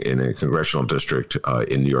in a congressional district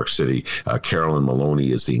in New York City. Carolyn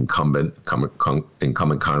Maloney is the incumbent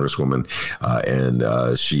congresswoman,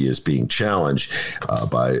 and she is being challenged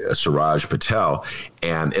by Suraj Patel.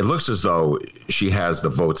 And it looks as though she has the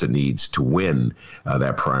votes it needs to win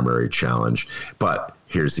that primary challenge. But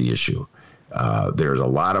here's the issue. There's a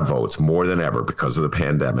lot of votes, more than ever, because of the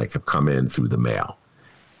pandemic, have come in through the mail.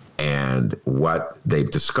 And what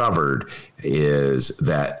they've discovered is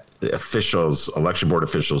that the election board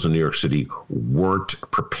officials in New York City weren't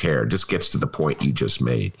prepared. This gets to the point you just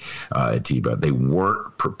made, Atiba. They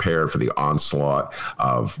weren't prepared for the onslaught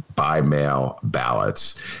of by-mail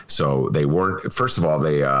ballots. So they weren't, first of all,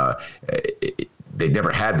 they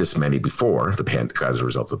never had this many before as a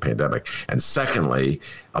result of the pandemic. And secondly,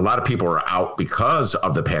 a lot of people are out because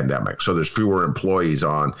of the pandemic. So there's fewer employees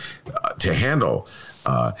on to handle.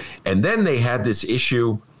 And then they had this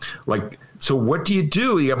issue, so what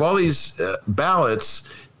do? You have all these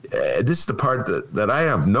ballots. This is the part that I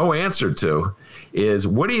have no answer to, is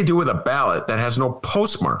what do you do with a ballot that has no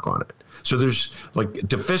postmark on it? So there's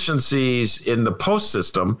deficiencies in the post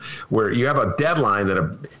system where you have a deadline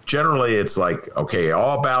that generally it's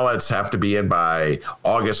all ballots have to be in by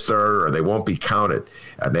August 3rd or they won't be counted.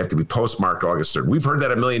 And they have to be postmarked August 3rd. We've heard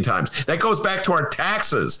that a million times. That goes back to our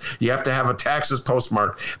taxes. You have to have a taxes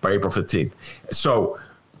postmarked by April 15th. So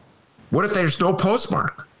what if there's no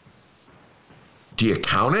postmark? Do you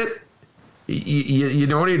count it? Do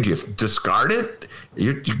you discard it?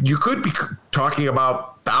 You could be talking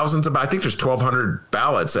about thousands of, I think there's 1,200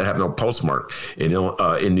 ballots that have no postmark in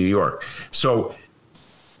New York. So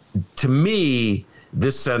to me,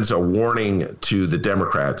 this sends a warning to the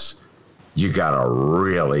Democrats. You got to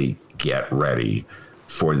really get ready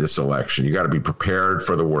for this election. You got to be prepared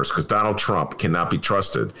for the worst, because Donald Trump cannot be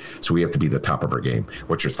trusted. So we have to be the top of our game.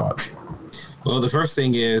 What's your thoughts? Well, the first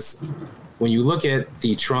thing is, when you look at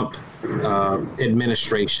the Trump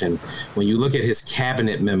administration, when you look at his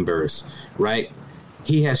cabinet members, right,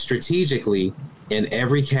 he has strategically, in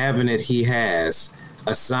every cabinet he has,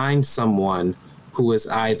 assigned someone who is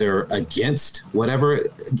either against whatever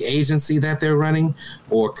agency that they're running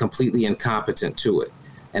or completely incompetent to it.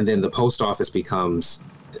 And then the post office becomes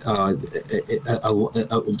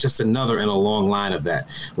just another in a long line of that.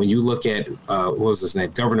 When you look at, what was his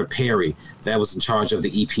name? Governor Perry, that was in charge of the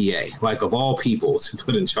EPA, of all people to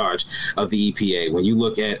put in charge of the EPA. When you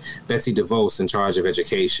look at Betsy DeVos in charge of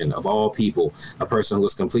education, of all people, a person who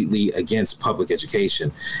was completely against public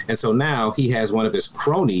education. And so now he has one of his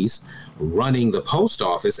cronies running the post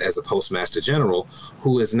office as the postmaster general,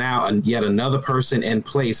 who is now yet another person in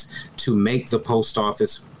place to make the post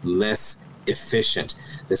office less efficient.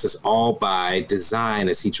 This is all by design,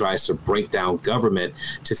 as he tries to break down government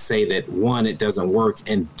to say that, one, it doesn't work,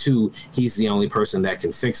 and two, he's the only person that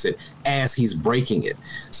can fix it as he's breaking it.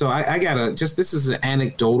 So I gotta this is an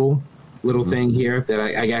anecdotal little thing here that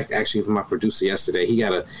I got actually from my producer yesterday. He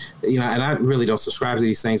got and I really don't subscribe to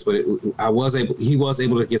these things, but he was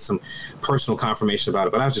able to get some personal confirmation about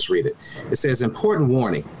it, but I'll just read it. It says, important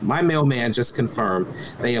warning. My mailman just confirmed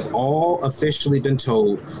they have all officially been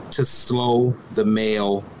told to slow the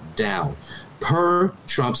mail down, per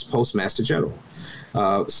Trump's Postmaster General.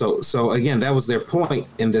 So again, that was their point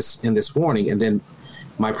in this warning. And then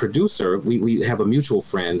my producer, we have a mutual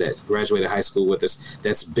friend that graduated high school with us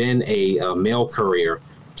that's been a mail courier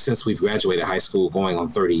since we've graduated high school, going on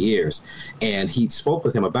 30 years. And he spoke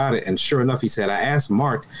with him about it. And sure enough, he said, I asked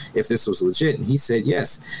Mark if this was legit. And he said,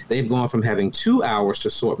 yes, they've gone from having 2 hours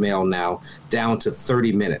to sort mail now down to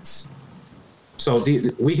 30 minutes. So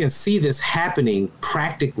we can see this happening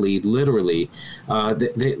practically, literally.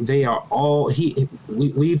 They are all,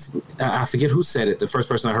 I forget who said it, the first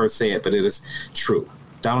person I heard say it, but it is true.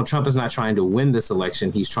 Donald Trump is not trying to win this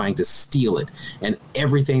election. He's trying to steal it. And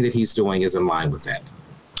everything that he's doing is in line with that,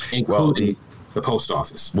 including the post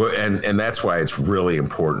office. Well, and that's why it's really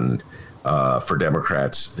important for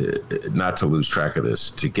Democrats not to lose track of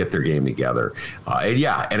this, to get their game together.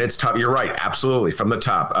 And it's tough. You're right. Absolutely. From the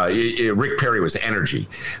top. Rick Perry was energy.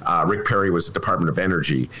 Rick Perry was the Department of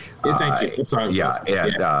Energy. Thank you. I'm sorry.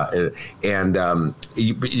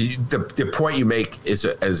 The point you make is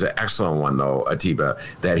an excellent one, though, Atiba,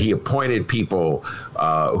 that he appointed people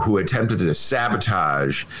who attempted to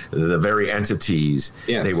sabotage the very entities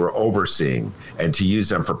they were overseeing and to use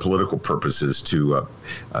them for political purposes to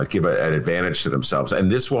give an advantage to themselves.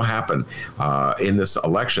 And this will happen in this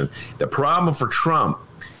election. The problem for Trump,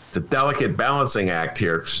 it's a delicate balancing act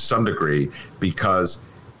here to some degree, because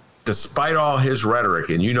despite all his rhetoric,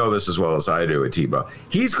 and you know this as well as I do, Atiba,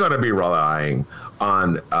 he's going to be relying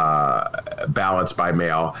on ballots by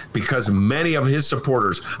mail, because many of his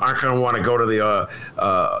supporters aren't going to want to go to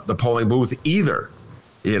the polling booth either.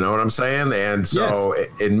 You know what I'm saying? And so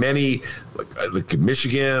in many, like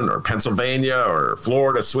Michigan or Pennsylvania or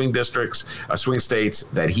Florida swing districts, swing states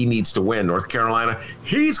that he needs to win, North Carolina,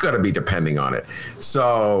 he's going to be depending on it.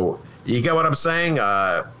 So you get what I'm saying?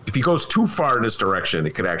 If he goes too far in this direction,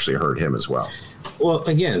 it could actually hurt him as well. Well,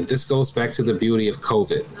 again, this goes back to the beauty of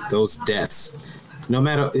COVID, those deaths. No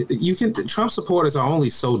matter, Trump supporters are only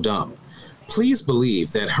so dumb. Please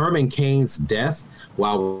believe that Herman Cain's death,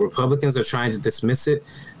 while Republicans are trying to dismiss it,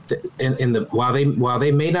 while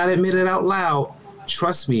they may not admit it out loud,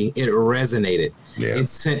 trust me, it resonated. Yeah. It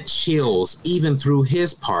sent chills even through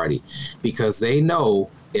his party, because they know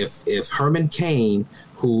if Herman Cain,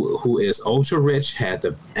 who is ultra rich, had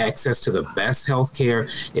the access to the best health care,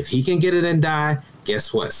 if he can get it and die,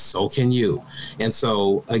 guess what? So can you. And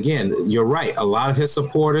so, again, you're right. A lot of his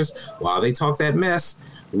supporters, while they talk that mess,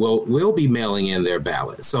 will be mailing in their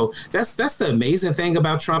ballot. So that's the amazing thing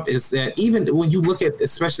about Trump, is that even when you look at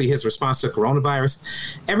especially his response to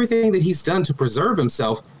coronavirus, everything that he's done to preserve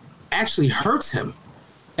himself actually hurts him.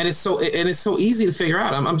 And it's so easy to figure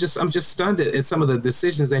out. I'm just stunned at some of the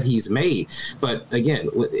decisions that he's made. But again,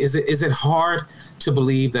 is it hard to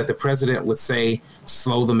believe that the president would say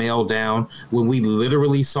slow the mail down when we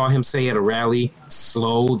literally saw him say at a rally,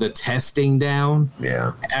 slow the testing down?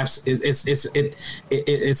 Yeah,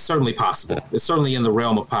 it's certainly possible. It's certainly in the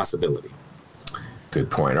realm of possibility. Good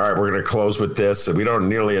point. All right, we're going to close with this. We don't have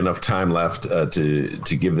nearly enough time left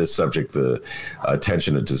to give this subject the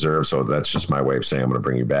attention it deserves, so that's just my way of saying I'm going to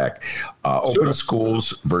bring you back. Open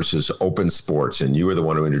schools versus open sports, and you were the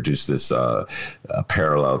one who introduced this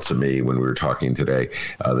parallel to me when we were talking today.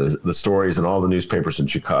 The stories in all the newspapers in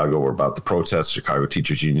Chicago were about the protests Chicago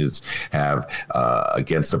teachers unions have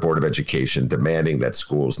against the Board of Education, demanding that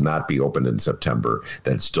schools not be opened in September,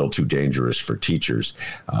 that it's still too dangerous for teachers.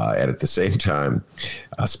 And at the same time,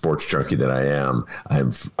 a sports junkie that I am,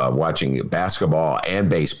 I'm watching basketball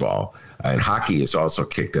and baseball. And hockey is also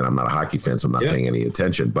kicked in. I'm not a hockey fan, so I'm not paying any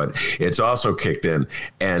attention, but it's also kicked in.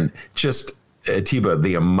 And just, Atiba,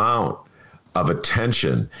 the amount of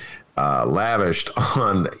attention lavished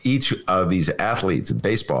on each of these athletes in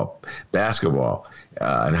baseball, basketball,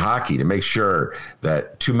 and hockey to make sure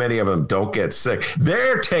that too many of them don't get sick.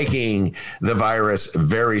 They're taking the virus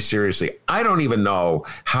very seriously. I don't even know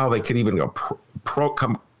how they could even go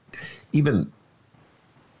come even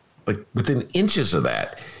like within inches of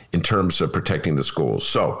that in terms of protecting the schools.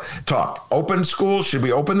 So open schools. Should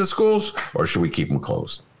we open the schools or should we keep them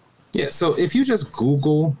closed? Yeah. So if you just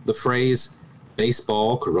Google the phrase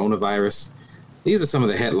baseball, coronavirus, these are some of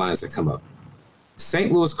the headlines that come up.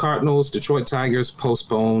 St. Louis Cardinals, Detroit Tigers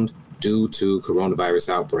postponed due to coronavirus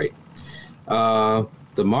outbreak. The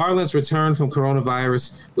Marlins returned from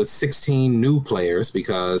coronavirus with 16 new players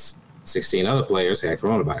because 16 other players had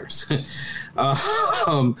coronavirus.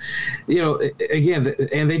 Again,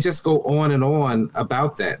 and they just go on and on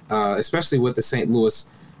about that, especially with the St.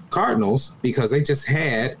 Louis Cardinals, because they just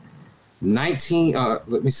had 13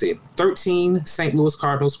 St. Louis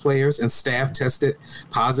Cardinals players and staff tested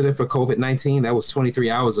positive for COVID-19. That was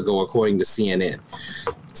 23 hours ago, according to CNN.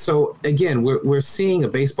 So again, we're seeing a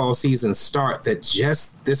baseball season start that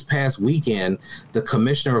just this past weekend, the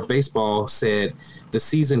commissioner of baseball said the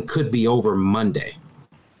season could be over Monday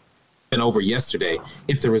and over yesterday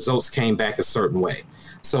if the results came back a certain way.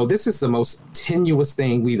 So this is the most tenuous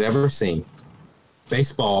thing we've ever seen.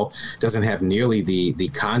 Baseball doesn't have nearly the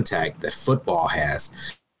contact that football has.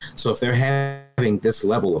 So if they're having this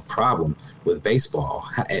level of problem with baseball,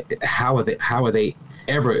 how are they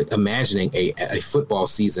ever imagining a football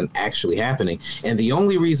season actually happening? And the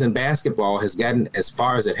only reason basketball has gotten as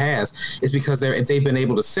far as it has is because they've been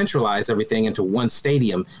able to centralize everything into one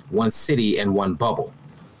stadium, one city, and one bubble.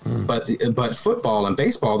 But football and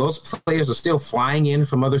baseball, those players are still flying in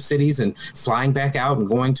from other cities and flying back out and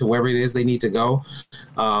going to wherever it is they need to go.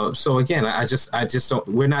 So again, I just don't.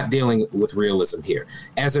 We're not dealing with realism here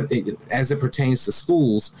as it pertains to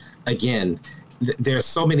schools. Again, there are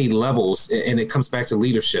so many levels, and it comes back to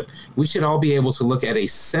leadership. We should all be able to look at a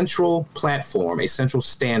central platform, a central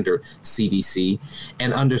standard, CDC,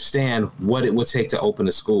 and understand what it would take to open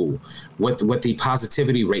a school, what the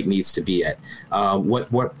positivity rate needs to be at,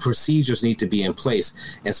 what procedures need to be in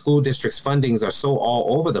place. And school districts' fundings are so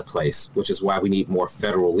all over the place, which is why we need more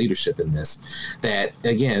federal leadership in this. That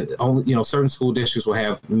again, only certain school districts will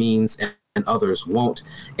have means and others won't.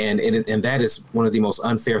 And that is one of the most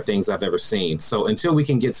unfair things I've ever seen. So until we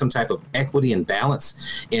can get some type of equity and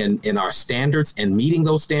balance in our standards and meeting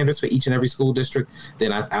those standards for each and every school district,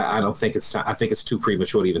 then I don't think I think it's too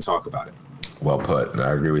premature to even talk about it. Well put.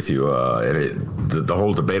 I agree with you. And the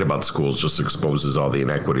whole debate about schools just exposes all the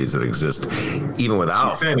inequities that exist, even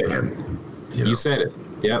without. You said it. You said it.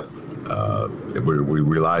 Yep. We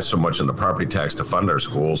rely so much on the property tax to fund our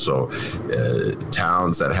schools. So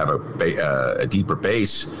towns that have a deeper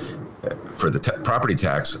base for the property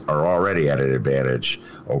tax are already at an advantage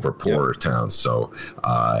over poorer towns. So,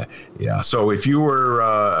 So if you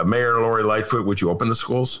were Mayor Lori Lightfoot, would you open the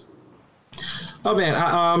schools? Oh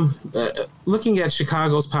man, looking at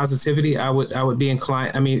Chicago's positivity, I would be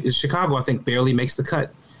inclined. I mean, Chicago, I think, barely makes the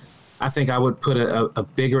cut. I think I would put a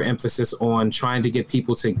bigger emphasis on trying to get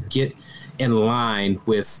people to get in line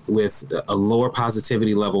with a lower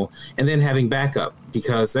positivity level and then having backup,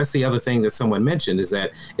 because that's the other thing that someone mentioned is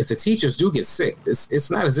that if the teachers do get sick, it's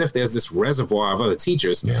not as if there's this reservoir of other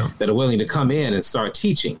teachers that are willing to come in and start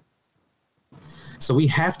teaching. So we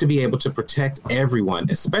have to be able to protect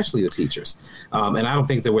everyone, especially the teachers. And I don't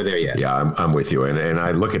think that we're there yet. Yeah, I'm with you. And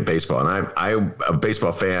I look at baseball, and I'm a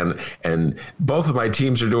baseball fan, and both of my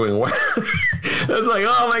teams are doing well. It's like,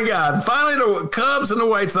 oh, my God, finally the Cubs and the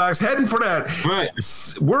White Sox heading for that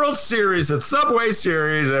World Series, the Subway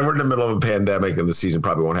Series, and we're in the middle of a pandemic, and the season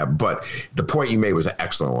probably won't happen. But the point you made was an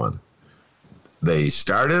excellent one. They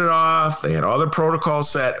started it off. They had all their protocols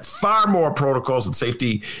set, far more protocols and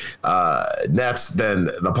safety nets than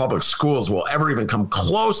the public schools will ever even come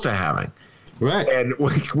close to having. Right. And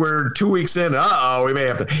we're 2 weeks in. We may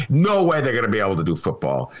have to. No way they're going to be able to do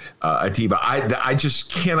football. Atiba, I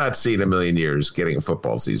just cannot see in a million years getting a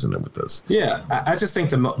football season in with this. Yeah, I just think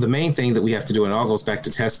the main thing that we have to do, and it all goes back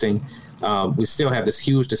to testing. We still have this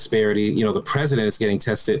huge disparity. The president is getting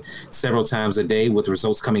tested several times a day with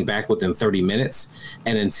results coming back within 30 minutes.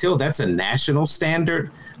 And until that's a national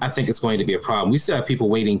standard, I think it's going to be a problem. We still have people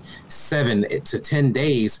waiting 7 to 10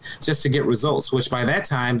 days just to get results, which by that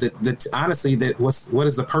time, honestly, what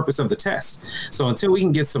is the purpose of the test? So until we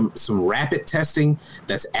can get some rapid testing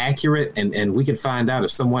that's accurate and we can find out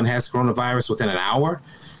if someone has coronavirus within an hour,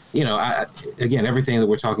 again, everything that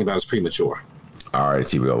we're talking about is premature. All right,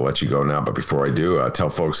 T, we'll let you go now. But before I do, tell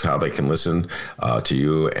folks how they can listen to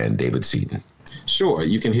you and David Seaton. Sure.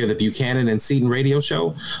 You can hear the Buchanan and Seaton radio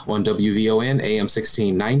show on WVON AM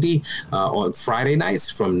 1690 on Friday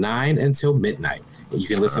nights from 9 until midnight. You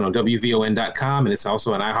can listen on WVON.com, and it's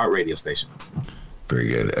also an iHeart station. Very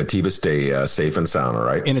good. Atiba, stay safe and sound, all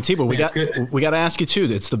right? And Atiba, we got to ask you, too.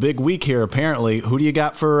 It's the big week here, apparently. Who do you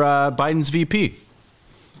got for Biden's VP?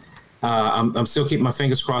 I'm still keeping my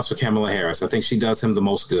fingers crossed for Kamala Harris. I think she does him the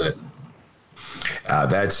most good.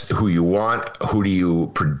 That's who you want. Who do you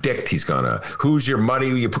predict he's gonna? Who's your money?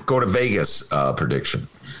 You go to Vegas prediction.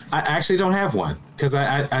 I actually don't have one because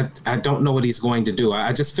I don't know what he's going to do.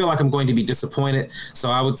 I just feel like I'm going to be disappointed.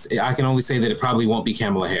 So I can only say that it probably won't be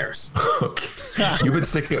Kamala Harris. You've been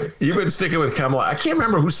sticking with Kamala. I can't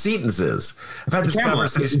remember who Seaton's is. I've had this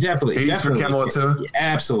conversation. Definitely for Kamala too.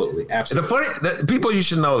 Absolutely. People, you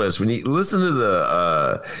should know this when you listen to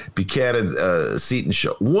the Buchanan Seaton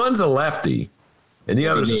show. One's a lefty, and the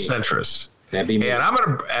other's a centrist. That'd be me. And I'm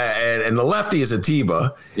gonna and the lefty is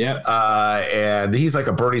Atiba. Yeah. And he's like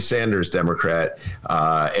a Bernie Sanders Democrat.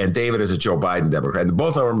 And David is a Joe Biden Democrat. And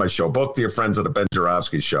both are on my show. Both dear friends of the Ben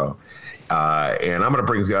Joravsky show. And I'm gonna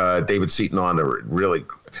bring David Seaton on to really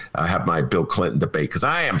have my Bill Clinton debate because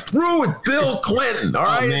I am through with Bill Clinton. All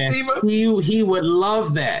right, man. Atiba? He would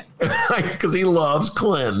love that because he loves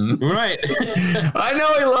Clinton. Right. I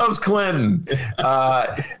know he loves Clinton.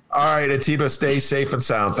 All right, Atiba, stay safe and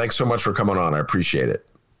sound. Thanks so much for coming on. I appreciate it.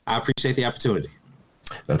 I appreciate the opportunity.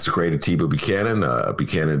 That's great, Atiba Buchanan,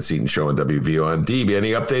 Buchanan Seaton Show on WVON. DB,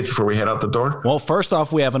 any updates before we head out the door? Well, first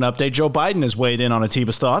off, we have an update. Joe Biden has weighed in on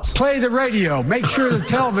Atiba's thoughts. Play the radio. Make sure the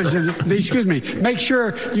television, make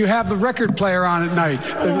sure you have the record player on at night,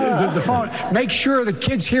 the phone. Make sure the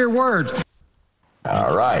kids hear words.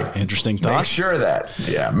 All right. Interesting thought. Make sure of that,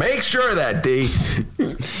 D.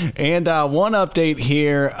 And one update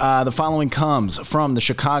here. The following comes from the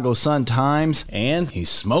Chicago Sun-Times, and he's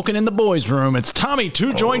smoking in the boys' room. It's Tommy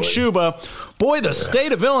Two-Joint Shuba. Boy, the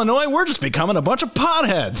state of Illinois, we're just becoming a bunch of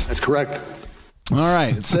potheads. That's correct. All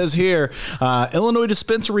right. It says here, Illinois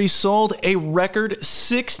dispensaries sold a record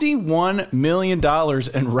 $61 million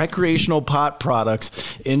in recreational pot products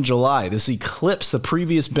in July. This eclipsed the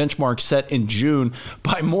previous benchmark set in June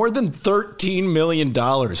by more than $13 million.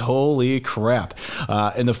 Holy crap.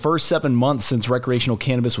 In the first 7 months since recreational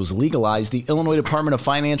cannabis was legalized, the Illinois Department of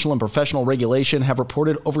Financial and Professional Regulation have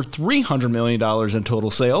reported over $300 million in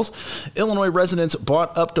total sales. Illinois residents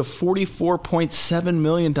bought up to $44.7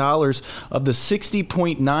 million of the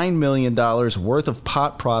 $60.9 million worth of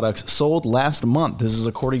pot products sold last month. This is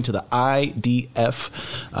according to the IDF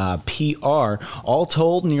PR. All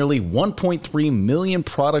told, nearly 1.3 million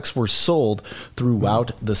products were sold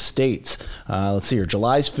throughout the states. Let's see here.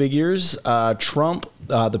 July's figures, Trump,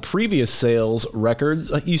 the previous sales records.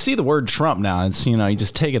 You see the word Trump now. It's, you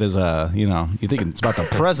just take it as you think it's about the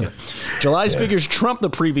president. July's figures trump the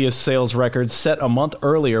previous sales records set a month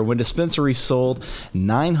earlier when dispensaries sold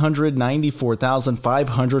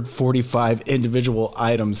 994,545 individual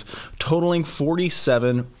items, totaling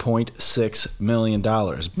 $47.6 million.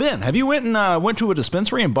 Ben, have you went to a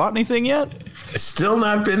dispensary and bought anything yet? Still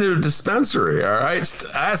not been to a dispensary, all right?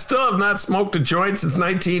 I still have not smoked a joint since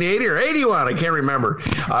 1980 or 81. I can't remember.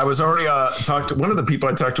 I was already talked to one of the people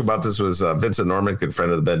I talked to about this was Vincent Norman, good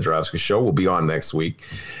friend of the Ben Joravsky Show. We'll be on next week.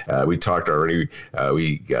 We talked already.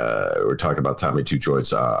 We were talking about Tommy Two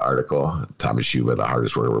Joints article. Tommy Shuba, the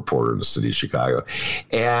hardest working reporter in the city of Chicago.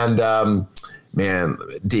 And man,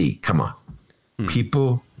 D, come on.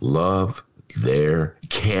 People love their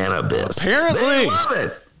cannabis. Apparently. They love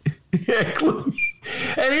it. Yeah.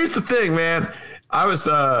 And here's the thing, man. I was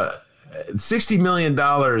 $60 million.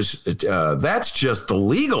 That's just the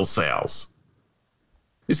legal sales.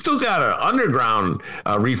 You still got an underground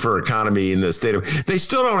reefer economy in the state of. They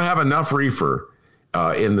still don't have enough reefer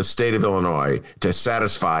in the state of Illinois to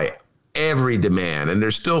satisfy every demand. And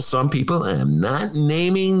there's still some people, and I'm not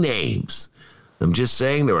naming names. I'm just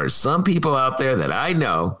saying there are some people out there that I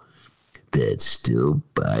know that still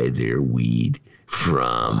buy their weed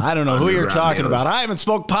from. I don't know who you're talking about. I haven't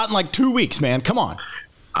smoked pot in like 2 weeks, man. Come on.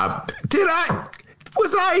 Did I?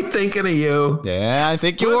 Was I thinking of you? Yeah, I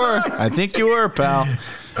think you were. I think you were, pal.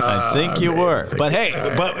 I think you were. But hey,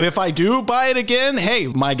 but if I do buy it again, hey,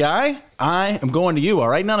 my guy, I am going to you, all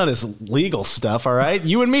right? None of this legal stuff, all right?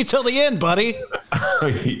 You and me till the end, buddy.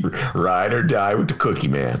 Ride or die with the cookie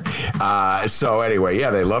man. So anyway,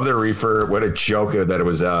 yeah, they love their reefer. What a joke that it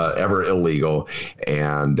was ever illegal.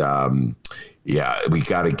 And yeah, we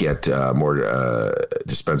got to get more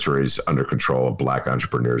dispensaries under control of black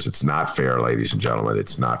entrepreneurs. It's not fair, ladies and gentlemen.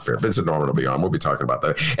 It's not fair. Vincent Norman will be on. We'll be talking about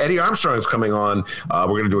that. Eddie Armstrong is coming on. We're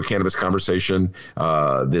going to do a cannabis conversation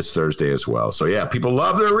this Thursday as well. So, yeah, people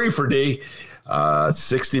love their reefer, D.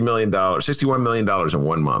 $61 million in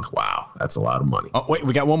 1 month. Wow, that's a lot of money. Oh, wait,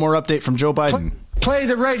 we got one more update from Joe Biden. Play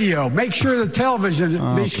the radio. Make sure the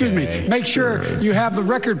television, make sure you have the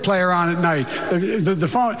record player on at night, the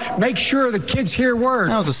phone. Make sure the kids hear words.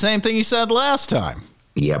 That was the same thing he said last time.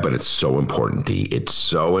 Yeah, but it's so important, D. It's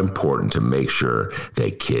so important to make sure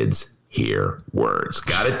that kids hear words.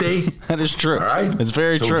 Got it, D? That is true. All right? It's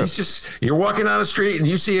very true. You're walking down the street and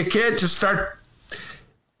you see a kid, just start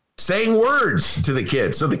saying words to the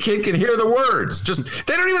kid so the kid can hear the words. Just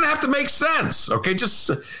they don't even have to make sense. Okay,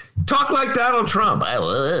 just talk like Donald Trump.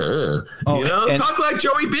 Talk like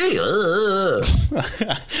Joey B.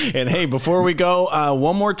 And hey, before we go,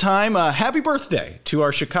 one more time, happy birthday to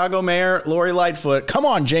our Chicago Mayor, Lori Lightfoot. Come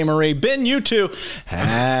on, Jay Marie. Ben, you too.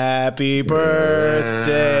 Happy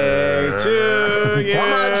birthday to you.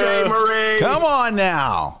 Come on, Jay Marie. Come on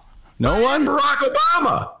now. No one? Barack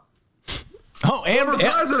Obama. Oh, and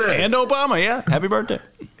Obama, yeah. Happy birthday.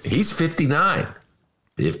 He's 59.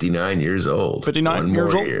 59 years old. 59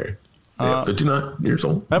 years old? Year. 59 years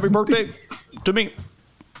old. Happy birthday to me,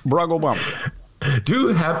 Barack Obama. Do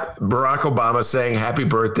have Barack Obama saying happy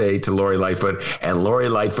birthday to Lori Lightfoot and Lori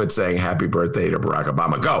Lightfoot saying happy birthday to Barack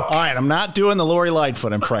Obama. Go. All right, I'm not doing the Lori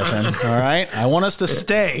Lightfoot impression. All right, I want us to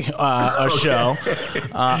stay a show.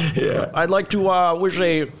 Yeah. I'd like to wish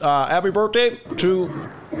a happy birthday to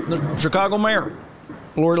the Chicago Mayor,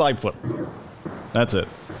 Lori Lightfoot. That's it.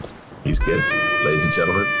 He's good, ladies and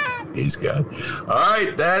gentlemen. He's good. All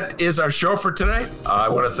right, that is our show for today. I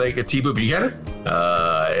want to thank Atiba Buchanan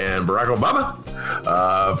and Barack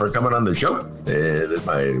Obama for coming on the show. It is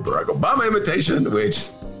my Barack Obama imitation, which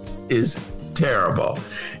is terrible.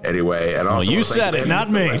 Anyway, and also you said it, not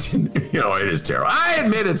me. It is terrible. I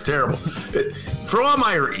admit it's terrible. For all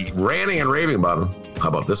my ranting and raving about him, how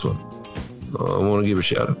about this one? I want to give a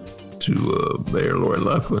shout out to Mayor Lori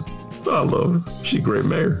Lightfoot. I love her. She's a great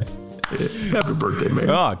mayor. Happy birthday,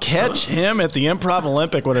 Mayor. Oh, catch him at the Improv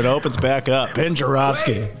Olympic when it opens back up. Ben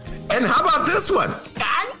Jarofsky. And how about this one?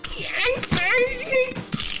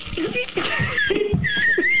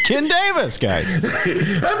 Ken Davis, guys.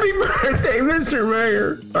 Happy birthday, Mr.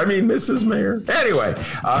 Mayor. I mean, Mrs. Mayor. Anyway,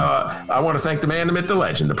 I want to thank the man, the myth, the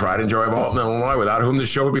legend, the pride and joy of Alton, Illinois, without whom this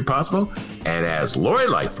show would be possible. And as Lori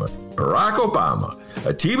Lightfoot, Barack Obama,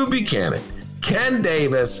 Atiba Buchanan, Ken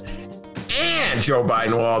Davis, and Joe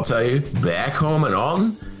Biden will all tell you, back home in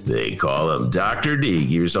Alton, they call him Dr. D.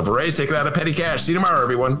 Give yourself a raise, take it out of petty cash. See you tomorrow,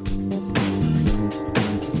 everyone.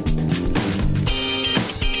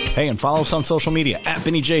 Hey, and follow us on social media at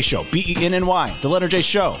Benny J Show, BENNY, the letter J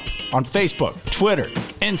Show, on Facebook, Twitter,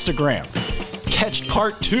 Instagram. Catch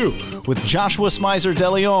part 2 with Joshua Smizer De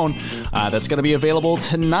Leon. That's going to be available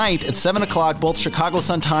tonight at 7 o'clock, both Chicago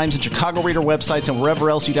Sun-Times and Chicago Reader websites and wherever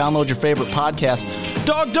else you download your favorite podcast.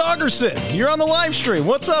 Dog Doggerson, you're on the live stream.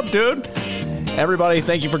 What's up, dude? Everybody,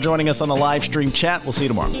 thank you for joining us on the live stream chat. We'll see you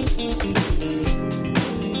tomorrow.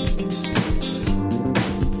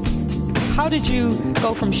 How did you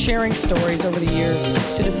go from sharing stories over the years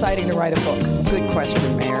to deciding to write a book? Good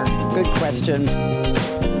question, Mayor. Good question.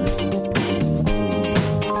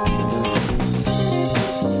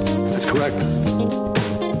 That's correct.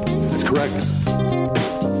 That's correct.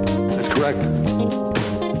 That's correct.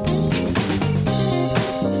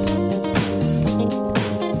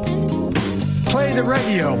 Play the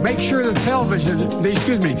radio. Make sure the television, make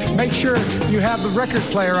sure you have the record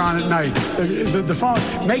player on at night. The phone.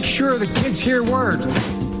 Make sure the kids hear words.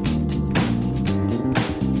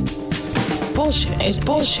 Bullshit. It's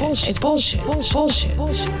bullshit. It's bullshit. Bullshit. Bullshit.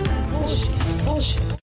 Bullshit. Bullshit.